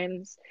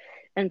 times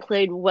and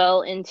played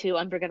well into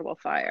Unforgettable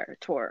Fire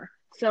tour.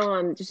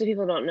 So just if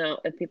people don't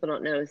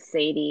know,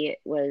 Sadie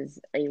was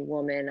a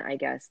woman, I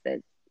guess,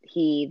 that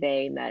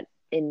they met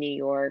in New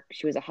York.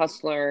 She was a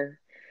hustler.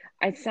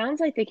 It sounds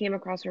like they came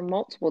across her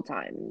multiple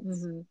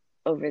times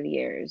over the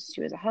years.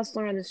 She was a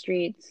hustler on the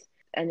streets,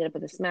 ended up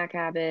with a smack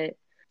habit,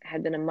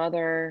 had been a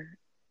mother,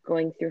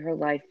 going through her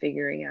life,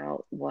 figuring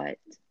out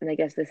and I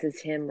guess this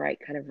is him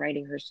kind of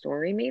writing her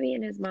story maybe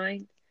in his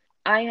mind.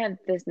 I have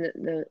this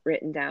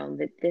written down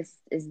that this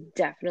is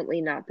definitely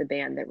not the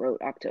band that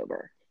wrote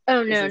October.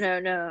 Oh,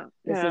 no.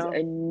 This is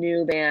a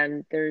new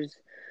band. There's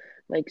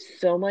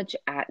so much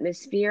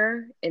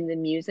atmosphere in the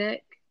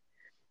music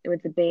and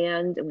with the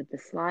band and with the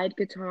slide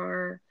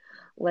guitar.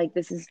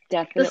 This is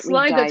definitely the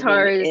slide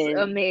guitar is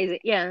amazing.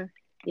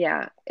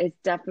 Yeah, it's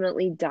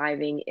definitely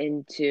diving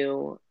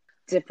into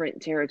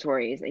different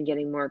territories and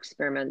getting more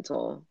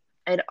experimental.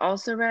 I'd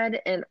also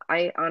read, and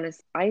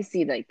I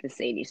see the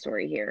Sadie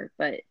story here,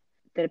 but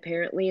that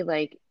apparently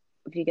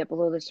if you get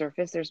below the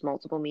surface, there's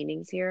multiple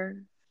meanings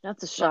here.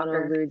 That's a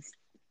shocker.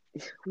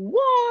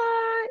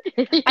 What?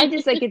 I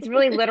just like it's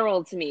really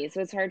literal to me,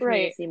 so it's hard for me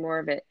to Right. see more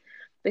of it.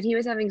 But he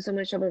was having so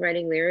much trouble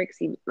writing lyrics.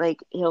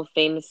 He'll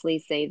famously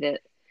say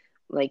that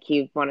like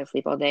he'd want to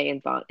sleep all day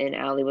and thought and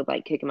Allie would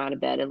like kick him out of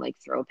bed and like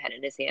throw a pen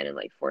in his hand and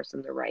like force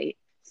him to write.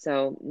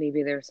 So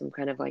maybe there's some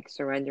kind of like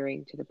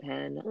surrendering to the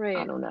pen. I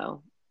Right. don't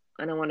know.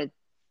 I don't want to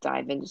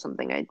dive into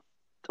something I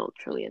don't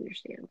truly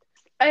understand.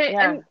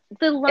 Yeah, And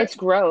it's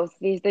growth.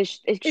 It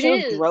it showed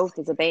is growth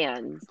as a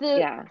band.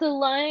 Yeah, the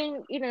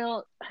line,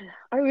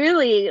 I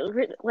really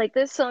like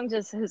this song.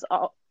 Just has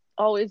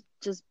always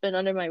just been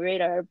under my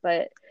radar,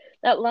 but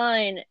that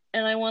line,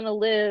 and I want to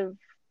live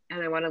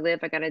and I want to live.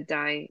 I gotta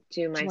die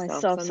to to myself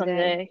myself someday.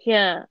 someday.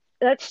 Yeah,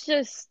 that's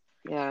just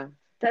Yeah,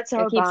 that's it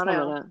our keeps coming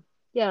Bono. up.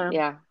 Yeah,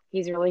 Yeah,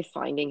 he's really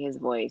finding his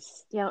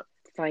voice, yeah.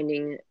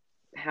 finding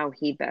how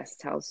he best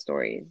tells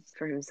stories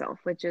for himself,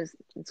 which is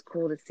it's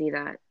cool to see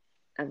that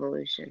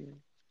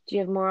evolution. Do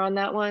you have more on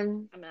that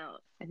one? I'm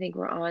out. I think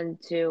we're on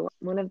to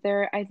one of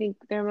I think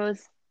their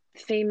most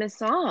famous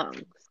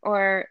songs,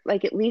 or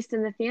like at least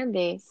in the fan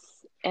base,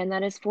 and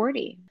that is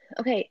 40.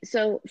 Okay,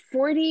 so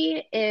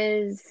 40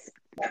 is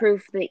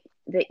proof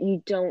that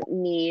you don't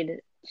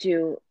need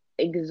to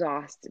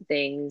exhaust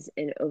things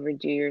and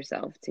overdo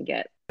yourself to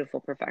get beautiful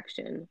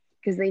perfection.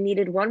 Because they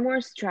needed one more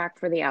track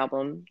for the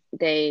album.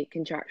 They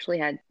contractually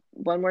had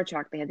one more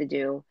track they had to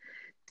do.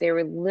 They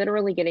were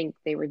literally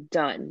they were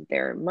done.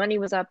 Their money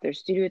was up, their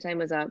studio time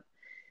was up.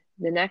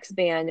 The next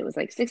band, it was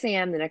like 6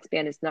 a.m. The next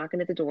band is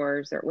knocking at the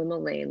doors. They're at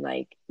Windmill Lane.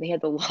 Like they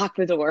had to lock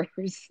the doors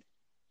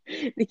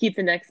to keep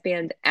the next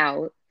band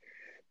out.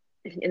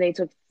 And they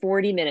took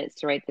 40 minutes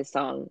to write this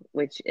song,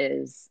 which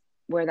is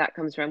where that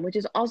comes from, which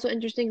is also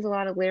interesting because a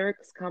lot of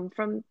lyrics come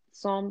from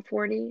Psalm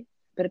 40.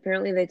 But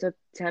apparently they took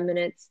 10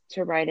 minutes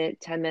to write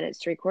it, 10 minutes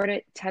to record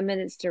it, 10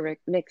 minutes to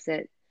mix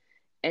it,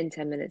 and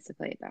 10 minutes to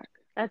play it back,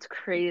 That's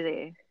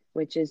crazy.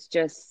 which is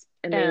just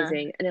Yeah,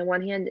 amazing. And on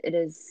one hand, it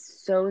is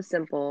so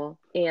simple.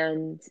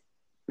 And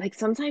like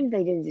sometimes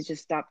they need to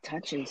just stop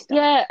touching stuff.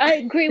 yeah. I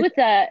agree with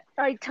that.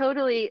 I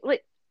totally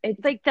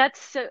It's like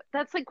that's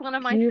like one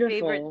of my favorite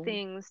beautiful.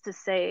 things to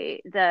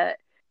say, that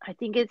I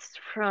think it's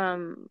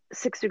from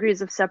 6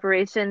 Degrees of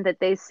Separation, that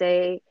they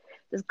say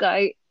this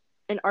guy,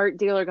 an art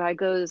dealer guy,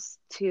 goes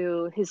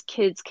to his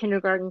kids'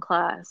 kindergarten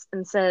class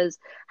and says,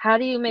 how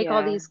do you make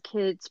all Yeah. these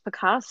kids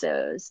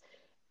Picassos?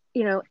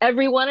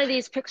 Every one of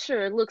these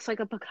pictures looks like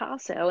a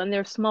Picasso, and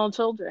they're small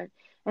children.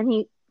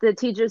 And the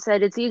teacher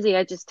said, it's easy,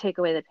 I just take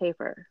away the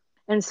paper.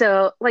 And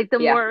so, like, the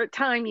Yeah. more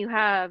time you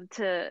have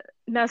to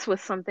mess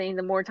with something,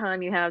 the more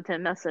time you have to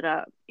mess it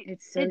up.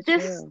 It's so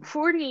This true.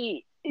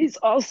 40 is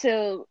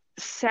also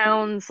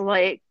sounds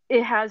like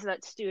it has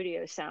that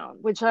studio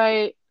sound, which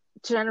I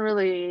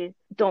generally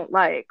don't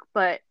like,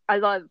 but I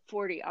love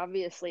 40,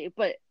 obviously.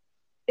 But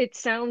it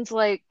sounds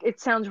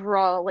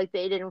raw, like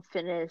they didn't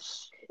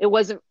finish. It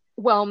wasn't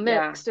well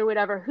Yeah. mixed or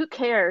whatever. Who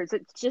cares?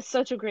 It's just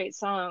such a great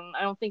song.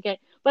 I don't think it,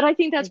 but I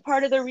think that's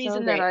part of the It's so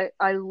reason that great.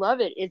 I love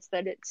it. It's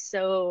that it's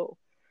so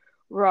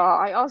raw.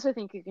 I also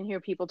think you can hear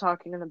people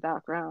talking in the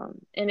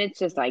background. And it's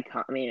just it's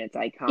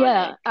Yeah,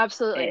 iconic. It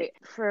absolutely.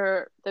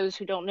 For those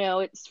who don't know,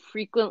 it's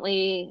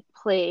frequently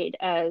played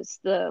as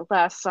the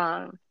last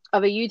song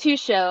of a U2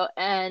 show,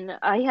 and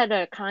I had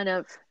a kind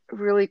of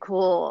really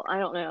cool, I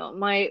don't know,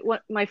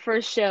 my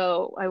first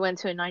show I went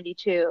to in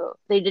 92,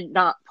 they did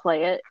not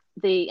play it.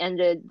 They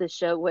ended the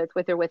show with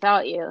or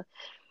without you.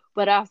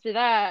 But after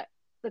that,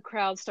 the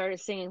crowd started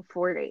singing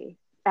 40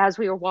 as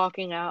we were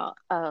walking out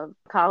of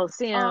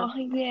Coliseum. Oh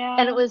And it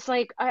yeah. was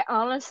like, I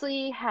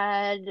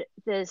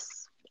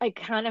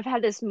kind of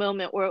had this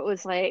moment where it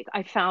was like,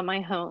 I found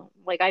my home.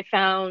 Like, I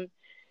found,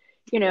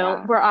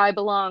 Yeah. where I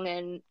belong.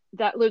 And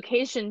that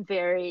location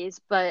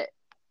varies, but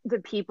the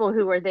people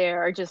who are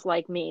there are just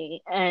like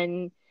me.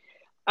 And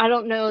I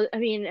don't know. I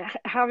mean,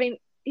 having,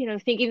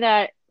 thinking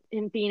that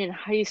in being in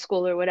high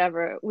school or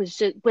whatever was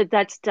just, but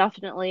that's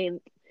definitely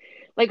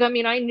like, I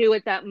mean, I knew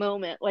at that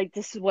moment, like,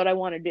 this is what I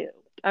want to do.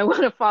 I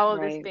want to follow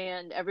this Right.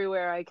 band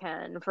everywhere I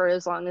can for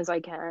as long as I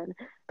can,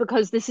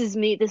 because this is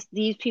me.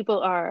 These people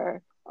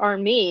are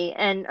me.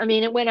 And I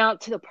mean, it went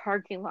out to the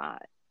parking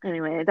lot.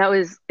 Anyway, that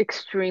was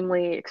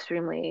extremely,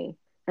 extremely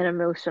an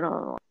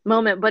emotional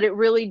moment, but it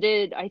really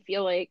did, I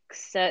feel like,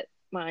 set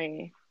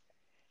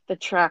the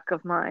track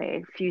of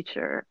my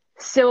future.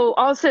 So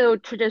also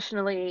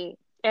traditionally,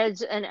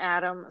 Edge and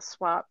Adam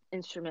swap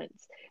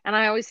instruments, and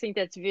I always think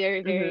that's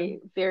very, Mm-hmm. very,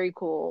 very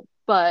cool.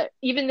 But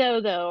even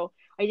though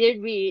I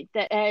did read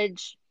that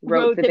Edge Wrote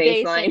wrote the the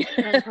bass bass line.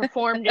 and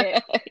performed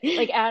it,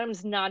 like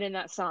Adam's not in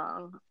that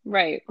song.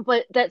 Right.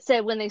 But that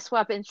said, when they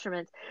swap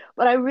instruments,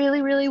 but I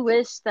really, really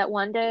wish that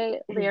one day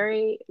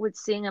Larry would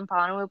sing and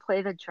Bono would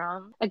play the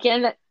drum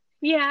again. That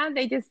Yeah,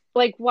 they just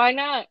like, why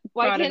not?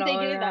 Why brought it can't they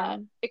all do that?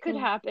 around. It could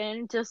Yeah.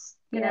 happen. Just,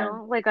 Yeah.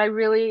 like, I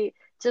really,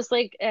 just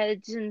like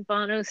Edge and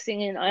Bono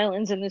singing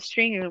Islands in the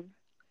Stream.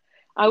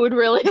 I would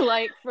really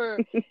like for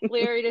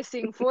Larry to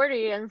sing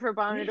 40 and for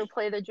Bono to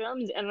play the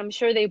drums. And I'm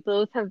sure they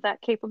both have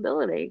that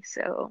capability.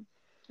 So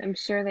I'm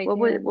sure they what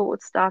can.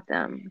 would stop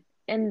them?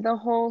 And the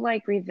whole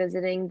like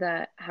revisiting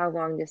the How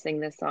Long to Sing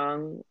This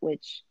Song,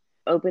 which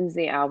opens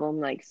the album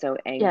like so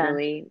Yeah.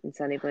 angrily in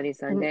Sunday Bloody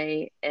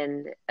Sunday,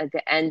 and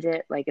to end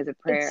it like as a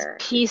It's prayer.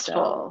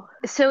 peaceful.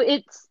 So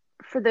it's,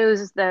 for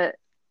those that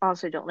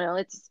also don't know,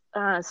 it's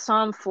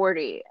Psalm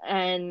 40.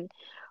 And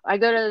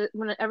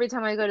every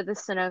time I go to the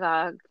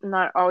synagogue, I'm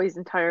not always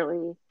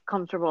entirely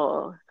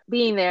comfortable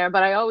being there,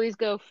 but I always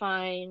go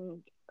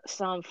find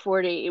Psalm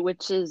 40,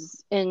 which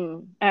is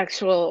in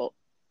actual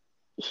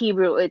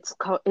Hebrew. It's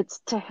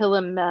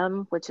Tehillim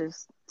Mem, which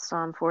is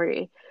Psalm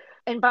 40.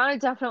 And Bono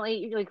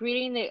definitely, like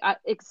reading the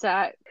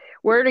exact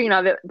wording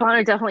of it,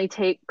 Bono definitely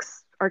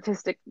takes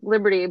artistic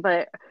liberty,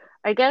 but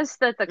I guess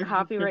that the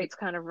copyrights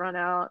kind of run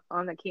out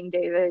on the King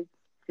David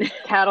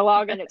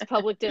catalog and it's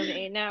public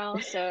domain now,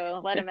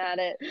 so let him at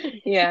it.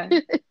 Yeah.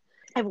 I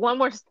have one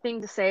more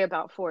thing to say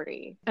about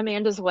 40,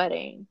 Amanda's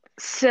wedding.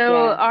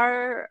 So Yes.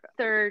 our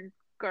third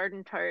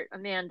garden tart,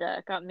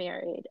 Amanda, got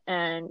married,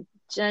 and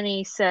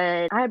Jenny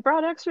said, I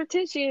brought extra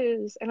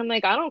tissues. And I'm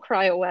like, I don't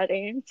cry at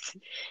weddings.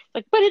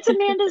 Like, but it's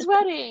Amanda's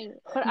wedding.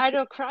 But I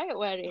don't cry at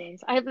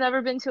weddings. I have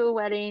never been to a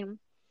wedding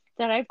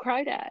that I've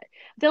cried at.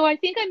 Though I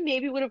think I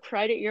maybe would have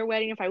cried at your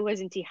wedding if I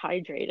wasn't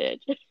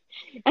dehydrated.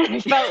 And I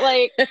felt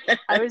like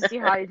I was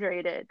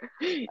dehydrated.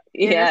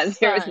 Yeah,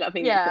 there was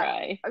nothing to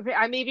cry.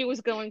 I maybe was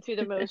going through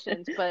the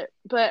motions, but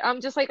I'm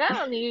just like, I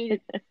don't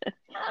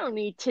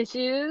need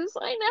tissues.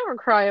 I never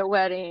cry at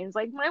weddings.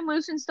 Like my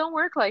emotions don't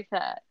work like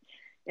that.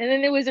 And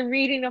then there was a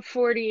reading of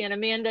 40, and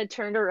Amanda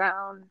turned her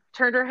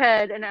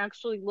head, and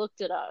actually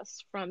looked at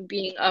us from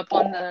being up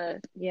on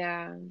the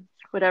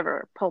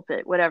whatever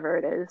pulpit, whatever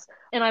it is.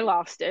 And I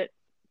lost it.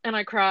 And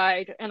I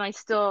cried, and I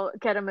still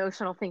get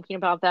emotional thinking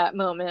about that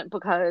moment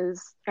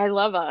because I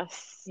love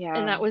us. Yeah.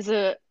 And that was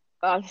a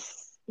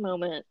us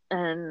moment,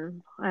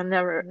 and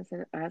it was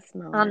an us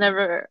moment.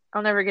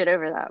 I'll never get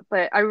over that.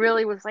 But I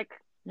really was like,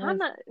 I'm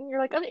not, and you're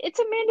like, it's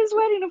Amanda's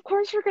wedding. Of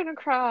course you're gonna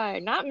cry.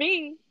 Not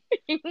me.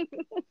 I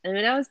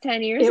mean, that was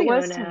 10 years ago. It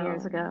was now. 10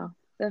 years ago.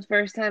 The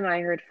first time I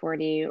heard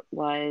 40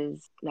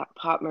 was that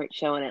Pop Mart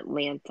show in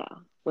Atlanta,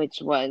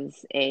 which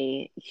was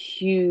a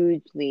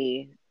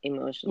hugely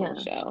emotional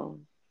show.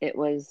 It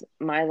was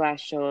my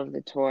last show of the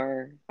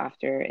tour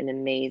after an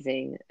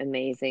amazing,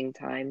 amazing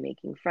time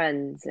making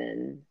friends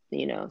and,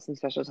 you know, some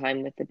special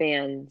time with the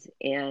band.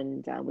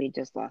 And we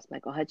just lost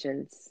Michael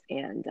Hutchence,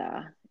 and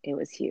it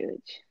was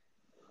huge.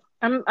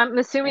 I'm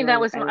assuming that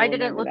was, I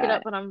didn't look it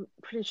up, but I'm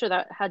pretty sure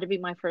that had to be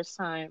my first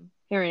time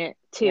hearing it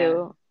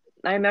too.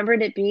 Yeah. I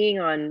remembered it being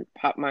on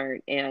Pop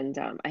Mart, and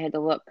I had to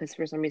look because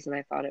for some reason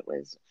I thought it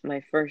was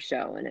my first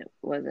show, and it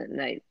wasn't.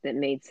 And that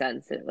made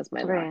sense that it was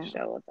my last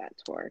show of that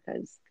tour,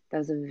 because that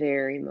was a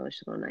very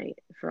emotional night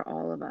for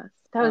all of us.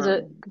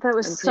 That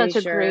was such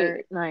a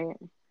great night.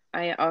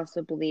 I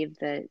also believe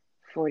that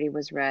 40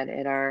 was read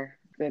at our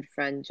good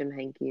friend Jim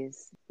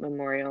Henke's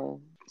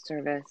memorial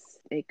service.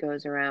 It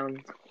goes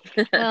around.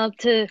 Well,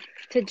 to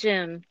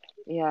Jim.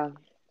 Yeah.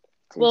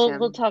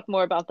 We'll talk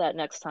more about that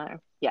next time.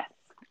 Yes.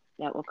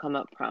 That will come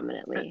up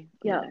prominently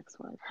in the next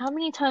one. How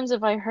many times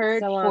have I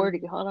heard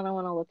 40? Hold on, I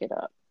want to look it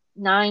up.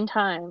 9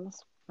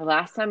 times. The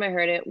last time I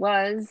heard it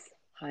was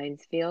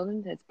Heinz Field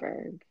in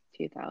Pittsburgh,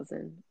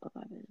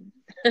 2011.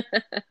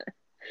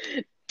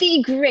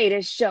 The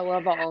greatest show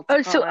of all time.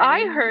 Oh, so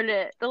I heard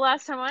it. The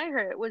last time I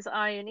heard it was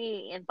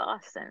I&E in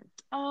Boston.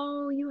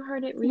 Oh, you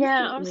heard it recently.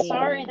 Yeah, I'm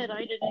sorry that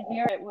I didn't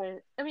hear it.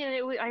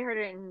 I heard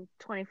it in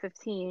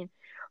 2015,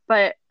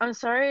 but I'm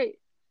sorry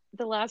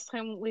the last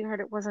time we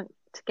heard it wasn't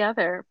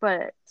together.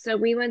 But so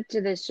we went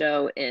to this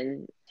show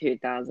in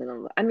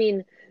 2011. I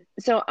mean,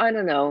 so I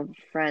don't know,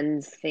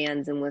 friends,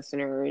 fans, and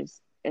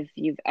listeners, if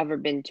you've ever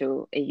been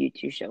to a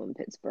U2 show in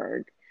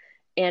Pittsburgh,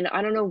 and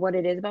I don't know what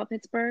it is about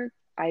Pittsburgh.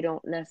 I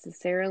don't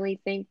necessarily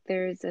think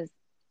it's a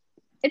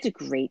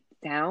great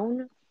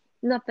town.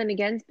 Nothing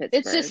against Pittsburgh.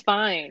 It's just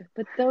fine.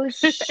 But those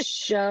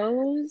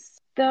shows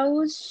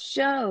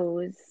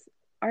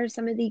are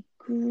some of the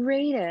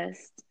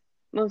greatest,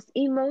 most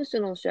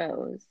emotional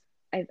shows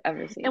I've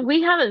ever seen. And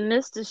we haven't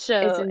missed a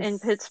show in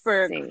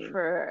Pittsburgh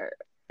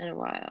in a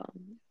while.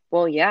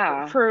 Well,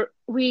 yeah.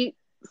 We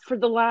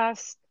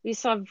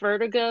saw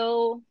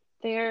Vertigo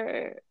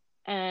there,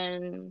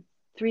 and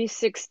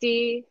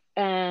 360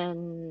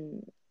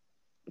 and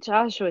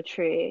Joshua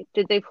Tree.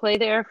 Did they play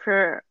there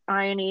for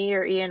I&E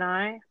or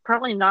E&I?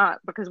 Probably not,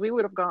 because we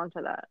would have gone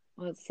to that.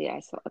 Let's see.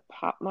 I saw a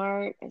Pop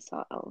Mart. I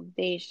saw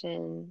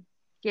Elevation.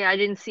 Yeah, I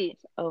didn't see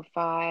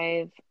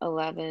 05,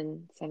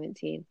 11,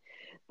 17.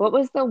 What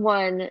was the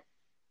one?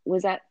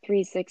 Was that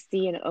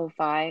 360 and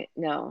 05?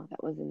 No,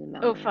 that was in the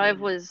mountain. 05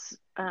 was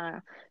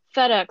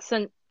FedEx,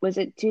 and was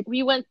it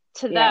we went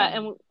to that,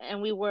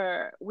 and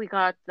we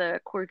got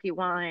the quirky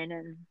wine,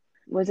 and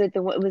was it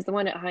it was the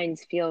one at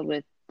Heinz Field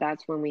with,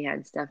 that's when we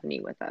had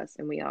Stephanie with us,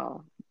 and we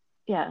all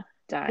died.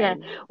 Yeah.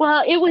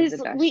 Well, it was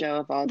the best show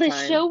of all time. The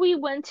show we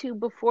went to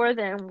before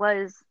then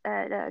was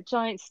at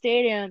Giant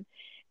Stadium,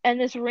 and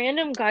this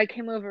random guy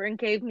came over and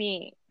gave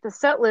me the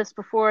set list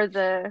before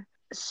the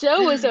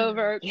show was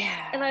over.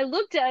 Yeah. And I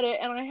looked at it,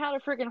 and I had a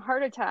freaking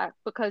heart attack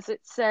because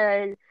it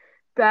said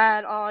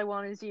Bad, All I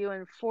Want Is You,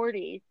 and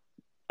 40,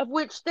 of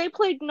which they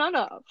played none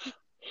of.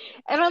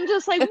 And I'm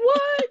just like,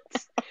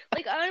 what?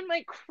 Like, I'm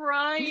like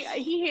crying.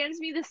 He hands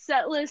me the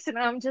set list, and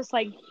I'm just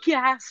like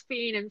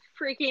gasping and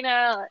freaking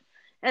out.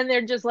 And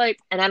they're just like,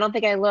 and I don't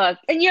think I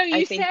looked. And you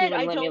I think you said would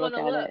I let me don't want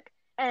look to at look. it.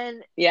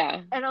 And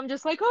Yeah. And I'm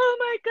just like, oh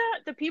my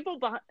God, the people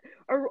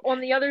are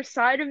on the other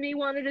side of me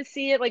wanted to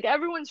see it. Like,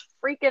 everyone's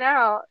freaking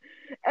out.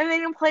 And they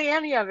didn't play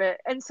any of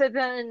it. And so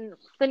then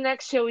the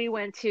next show we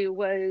went to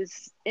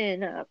was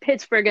in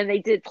Pittsburgh, and they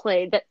did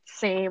play the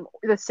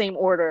same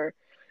order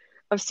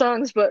of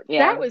songs, but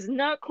that was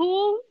not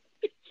cool.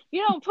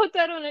 You don't put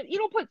that on it. You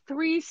don't put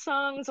 3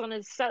 songs on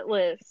a set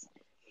list.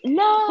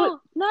 No,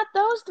 not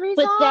those 3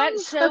 songs. But that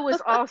show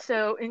was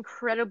also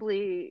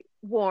incredibly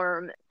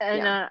warm.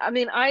 And I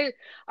mean, I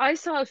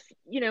saw,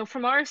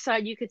 from our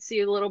side, you could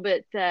see a little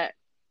bit that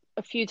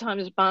a few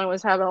times Bono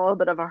was having a little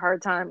bit of a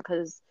hard time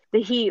because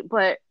the heat.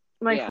 But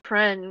my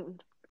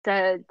friend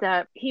said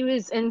that he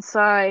was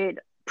inside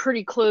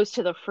pretty close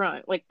to the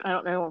front, like, I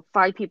don't know,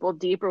 5 people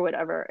deep or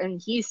whatever. And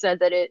he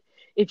said that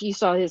if you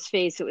saw his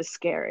face, it was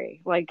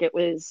scary. Like, it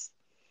was.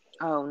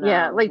 Oh no.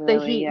 Yeah, like really,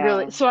 the heat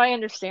really. So I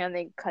understand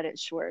they cut it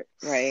short.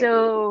 Right.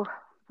 So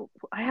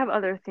I have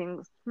other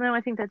things. No, I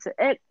think that's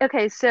it.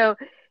 Okay, so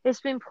it's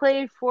been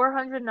played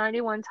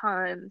 491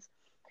 times.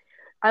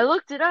 I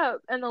looked it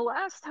up, and the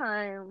last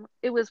time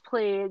it was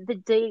played, the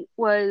date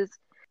was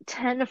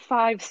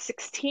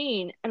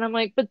 10/5/16, and I'm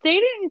like, but they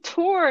didn't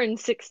tour in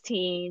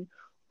 16.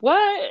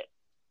 What?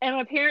 And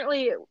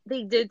apparently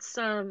they did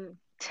some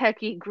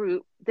techie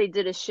group. They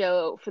did a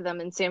show for them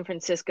in San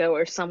Francisco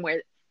or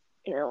somewhere,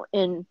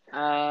 in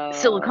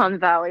Silicon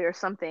Valley or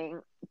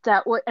something.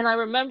 And I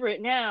remember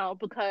it now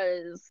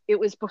because it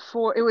was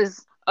before it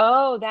was.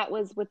 Oh, that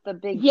was with the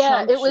big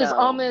Yeah, Trump it was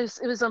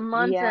show. it was a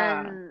month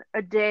and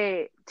a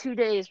day, 2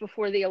 days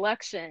before the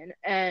election,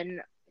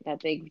 and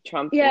that big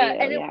Trump video.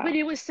 And but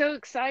it was so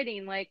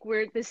exciting. Like,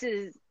 this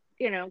is,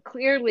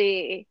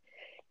 clearly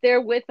they're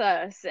with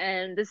us,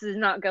 and this is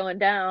not going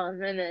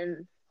down. And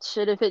then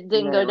shit if it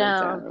didn't go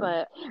down.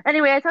 But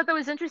anyway, I thought that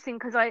was interesting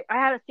because I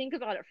had to think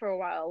about it for a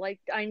while.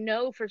 Like, I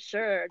know for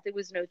sure there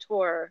was no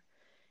tour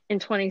in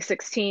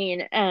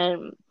 2016,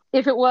 and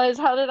if it was,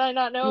 how did I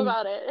not know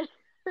about it?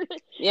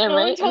 Yeah, no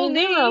right. One told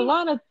me. There were a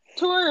lot of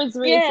tours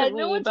recently. Yeah,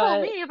 no one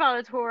told me about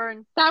a tour.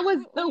 And that was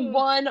the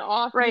one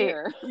off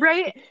year.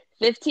 Right.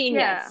 15,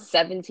 yes.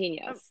 17,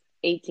 yes.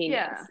 18,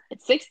 yes.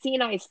 At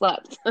 16, I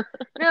slept.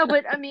 No,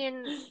 but I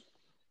mean,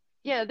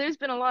 yeah, there's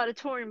been a lot of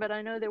touring, but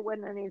I know there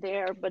wasn't any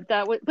there. But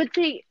I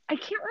can't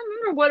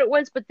remember what it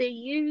was, but they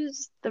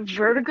used the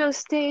Vertigo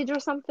stage or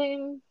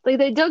something. Like,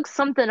 they dug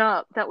something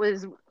up that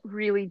was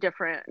really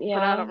different. Yeah.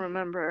 But I don't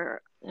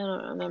remember. I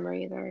don't remember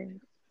either.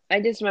 I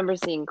just remember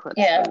seeing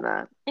clips from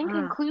that. In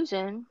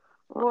conclusion,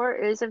 War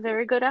is a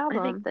very good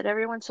album that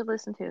everyone should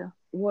listen to.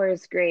 War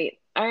is great.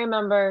 I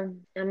remember,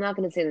 I'm not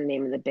going to say the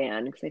name of the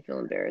band because I feel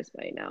embarrassed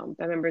by it now,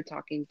 but I remember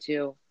talking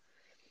to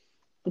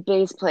the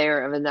bass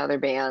player of another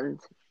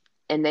band,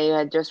 and they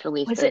had just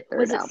released their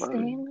third album.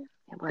 Sting?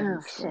 It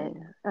wasn't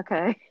Sting.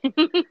 Okay.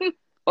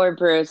 Or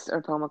Bruce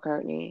or Paul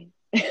McCartney.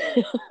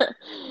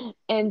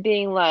 And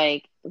being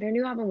like, their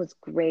new album was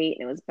great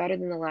and it was better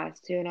than the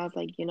last 2. And I was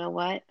like, you know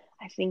what?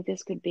 I think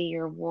this could be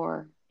your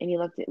War. And he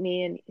looked at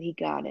me and he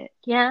got it.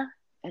 Yeah.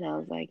 And I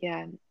was like,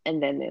 yeah.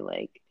 And then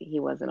he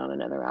wasn't on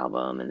another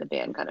album and the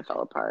band kind of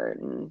fell apart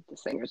and the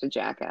singer's a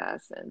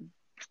jackass and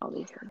all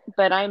these things.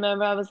 But I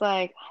remember I was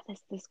like,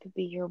 this could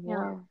be your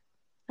War.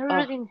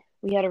 Yeah.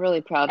 We had a really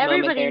proud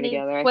moment there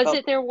together. Was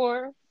it their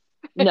War?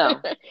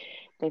 No.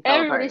 They fell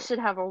Everybody apart. should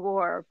have a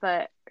War,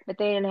 but they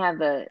didn't have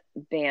the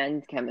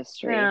band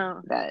chemistry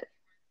that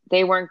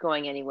they weren't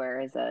going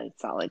anywhere as a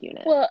solid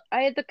unit. Well,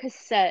 I had a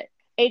cassette,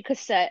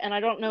 and I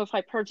don't know if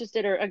I purchased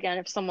it or, again,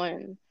 if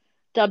someone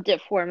dubbed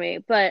it for me,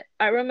 but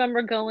I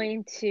remember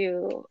going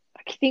to,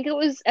 I think it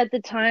was at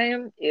the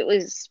time, it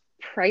was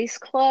Price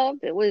Club.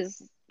 It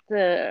was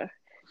the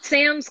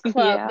Sam's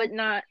Club, but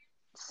not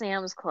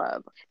Sam's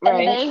Club. Right.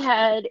 And they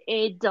had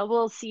a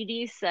double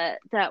CD set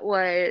that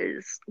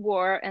was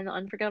War and the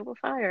Unforgettable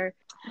Fire.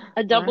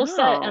 A double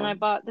set, and I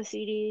bought the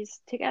CDs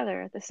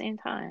together at the same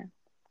time.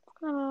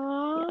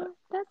 Aww,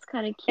 that's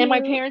kind of cute. And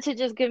my parents had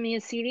just given me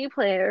a CD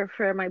player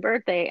for my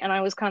birthday, and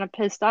I was kind of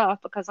pissed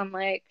off because I'm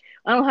like,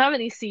 I don't have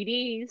any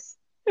CDs.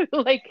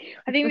 Like,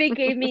 I think they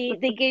gave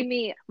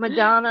me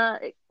Madonna,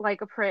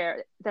 Like a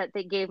Prayer, that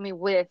they gave me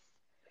with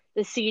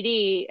the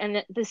CD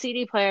and the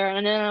CD player,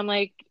 and then I'm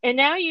like, and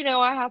now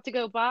I have to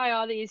go buy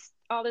all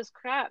this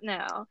crap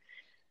now.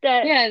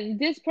 That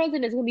this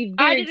present is gonna be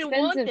very expensive for me.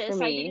 I didn't want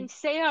this. I didn't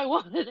say I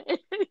wanted it.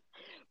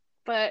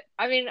 But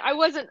I mean, I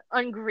wasn't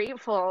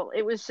ungrateful.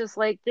 It was just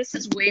like, this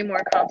is way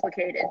more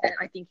complicated than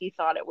I think you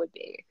thought it would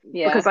be.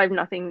 Yeah. Because I have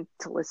nothing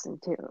to listen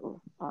to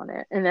on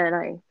it. And then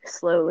I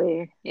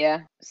slowly.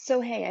 Yeah.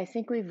 So, hey, I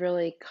think we've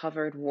really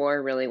covered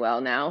War really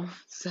well now.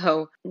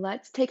 So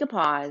let's take a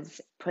pause,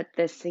 put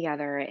this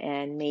together,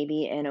 and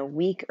maybe in a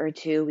week or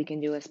 2, we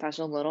can do a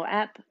special little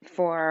ep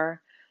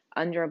for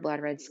Under a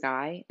Blood Red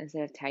Sky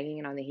instead of tagging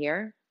it on the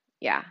here.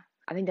 Yeah.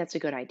 I think that's a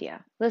good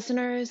idea.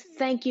 Listeners,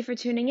 thank you for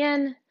tuning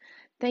in.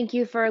 Thank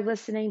you for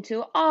listening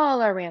to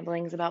all our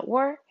ramblings about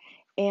war,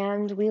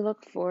 and we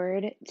look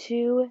forward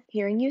to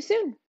hearing you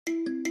soon.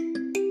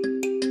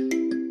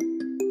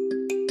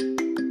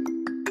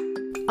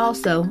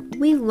 Also,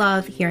 we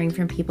love hearing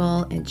from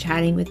people and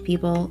chatting with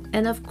people,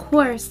 and of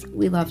course,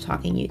 we love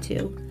talking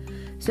YouTube.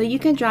 So you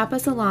can drop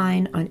us a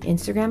line on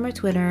Instagram or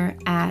Twitter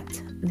at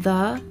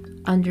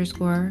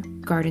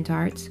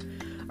 _gardentarts,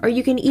 or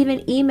you can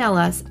even email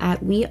us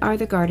at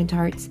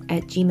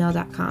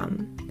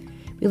wearethegardentarts@gmail.com.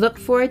 We look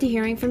forward to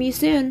hearing from you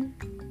soon.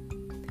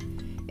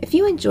 If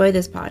you enjoy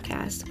this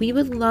podcast, we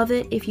would love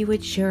it if you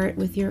would share it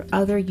with your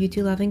other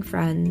YouTube-loving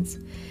friends,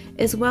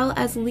 as well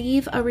as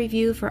leave a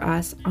review for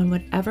us on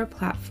whatever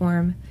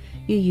platform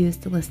you use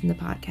to listen to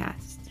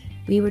podcasts.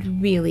 We would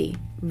really,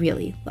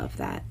 really love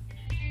that.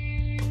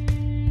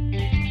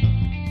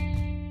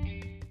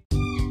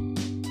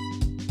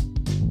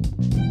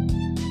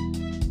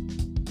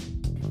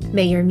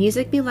 May your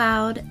music be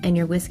loud and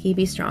your whiskey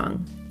be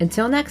strong.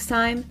 Until next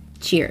time,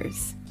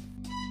 cheers.